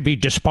 he should be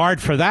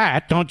disbarred for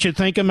that, don't you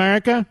think,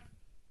 America?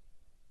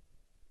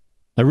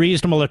 A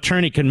reasonable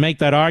attorney can make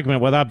that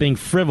argument without being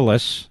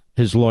frivolous,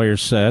 his lawyer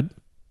said.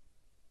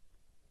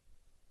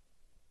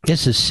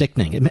 This is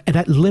sickening.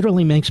 That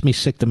literally makes me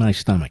sick to my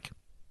stomach.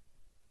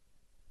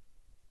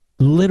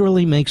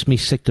 Literally makes me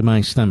sick to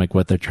my stomach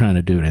what they're trying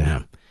to do to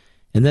him.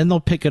 And then they'll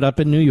pick it up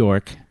in New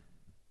York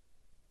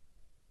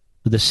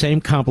with the same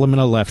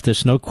complement of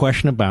leftists, no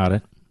question about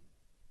it.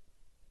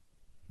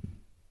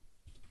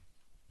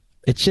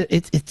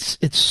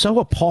 It's so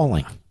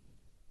appalling.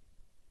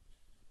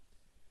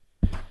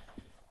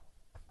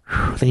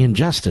 The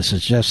injustice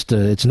is just,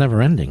 it's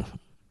never ending.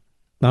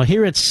 Now,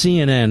 here at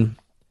CNN,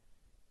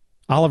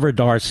 Oliver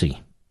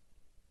Darcy.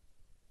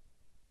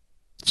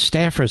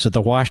 Staffers at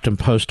the Washington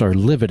Post are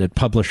livid at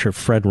publisher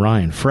Fred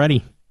Ryan.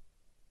 Freddie.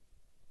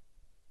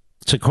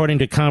 It's according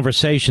to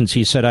conversations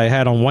he said I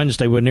had on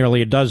Wednesday with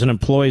nearly a dozen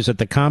employees at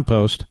the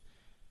Compost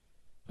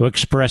who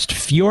expressed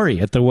fury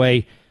at the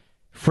way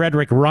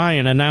Frederick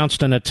Ryan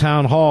announced in a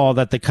town hall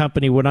that the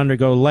company would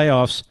undergo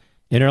layoffs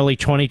in early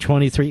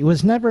 2023. He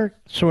was never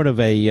sort of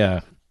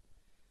a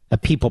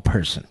people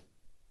person.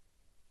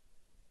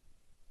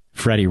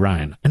 Freddie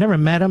Ryan. I never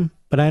met him,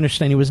 but I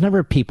understand he was never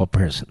a people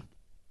person.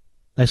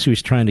 Unless he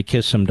was trying to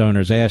kiss some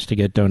donor's ass to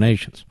get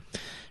donations.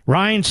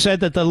 Ryan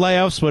said that the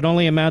layoffs would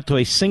only amount to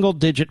a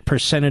single-digit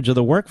percentage of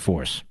the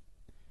workforce.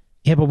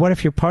 Yeah, but what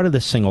if you're part of the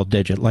single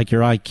digit, like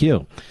your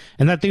IQ?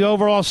 And that the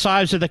overall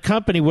size of the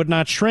company would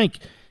not shrink,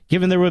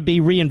 given there would be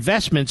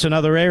reinvestments in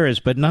other areas,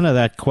 but none of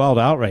that quelled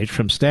outrage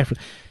from staff.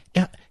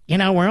 Yeah, you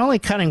know, we're only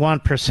cutting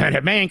 1%.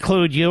 It may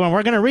include you, and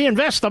we're going to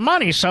reinvest the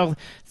money, so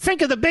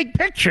think of the big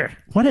picture.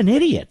 What an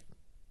idiot.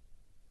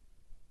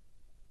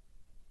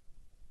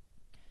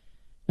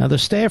 Now, the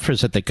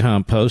staffers at the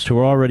Compost, who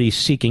are already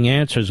seeking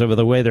answers over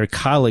the way their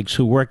colleagues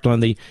who worked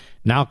on the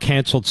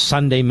now-canceled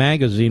Sunday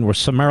magazine were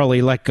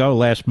summarily let go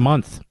last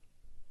month,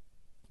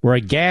 were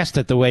aghast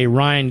at the way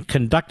Ryan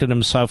conducted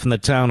himself in the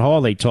town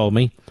hall, they told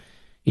me.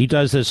 He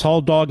does this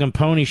whole dog and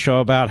pony show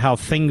about how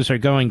things are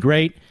going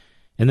great,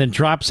 and then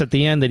drops at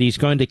the end that he's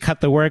going to cut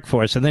the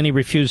workforce, and then he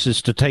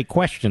refuses to take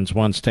questions,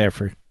 one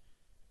staffer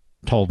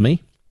told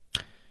me.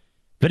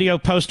 Video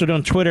posted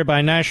on Twitter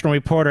by national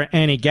reporter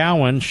Annie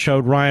Gowan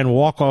showed Ryan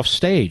walk off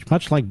stage,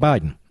 much like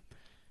Biden,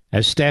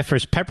 as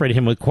staffers peppered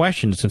him with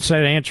questions.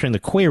 Instead of answering the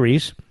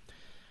queries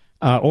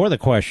or the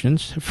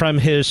questions from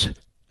his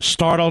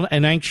startled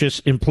and anxious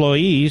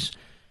employees,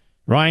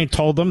 Ryan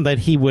told them that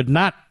he would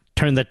not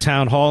turn the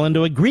town hall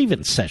into a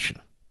grievance session.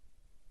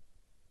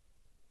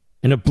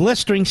 In a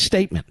blistering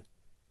statement,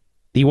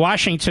 the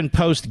Washington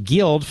Post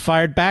Guild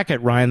fired back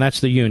at Ryan,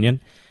 that's the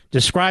union,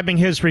 describing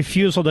his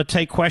refusal to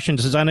take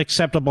questions as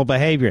unacceptable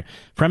behavior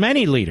from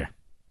any leader.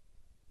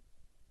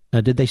 Now,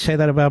 did they say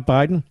that about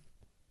Biden?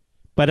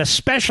 But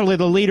especially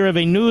the leader of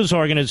a news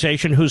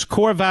organization whose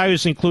core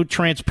values include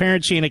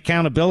transparency and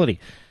accountability.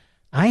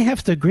 I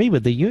have to agree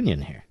with the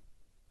union here.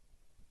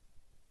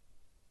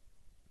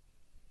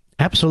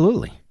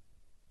 Absolutely.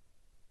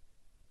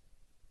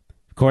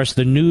 Of course,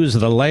 the news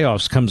of the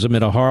layoffs comes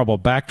amid a horrible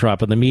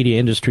backdrop of the media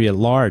industry at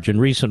large. In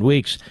recent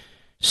weeks,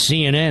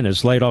 CNN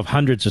has laid off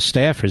hundreds of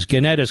staffers.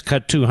 Gannett has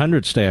cut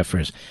 200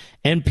 staffers.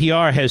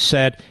 NPR has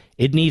said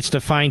it needs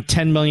to find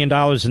 $10 million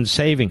in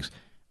savings.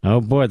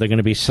 Oh, boy, they're going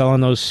to be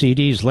selling those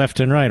CDs left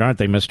and right, aren't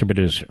they, Mr.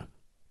 Producer?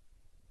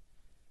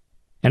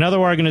 And other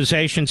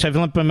organizations have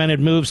implemented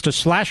moves to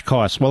slash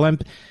costs. Well,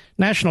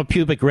 National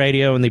Public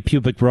Radio and the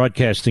Public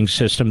Broadcasting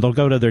System, they'll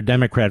go to their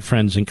Democrat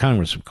friends in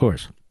Congress, of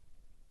course.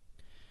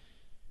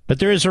 But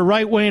there is a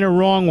right way and a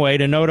wrong way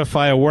to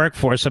notify a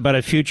workforce about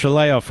a future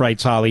layoff,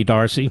 writes Holly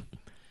Darcy.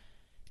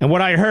 And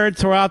what I heard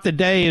throughout the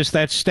day is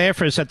that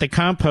staffers at the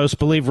Compost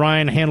believe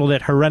Ryan handled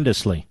it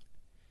horrendously.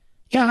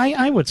 Yeah,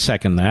 I would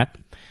second that.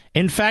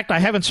 In fact, I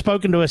haven't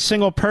spoken to a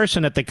single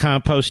person at the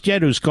Compost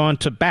yet who's gone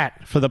to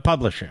bat for the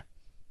publisher.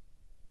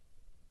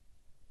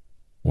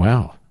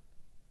 Wow.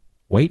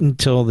 Wait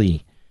until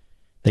the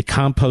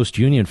Compost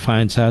Union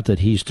finds out that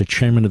he's the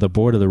chairman of the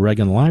board of the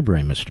Reagan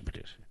Library, Mr.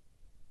 Producer.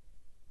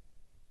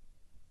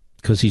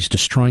 Because he's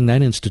destroying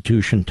that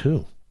institution,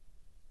 too.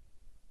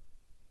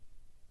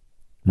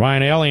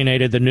 Ryan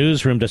alienated the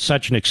newsroom to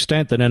such an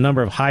extent that a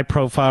number of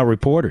high-profile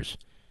reporters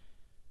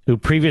who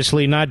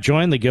previously not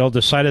joined the Guild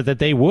decided that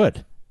they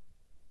would.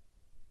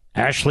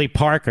 Ashley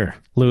Parker,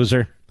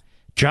 loser.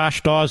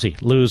 Josh Dawsey,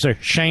 loser.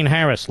 Shane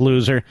Harris,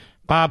 loser.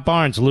 Bob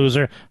Barnes,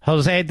 loser.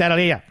 Jose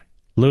Dalia,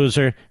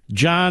 loser.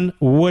 John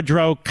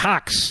Woodrow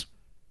Cox,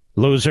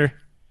 loser.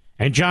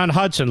 And John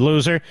Hudson,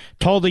 loser,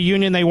 told the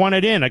union they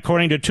wanted in,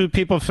 according to two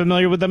people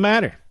familiar with the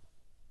matter.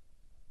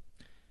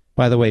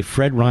 By the way,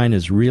 Fred Ryan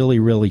is really,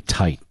 really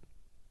tight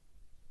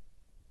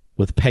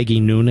with Peggy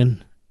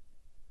Noonan.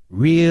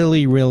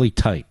 Really, really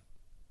tight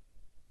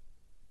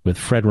with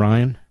Fred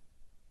Ryan.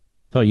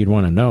 Thought you'd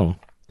want to know.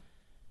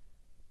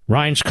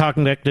 Ryan's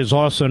conduct is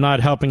also not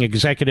helping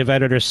executive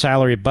editor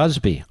Salary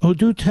Busby. Oh,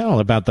 do tell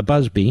about the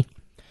Busby,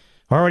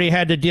 Already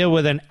had to deal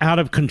with an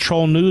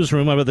out-of-control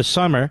newsroom over the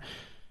summer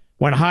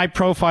when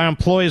high-profile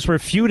employees were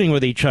feuding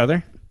with each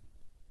other.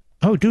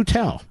 Oh, do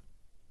tell.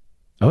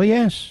 Oh,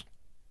 yes.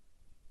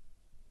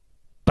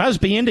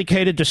 Busby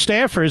indicated to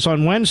staffers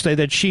on Wednesday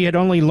that she had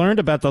only learned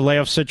about the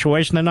layoff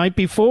situation the night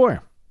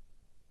before.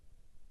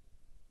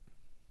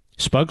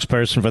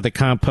 Spokesperson for the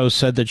Compost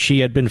said that she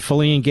had been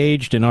fully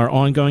engaged in our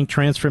ongoing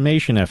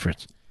transformation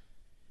efforts.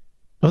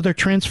 Oh, they're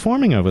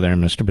transforming over there,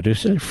 Mr.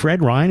 Producer.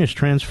 Fred Ryan is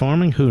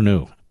transforming? Who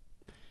knew?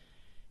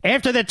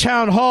 After the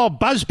town hall,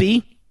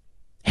 Busby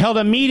held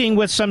a meeting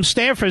with some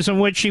staffers in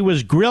which she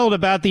was grilled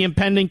about the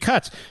impending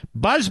cuts.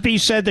 Busby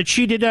said that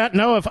she did not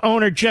know if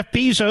owner Jeff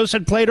Bezos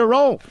had played a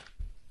role.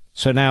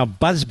 So now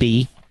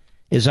Busby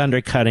is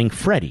undercutting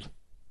Freddie.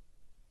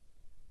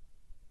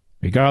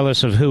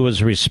 Regardless of who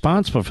was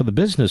responsible for the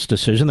business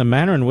decision, the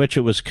manner in which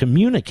it was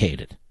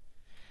communicated.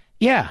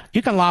 Yeah,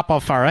 you can lop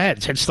off our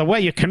heads. It's the way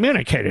you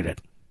communicated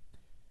it.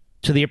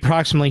 To the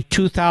approximately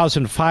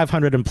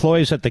 2,500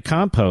 employees at the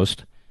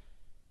Compost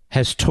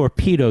has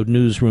torpedoed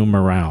newsroom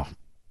morale.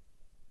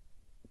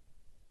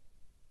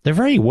 They're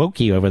very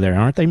wokey over there,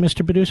 aren't they,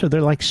 Mr. Producer?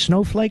 They're like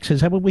snowflakes.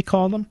 Is that what we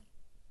call them?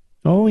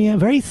 Oh, yeah,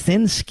 very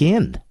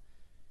thin-skinned.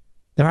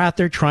 They're out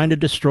there trying to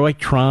destroy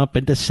Trump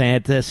and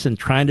DeSantis and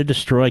trying to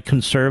destroy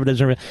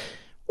conservatives.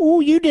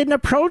 Oh, you didn't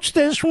approach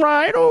this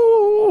right.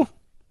 Oh.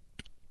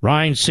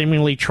 Ryan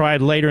seemingly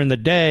tried later in the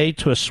day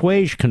to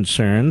assuage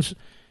concerns,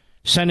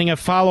 sending a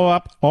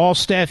follow-up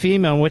all-staff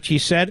email in which he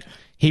said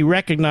he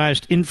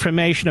recognized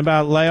information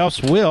about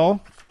layoffs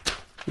will,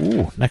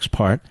 next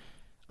part,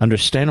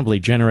 understandably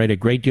generate a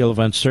great deal of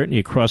uncertainty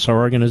across our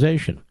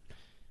organization.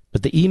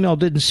 But the email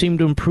didn't seem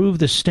to improve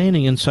the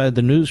standing inside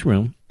the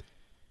newsroom.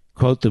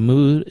 Quote, the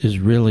mood is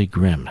really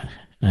grim.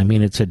 I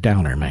mean, it's a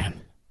downer,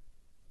 man.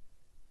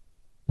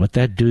 What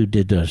that dude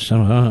did to us,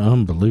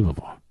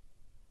 unbelievable.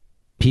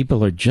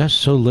 People are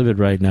just so livid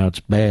right now. It's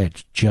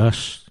bad.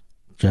 Just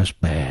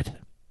bad.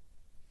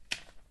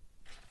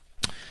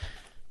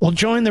 Well,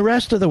 join the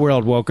rest of the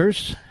world,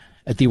 wokers.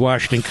 At the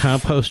Washington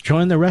Compost,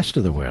 join the rest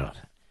of the world.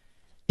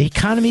 The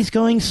economy's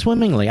going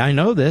swimmingly. I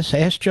know this.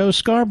 Ask Joe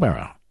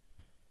Scarborough.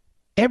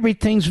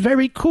 Everything's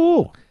very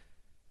cool.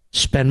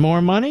 Spend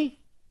more money,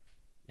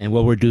 and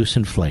we'll reduce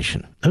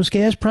inflation. Those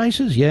gas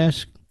prices?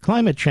 Yes.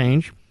 Climate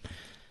change.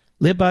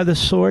 Live by the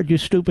sword, you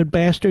stupid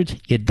bastards.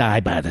 You die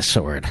by the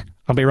sword.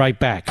 I'll be right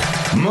back.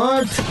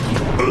 Mark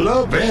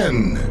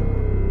Levin.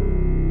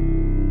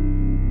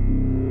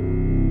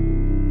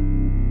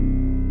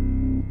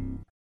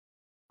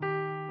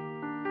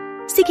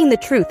 Seeking the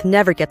truth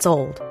never gets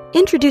old.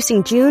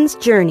 Introducing June's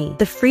Journey,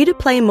 the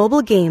free-to-play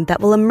mobile game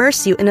that will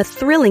immerse you in a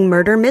thrilling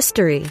murder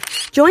mystery.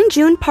 Join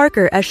June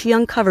Parker as she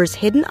uncovers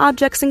hidden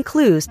objects and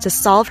clues to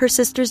solve her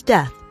sister's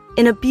death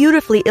in a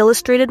beautifully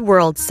illustrated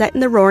world set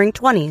in the Roaring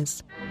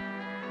 '20s.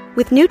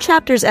 With new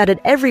chapters added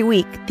every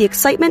week, the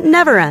excitement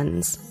never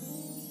ends.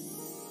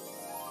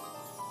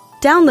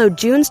 Download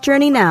June's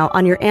Journey now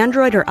on your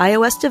Android or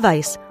iOS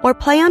device, or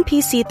play on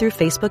PC through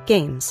Facebook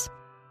Games.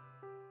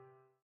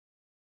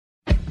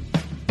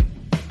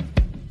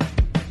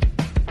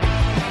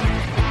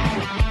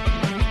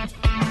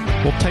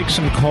 We'll take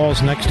some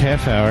calls next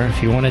half hour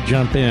if you want to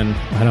jump in.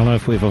 I don't know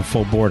if we have a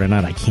full board or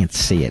not. I can't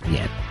see it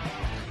yet.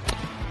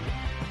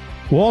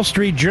 Wall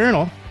Street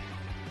Journal.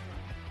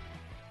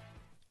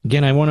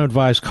 Again, I want to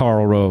advise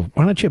Karl Rove,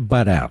 why don't you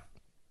butt out?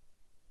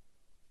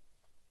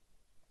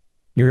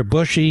 You're a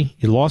Bushy.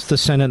 You lost the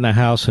Senate and the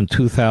House in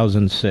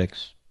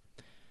 2006.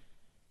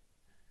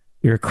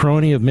 You're a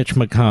crony of Mitch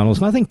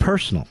McConnell's. Nothing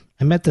personal.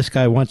 I met this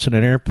guy once in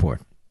an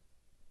airport.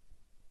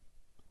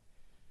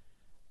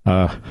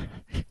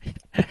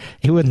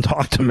 He wouldn't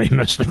talk to me,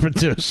 Mr.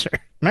 Producer.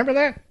 Remember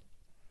that?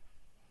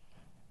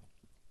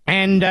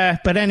 And,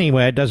 but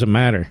anyway, it doesn't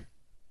matter.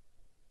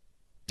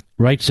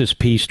 Writes this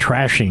piece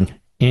trashing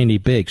Andy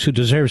Biggs, who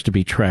deserves to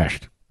be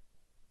trashed.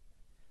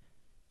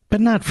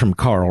 But not from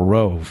Karl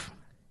Rove.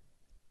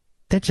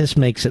 That just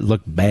makes it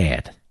look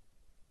bad.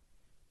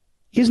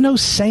 He has no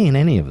say in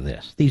any of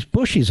this. These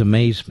Bushies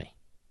amaze me.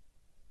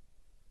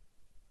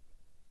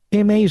 They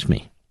amaze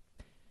me.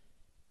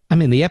 I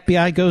mean, the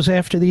FBI goes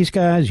after these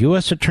guys.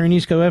 U.S.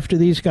 attorneys go after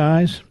these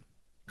guys.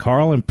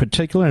 Karl in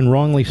particular, and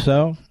wrongly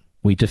so.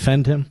 We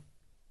defend him.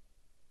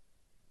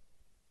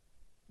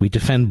 We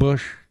defend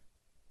Bush.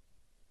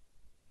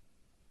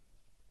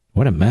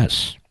 What a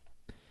mess.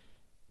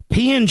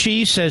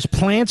 P&G says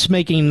plants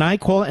making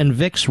NyQuil and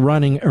Vicks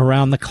running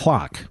around the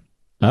clock.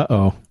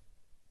 Uh-oh.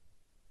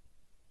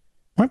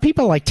 Aren't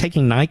people like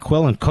taking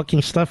NyQuil and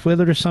cooking stuff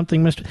with it or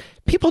something, Mr.?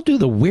 People do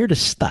the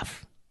weirdest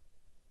stuff.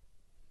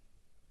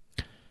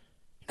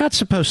 Not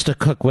supposed to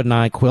cook with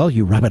NyQuil.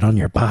 You rub it on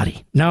your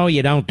body. No,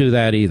 you don't do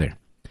that either.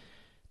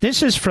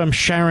 This is from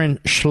Sharon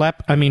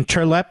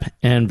Turlep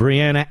and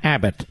Brianna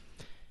Abbott.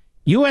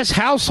 U.S.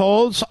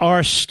 households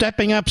are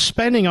stepping up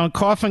spending on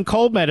cough and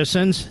cold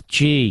medicines.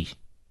 Gee,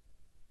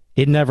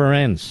 it never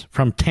ends,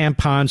 from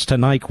tampons to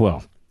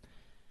NyQuil.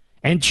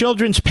 And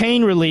children's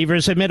pain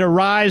relievers amid a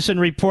rise in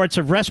reports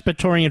of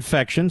respiratory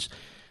infections,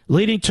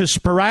 leading to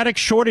sporadic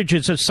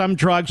shortages of some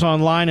drugs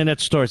online and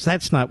at stores.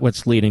 That's not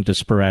what's leading to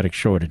sporadic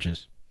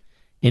shortages.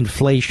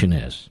 Inflation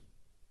is.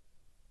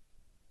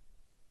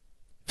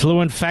 Flu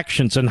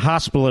infections and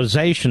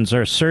hospitalizations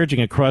are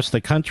surging across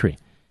the country.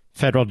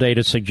 Federal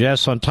data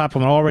suggests, on top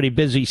of an already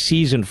busy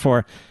season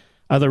for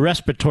other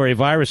respiratory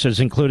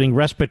viruses, including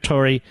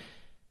respiratory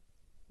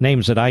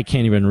names that I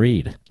can't even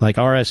read, like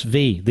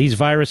RSV. These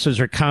viruses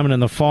are common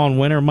in the fall and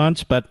winter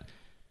months, but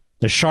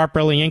the sharp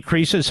early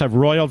increases have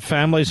roiled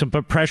families and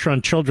put pressure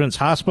on children's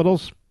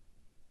hospitals.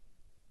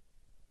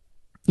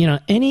 You know,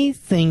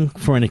 anything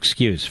for an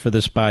excuse for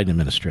this Biden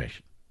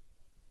administration.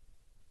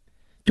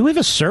 Do we have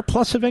a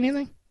surplus of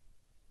anything?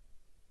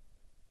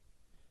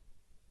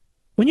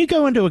 When you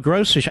go into a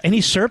grocery shop,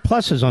 any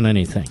surpluses on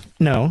anything?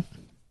 No.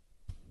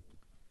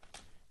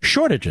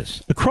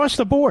 Shortages across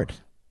the board.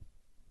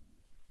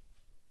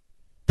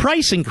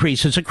 Price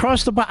increases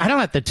across the board. I don't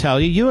have to tell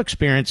you. You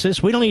experience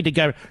this. We don't need to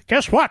go,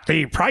 guess what?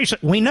 The price,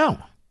 we know.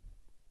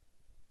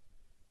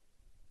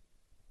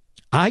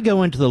 I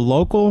go into the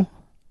local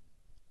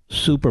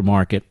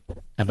supermarket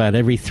about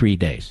every 3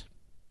 days.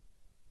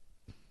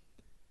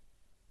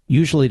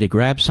 Usually to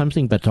grab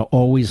something, but to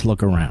always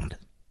look around.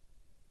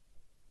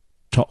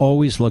 To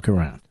always look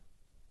around.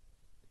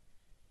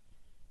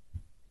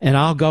 And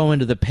I'll go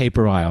into the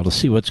paper aisle to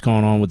see what's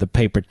going on with the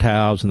paper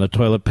towels and the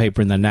toilet paper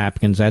and the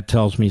napkins. That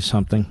tells me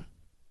something.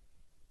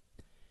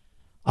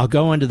 I'll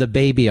go into the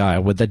baby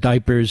aisle with the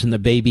diapers and the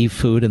baby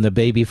food and the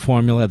baby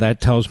formula. That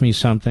tells me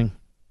something.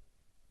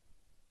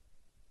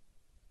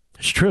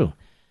 It's true.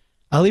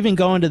 I'll even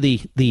go into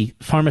the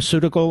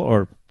pharmaceutical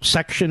or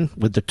section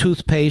with the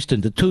toothpaste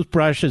and the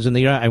toothbrushes and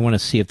I want to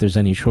see if there's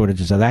any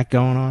shortages of that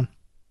going on.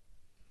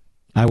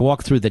 I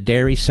walk through the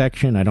dairy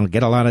section. I don't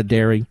get a lot of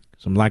dairy.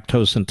 Some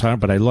lactose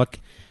intolerant, but I look,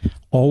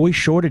 always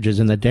shortages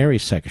in the dairy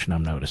section,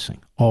 I'm noticing.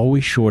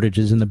 Always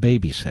shortages in the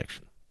baby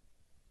section.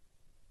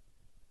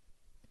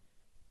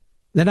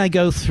 Then I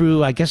go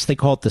through, I guess they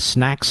call it the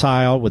snacks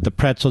aisle with the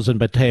pretzels and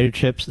potato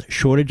chips,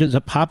 shortages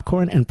of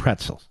popcorn and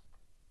pretzels.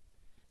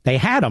 They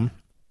had them,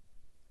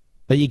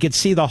 but you could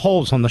see the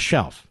holes on the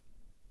shelf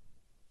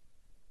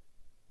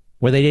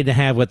where they didn't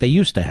have what they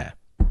used to have.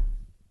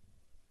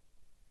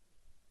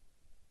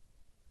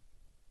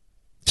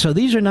 So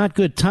these are not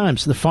good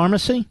times. The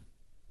pharmacy,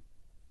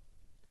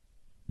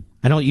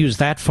 I don't use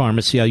that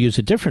pharmacy. I'll use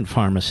a different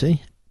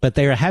pharmacy. But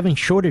they are having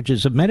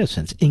shortages of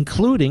medicines,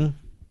 including,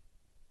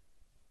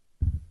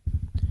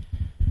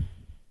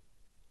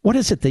 what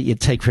is it that you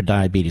take for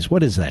diabetes?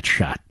 What is that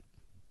shot?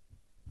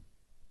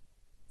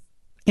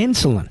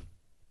 Insulin.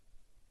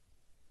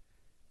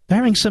 They're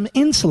having some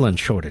insulin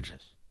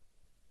shortages.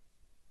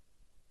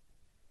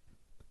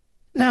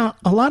 Now,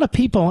 a lot of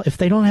people, if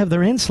they don't have their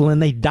insulin,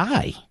 they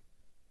die.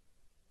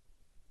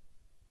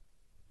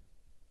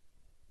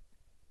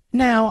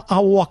 Now,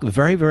 I'll walk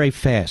very, very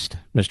fast,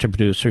 Mr.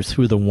 Producer,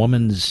 through the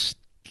woman's,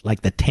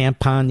 like the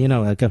tampon,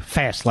 like a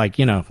fast, I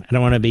don't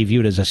want to be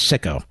viewed as a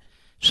sicko.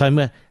 So I'm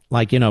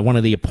one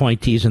of the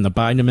appointees in the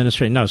Biden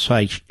administration. No, so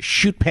I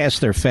shoot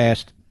past there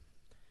fast.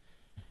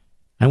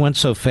 I went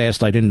so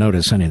fast I didn't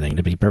notice anything,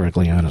 to be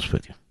perfectly honest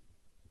with you.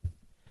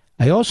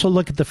 I also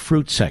look at the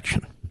fruit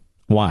section.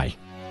 Why?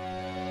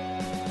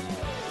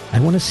 I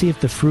want to see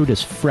if the fruit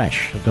is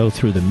fresh. I go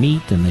through the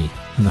meat and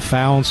the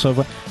fowl and so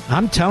forth.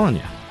 I'm telling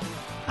you.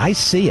 I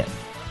see it.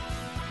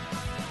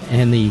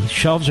 And the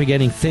shelves are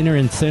getting thinner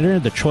and thinner.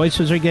 The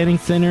choices are getting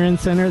thinner and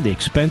thinner. The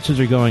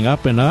expenses are going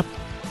up and up.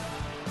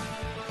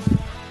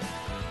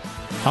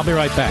 I'll be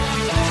right back.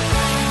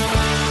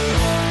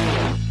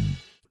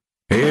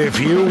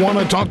 If you want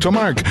to talk to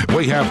Mark,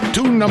 we have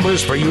two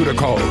numbers for you to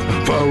call.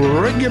 For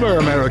regular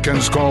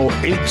Americans, call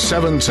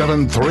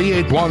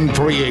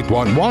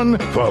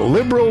 877-381-3811. For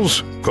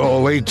liberals,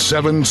 call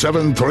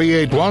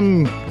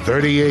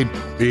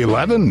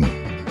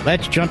 877-381-3811.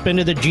 Let's jump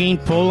into the gene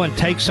pool and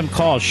take some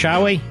calls,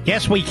 shall we?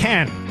 Yes, we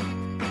can.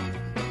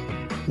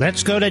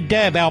 Let's go to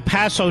Deb, El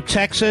Paso,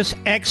 Texas,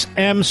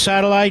 XM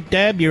Satellite.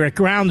 Deb, you're at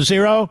ground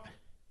zero.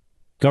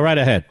 Go right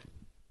ahead.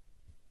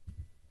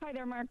 Hi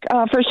there, Mark.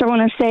 First, I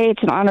want to say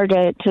it's an honor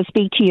to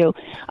speak to you.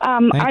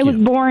 I was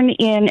born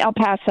in El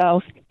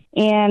Paso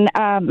and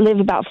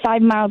live about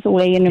 5 miles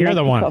away in New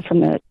Mexico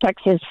from the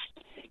Texas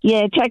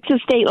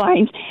state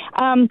lines.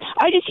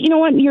 I just,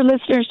 want your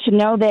listeners to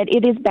know that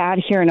it is bad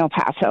here in El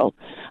Paso.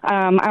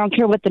 I don't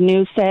care what the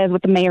news says,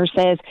 what the mayor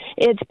says.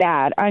 It's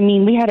bad. I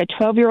mean, we had a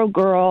 12-year-old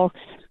girl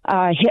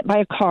hit by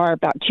a car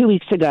about 2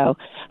 weeks ago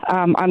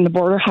on the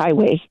border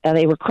highway.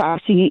 They were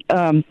crossing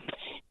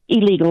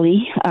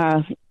illegally.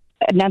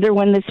 Another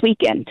one this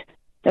weekend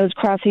that was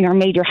crossing our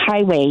major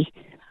highway.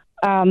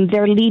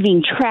 They're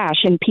leaving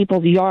trash in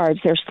people's yards.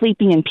 They're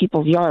sleeping in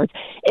people's yards.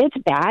 It's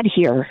bad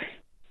here.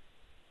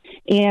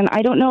 And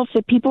I don't know if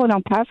the people in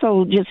El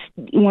Paso just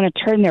want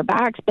to turn their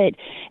backs, but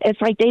it's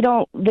like they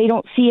don't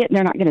see it and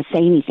they're not going to say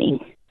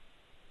anything.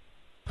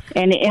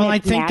 And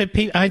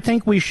I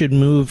think we should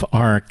move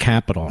our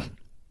capital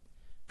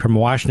from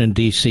Washington,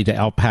 D.C. to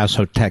El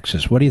Paso,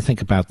 Texas. What do you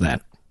think about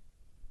that?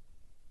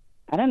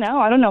 I don't know.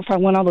 I don't know if I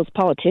want all those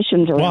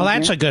politicians around. Well,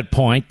 that's a good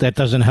point. That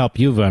doesn't help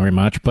you very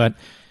much, but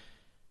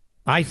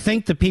I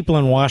think the people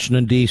in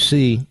Washington,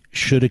 D.C.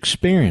 should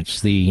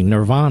experience the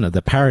nirvana,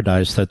 the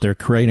paradise that they're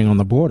creating on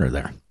the border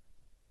there.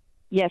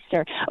 Yes,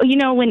 sir. Oh, you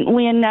know, when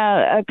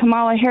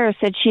Kamala Harris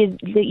said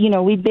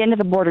we've been to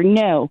the border.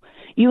 No,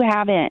 you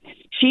haven't.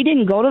 She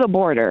didn't go to the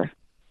border.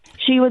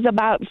 She was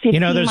about 15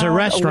 miles there's a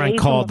restaurant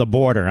called the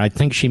Border. I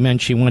think she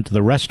meant she went to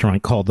the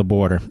restaurant called the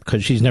Border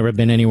because she's never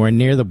been anywhere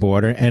near the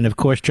border. And, of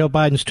course, Joe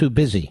Biden's too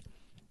busy.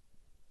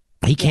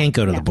 He can't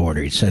go to the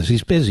border. He says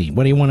he's busy.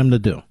 What do you want him to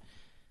do?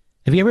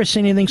 Have you ever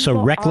seen anything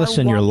so reckless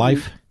in your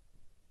life?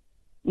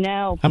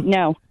 No,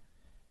 no.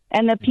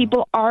 And the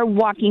people are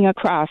walking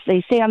across.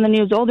 They say on the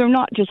news, they're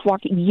not just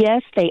walking.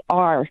 Yes, they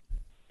are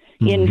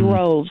in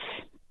droves.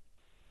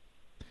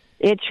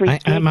 It's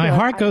ridiculous. My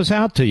heart goes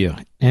out to you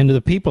and to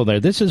the people there.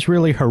 This is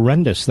really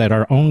horrendous that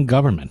our own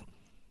government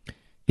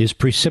is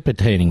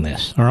precipitating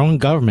this. Our own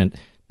government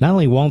not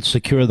only won't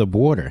secure the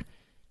border,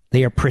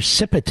 they are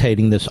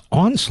precipitating this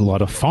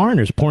onslaught of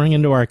foreigners pouring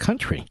into our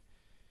country.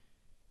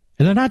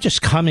 And they're not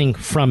just coming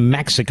from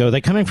Mexico.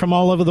 They're coming from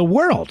all over the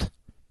world.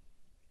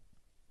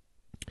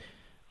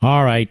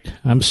 All right.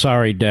 I'm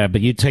sorry, Deb,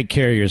 but you take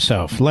care of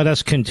yourself. Let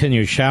us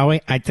continue, shall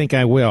we? I think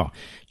I will.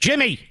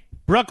 Jimmy,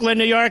 Brooklyn,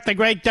 New York, the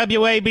great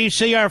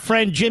WABC, our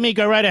friend Jimmy.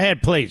 Go right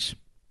ahead, please.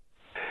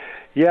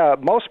 Yeah,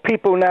 most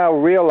people now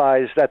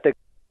realize that the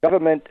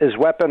government is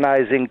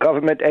weaponizing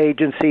government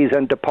agencies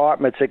and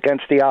departments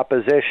against the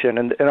opposition,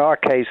 and in our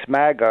case,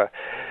 MAGA.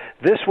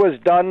 This was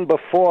done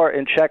before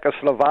in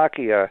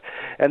Czechoslovakia,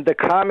 and the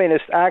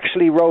communists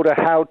actually wrote a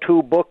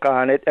how-to book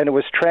on it, and it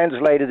was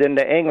translated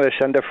into English,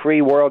 and the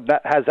free world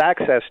has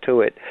access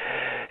to it.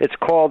 It's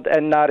called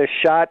And Not a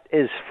Shot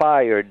is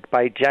Fired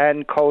by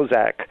Jan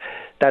Kozak.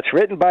 That's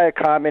written by a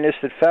communist.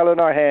 It fell in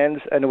our hands,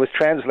 and it was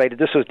translated.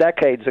 This was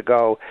decades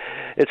ago.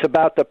 It's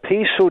about the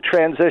peaceful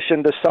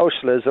transition to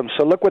socialism.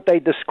 So look what they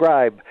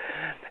describe.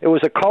 It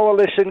was a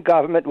coalition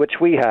government, which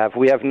we have.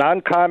 We have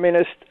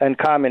non-communist and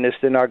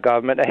communist in our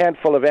government, a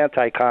handful of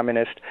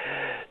anti-communist.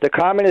 The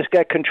communists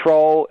get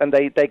control, and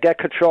they get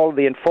control of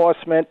the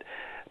enforcement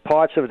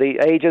parts of the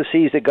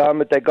agencies, the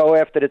government. They go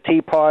after the Tea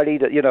Party,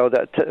 the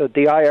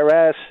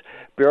IRS,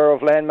 Bureau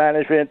of Land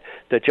Management,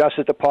 the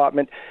Justice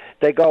Department.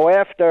 They go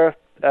after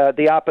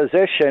the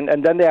opposition,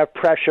 and then they have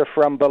pressure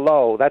from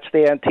below. That's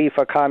the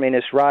Antifa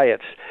communist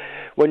riots.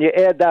 When you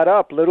add that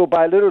up, little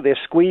by little, they're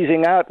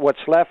squeezing out what's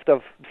left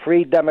of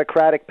free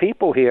democratic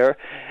people here,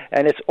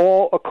 and it's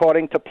all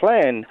according to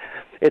plan.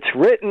 It's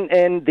written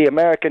in the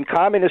American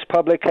Communist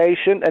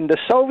publication and the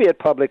Soviet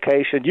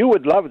publication. You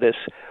would love this.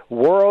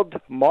 World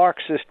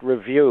Marxist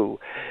Review.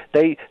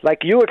 They, like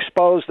you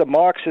exposed the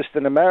Marxist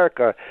in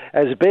America,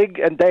 as big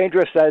and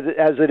dangerous as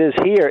it is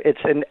here, it's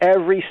in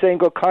every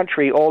single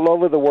country all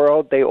over the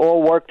world. They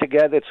all work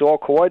together. It's all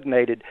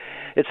coordinated.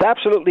 It's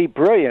absolutely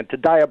brilliant,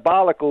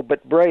 diabolical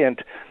but brilliant.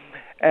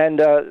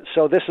 And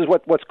so this is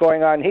what's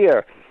going on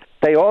here.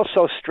 They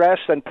also stress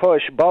and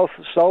push, both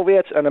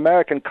Soviets and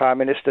American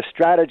communists, the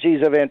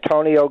strategies of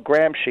Antonio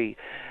Gramsci.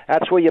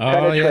 That's where you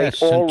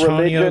penetrate all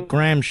Antonio religion.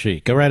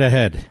 Gramsci. Go right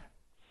ahead.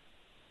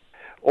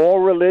 All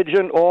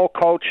religion, all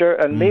culture,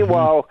 and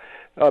meanwhile,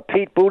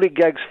 Pete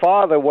Buttigieg's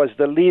father was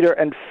the leader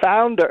and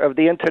founder of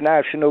the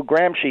International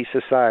Gramsci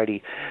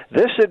Society.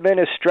 This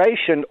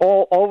administration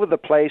all over the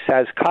place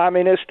has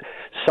communist,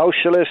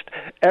 socialist,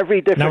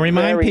 every different Now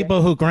remind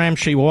people who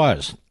Gramsci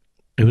was.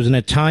 He was an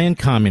Italian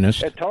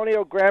communist.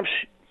 Antonio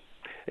Gramsci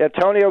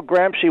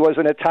was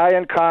an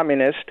Italian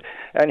communist,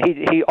 and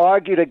he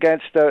argued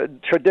against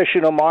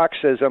traditional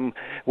Marxism,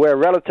 where a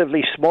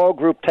relatively small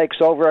group takes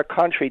over a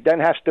country,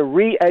 then has to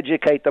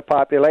re-educate the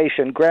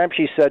population.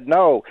 Gramsci said,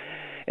 no,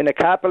 in a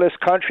capitalist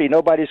country,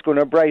 nobody's going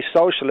to embrace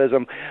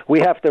socialism. We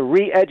have to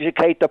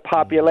re-educate the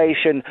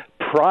population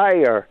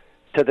prior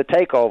to the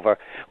takeover.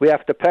 We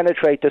have to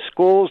penetrate the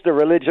schools, the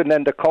religion,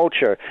 and the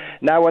culture.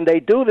 Now, when they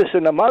do this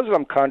in a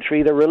Muslim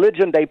country, the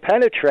religion they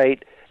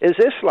penetrate is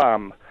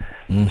Islam.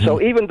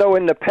 So even though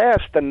in the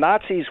past the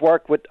Nazis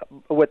worked with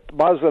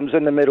Muslims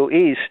in the Middle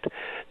East,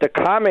 the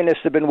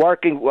communists have been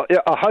working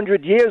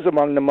 100 years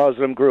among the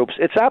Muslim groups.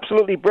 It's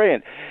absolutely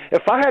brilliant.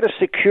 If I had a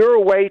secure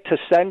way to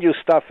send you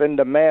stuff in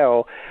the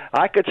mail,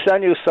 I could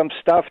send you some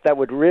stuff that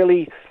would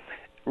really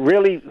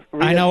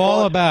I know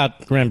all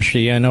about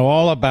Gramsci. I know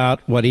all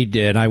about what he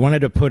did. I wanted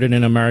to put it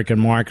in American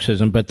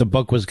Marxism, but the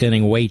book was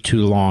getting way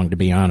too long, to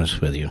be honest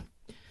with you.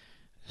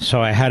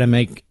 So I had to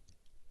make,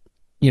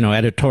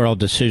 editorial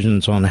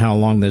decisions on how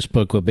long this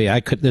book would be.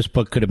 This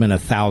book could have been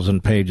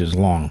 1,000 pages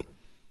long.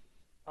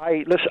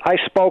 I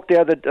spoke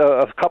there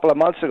a couple of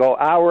months ago,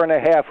 hour and a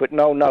half with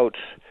no notes.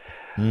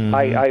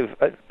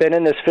 I've been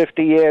in this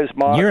 50 years,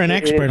 Mark. You're an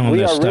expert on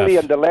this stuff. We are really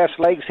in the last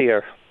legs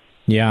here.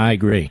 Yeah, I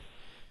agree.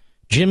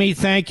 Jimmy,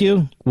 thank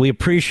you. We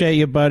appreciate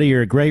you, buddy.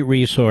 You're a great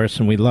resource,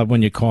 and we love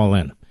when you call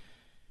in.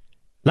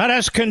 Let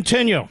us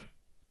continue.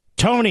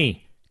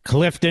 Tony,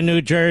 Clifton,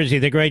 New Jersey,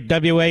 the great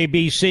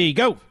WABC.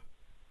 Go.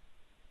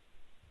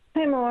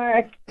 Hi, Mark.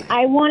 Mark.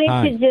 I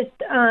wanted to just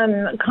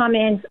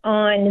comment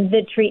on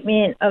the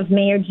treatment of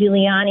Mayor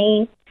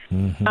Giuliani.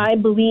 Mm-hmm. I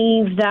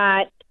believe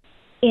that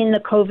in the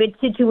COVID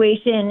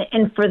situation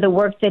and for the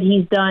work that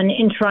he's done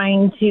in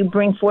trying to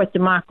bring forth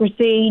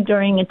democracy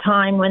during a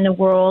time when the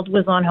world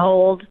was on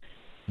hold,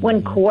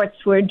 when courts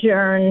were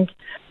adjourned,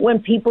 when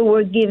people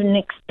were given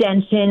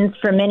extensions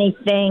for many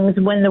things,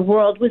 when the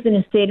world was in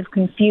a state of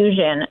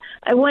confusion.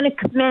 I want to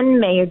commend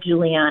Mayor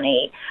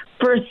Giuliani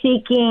for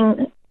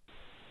seeking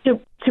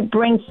to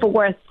bring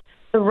forth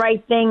the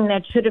right thing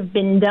that should have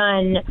been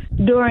done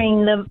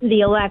during the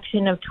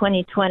election of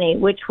 2020,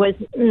 which was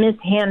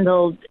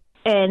mishandled.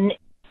 And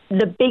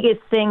the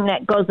biggest thing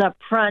that goes up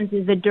front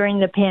is that during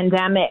the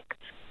pandemic,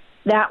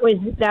 that was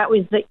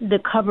the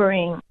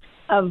covering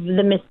of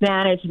the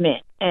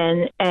mismanagement.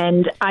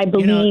 And I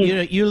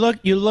believe you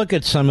look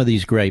at some of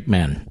these great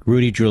men,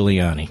 Rudy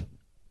Giuliani,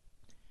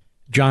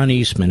 John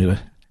Eastman, who had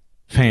a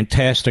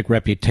fantastic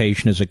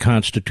reputation as a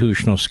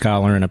constitutional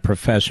scholar and a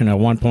professor, and at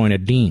one point a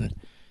dean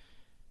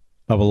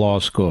of a law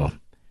school.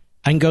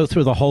 I can go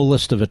through the whole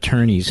list of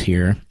attorneys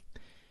here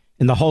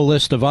and the whole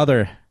list of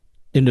other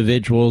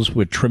individuals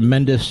with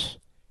tremendous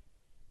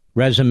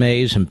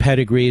resumes and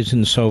pedigrees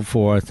and so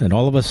forth, and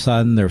all of a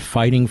sudden they're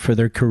fighting for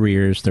their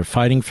careers, they're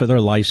fighting for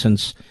their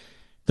license,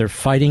 they're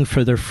fighting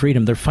for their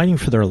freedom, they're fighting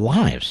for their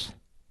lives.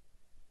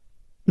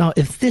 Now,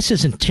 if this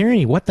isn't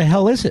tyranny, what the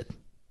hell is it?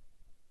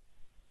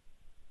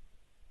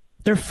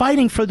 They're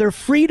fighting for their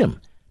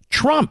freedom.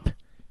 Trump,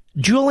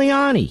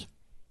 Giuliani,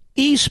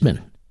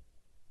 Eastman.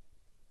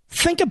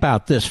 Think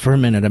about this for a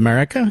minute,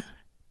 America.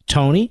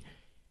 Tony,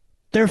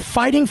 they're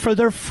fighting for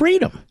their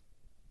freedom.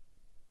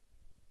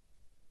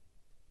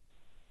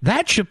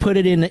 That should put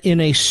it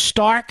in a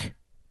stark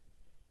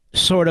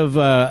sort of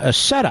a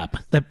setup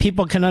that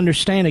people can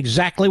understand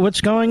exactly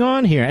what's going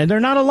on here. And they're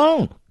not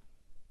alone.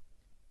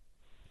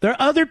 There are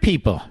other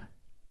people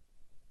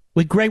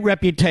with great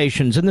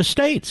reputations in the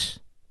states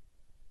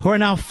who are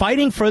now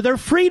fighting for their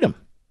freedom.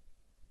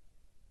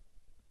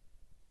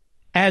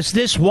 As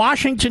this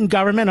Washington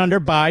government under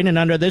Biden and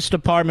under this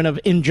Department of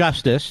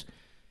Injustice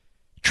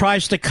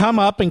tries to come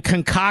up and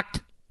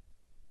concoct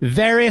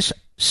various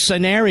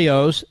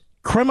scenarios,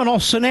 criminal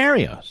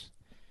scenarios,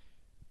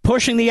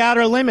 pushing the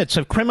outer limits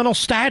of criminal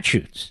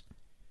statutes,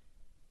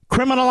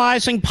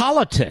 criminalizing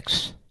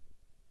politics.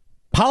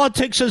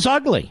 Politics is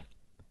ugly.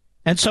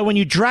 And so when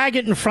you drag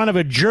it in front of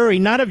a jury,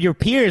 not of your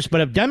peers, but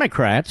of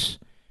Democrats,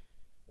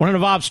 when it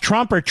involves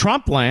Trump or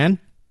Trumpland,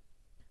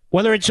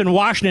 whether it's in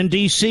Washington,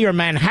 D.C. or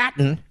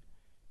Manhattan,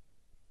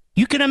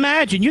 you can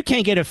imagine you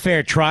can't get a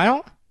fair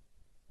trial.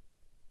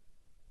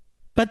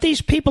 But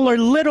these people are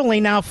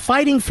literally now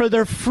fighting for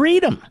their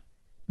freedom,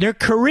 their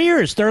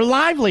careers, their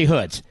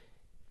livelihoods.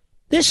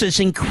 This is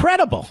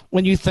incredible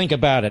when you think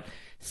about it.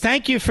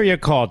 Thank you for your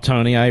call,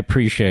 Tony. I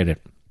appreciate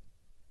it.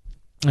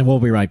 And we'll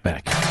be right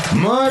back.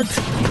 Mark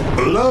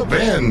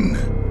Levin.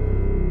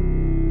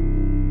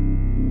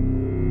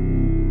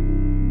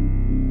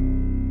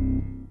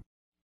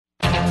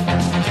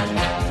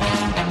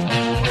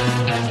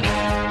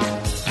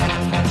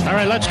 All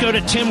right, let's go to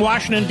Tim,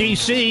 Washington,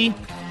 D.C.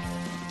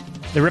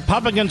 The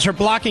Republicans are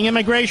blocking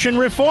immigration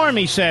reform,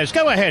 he says.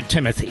 Go ahead,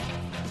 Timothy.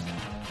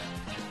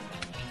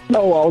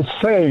 No, I was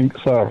saying,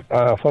 sir,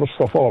 first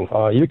of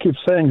all, you keep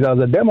saying that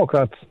the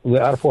Democrats, they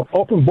are for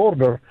open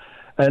border,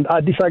 and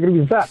I disagree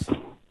with that.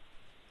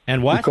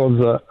 And what?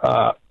 Because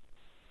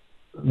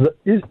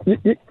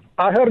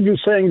I heard you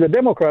saying the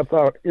Democrats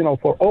are,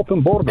 for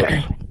open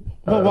borders.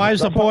 Well, why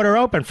is the border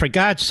open? For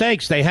God's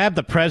sakes, they have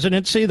the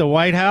presidency, the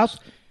White House.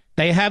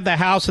 They have the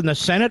House and the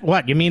Senate.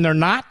 What, you mean they're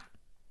not?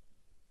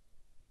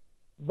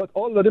 But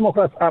all the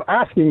Democrats are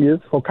asking is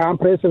for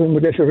comprehensive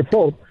immigration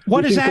reform.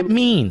 What does that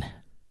mean?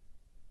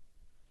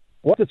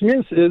 What it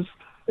means is,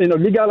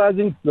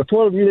 legalizing the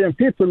 12 million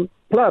people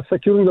plus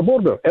securing the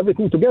border,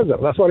 everything together.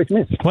 That's what it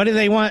means. What do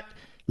they want?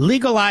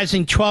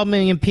 Legalizing 12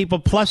 million people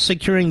plus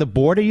securing the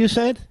border, you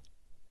said?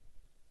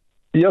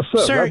 Yes,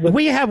 sir. Sir,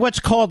 we have what's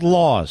called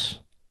laws.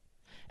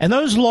 And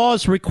those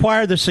laws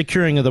require the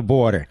securing of the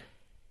border.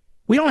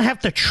 We don't have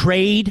to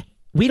trade.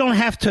 We don't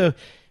have to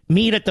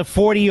meet at the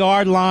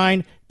 40-yard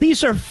line.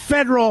 These are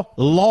federal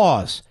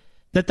laws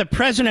that the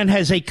president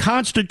has a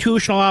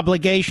constitutional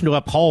obligation to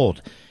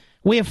uphold.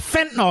 We have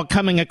fentanyl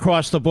coming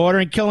across the border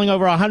and killing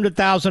over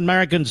 100,000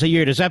 Americans a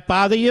year. Does that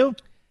bother you?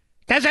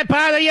 Does it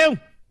bother you?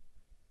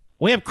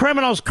 We have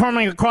criminals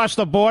coming across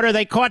the border.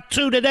 They caught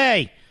 2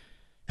 today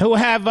who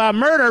have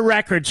murder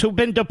records who've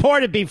been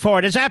deported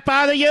before. Does that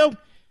bother you?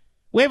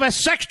 We have a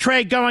sex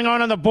trade going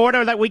on the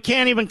border that we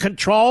can't even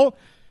control.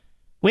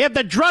 We have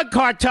the drug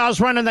cartels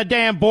running the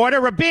damn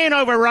border. We're being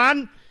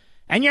overrun.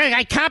 And you're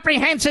a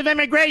comprehensive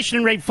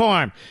immigration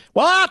reform.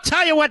 Well, I'll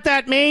tell you what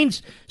that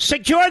means.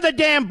 Secure the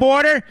damn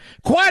border.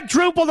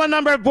 Quadruple the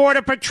number of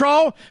Border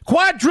Patrol.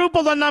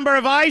 Quadruple the number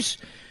of ICE.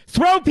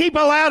 Throw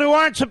people out who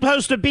aren't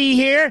supposed to be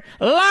here.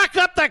 Lock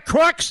up the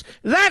crooks.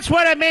 That's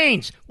what it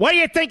means. What do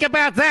you think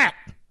about that?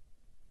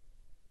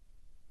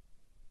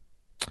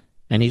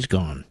 And he's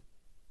gone.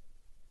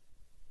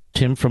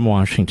 Tim from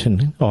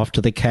Washington off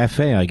to the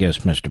cafe, I guess,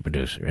 Mr.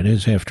 Producer. It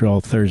is, after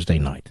all, Thursday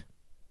night.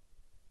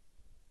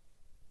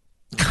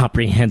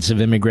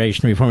 Comprehensive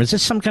immigration reform. Is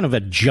this some kind of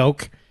a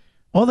joke?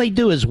 All they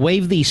do is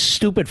wave these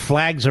stupid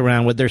flags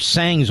around with their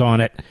sayings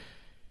on it.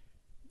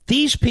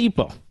 These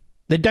people,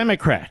 the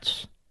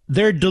Democrats,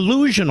 they're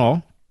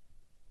delusional.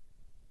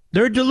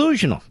 They're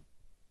delusional.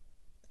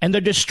 And they're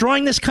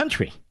destroying this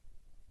country.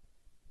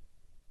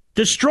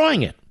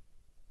 Destroying it.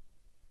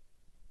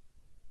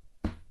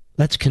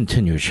 Let's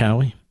continue, shall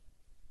we?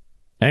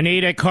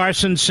 Anita,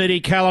 Carson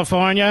City,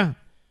 California.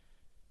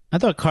 I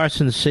thought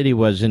Carson City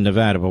was in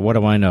Nevada, but what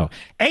do I know?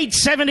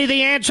 870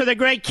 The Answer, the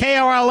great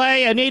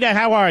KRLA. Anita,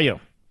 how are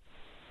you?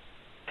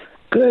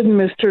 Good,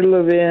 Mr.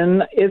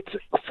 Levin. It's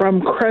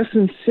from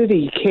Crescent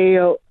City,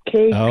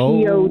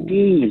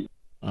 KPOD.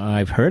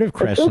 I've heard of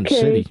Crescent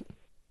City.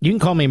 You can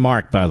call me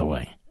Mark, by the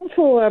way.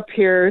 Pull up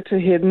here to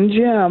Hidden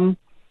Gem.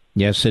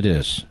 Yes, it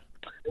is.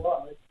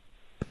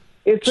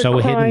 It's so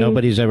a hidden,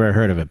 nobody's ever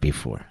heard of it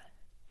before.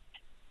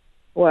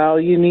 Well,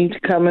 you need to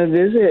come and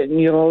visit, and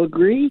you'll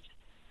agree.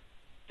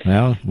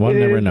 Well, one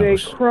never knows. It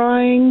is a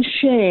crying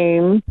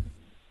shame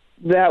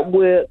that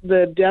with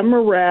the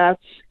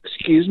Democrats,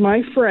 excuse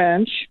my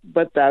French,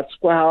 but that's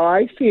how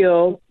I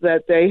feel,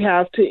 that they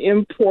have to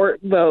import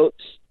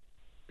votes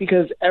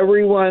because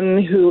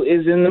everyone who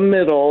is in the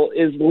middle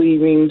is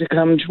leaving to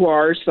come to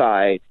our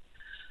side.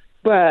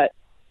 But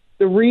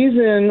the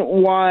reason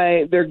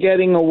why they're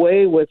getting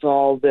away with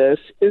all this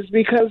is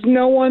because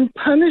no one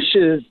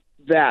punishes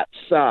that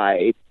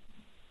side.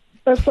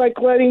 That's like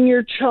letting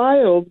your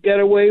child get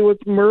away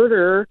with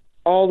murder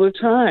all the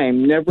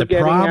time, never getting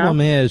out. The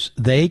problem is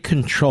they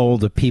control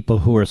the people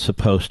who are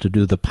supposed to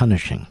do the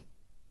punishing.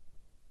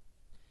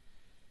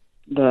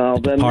 Well,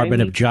 the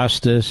Department of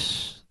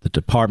Justice, the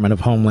Department of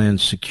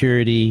Homeland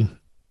Security,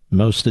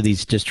 most of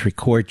these district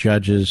court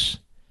judges.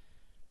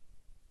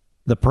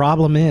 The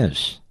problem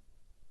is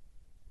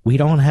we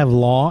don't have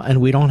law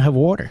and we don't have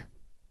order.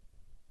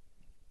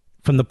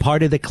 From the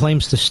party that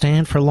claims to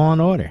stand for law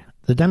and order,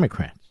 the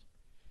Democrats.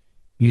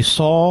 You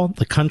saw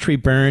the country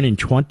burn in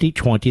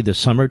 2020, the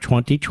summer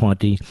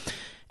 2020,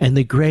 and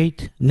the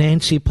great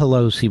Nancy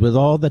Pelosi with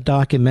all the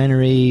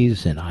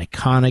documentaries and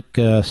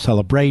iconic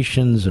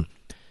celebrations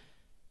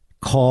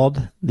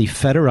called the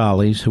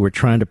federales who were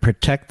trying to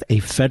protect a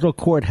federal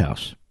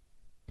courthouse,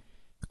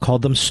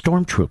 called them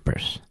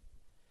stormtroopers.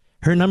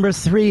 Her number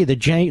three,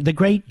 the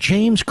great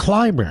James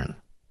Clyburn,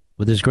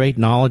 with his great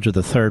knowledge of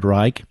the Third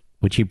Reich,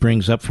 which he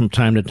brings up from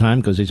time to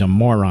time because he's a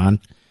moron,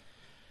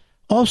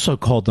 also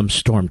called them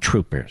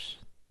stormtroopers.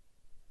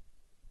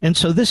 And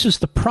so this is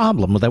the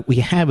problem that we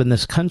have in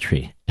this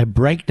country, a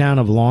breakdown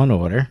of law and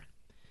order,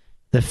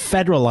 the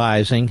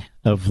federalizing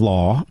of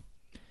law,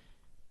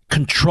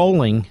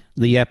 controlling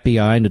the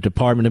FBI and the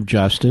Department of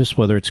Justice,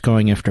 whether it's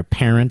going after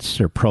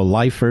parents or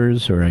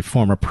pro-lifers or a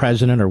former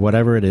president or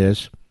whatever it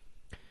is.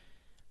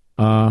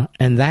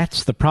 And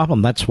that's the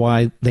problem. That's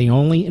why they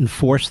only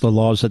enforce the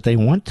laws that they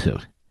want to,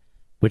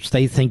 which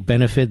they think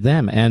benefit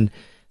them. And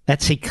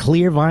that's a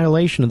clear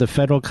violation of the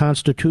federal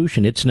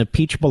Constitution. It's an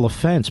impeachable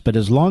offense. But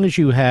as long as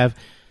you have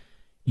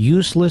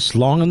useless,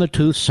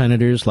 long-in-the-tooth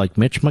senators like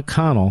Mitch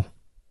McConnell,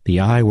 the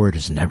I word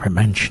is never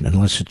mentioned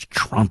unless it's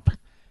Trump.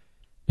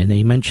 And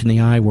they mention the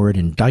I word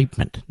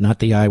indictment, not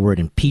the I word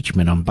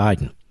impeachment on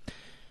Biden.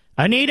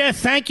 Anita,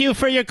 thank you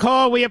for your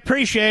call. We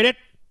appreciate it.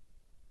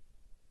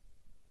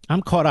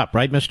 I'm caught up,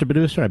 right, Mr.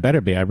 Producer? I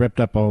better be. I ripped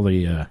up all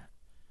the...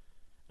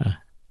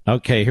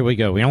 Okay, here we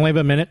go. We only have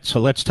a minute, so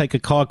let's take a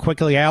call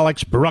quickly.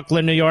 Alex,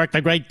 Brooklyn, New York,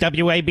 the great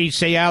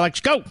WABC. Alex,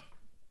 go.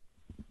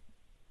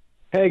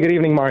 Hey, good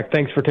evening, Mark.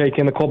 Thanks for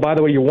taking the call. By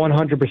the way, you're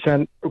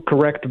 100%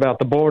 correct about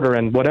the border,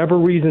 and whatever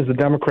reasons the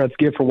Democrats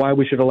give for why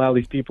we should allow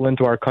these people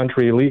into our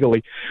country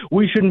illegally,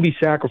 we shouldn't be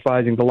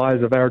sacrificing the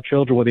lives of our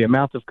children with the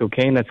amount of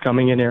cocaine that's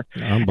coming in here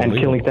and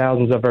killing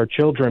thousands of our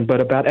children.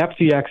 But about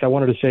FTX, I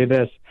wanted to say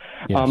this.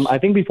 Yes. I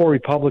think before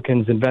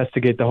Republicans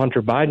investigate the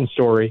Hunter Biden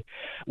story,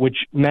 which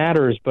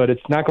matters, but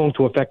it's not going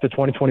to affect the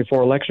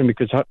 2024 election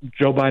because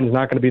Joe Biden is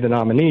not going to be the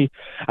nominee,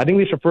 I think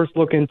they should first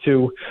look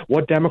into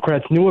what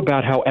Democrats knew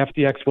about how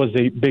FTX was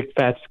a big,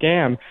 fat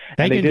scam.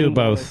 They can do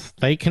both.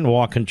 They can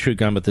walk and chew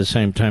gum at the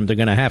same time. They're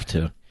going to have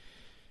to.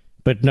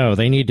 But no,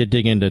 they need to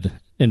dig into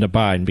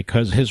Biden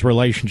because his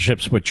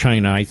relationships with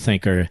China, I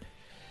think, are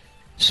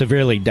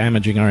severely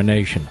damaging our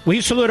nation. We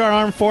salute our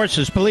armed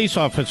forces, police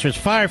officers,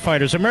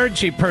 firefighters,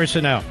 emergency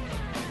personnel,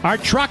 our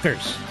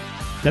truckers,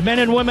 the men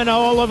and women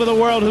all over the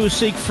world who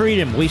seek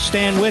freedom. We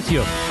stand with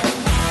you.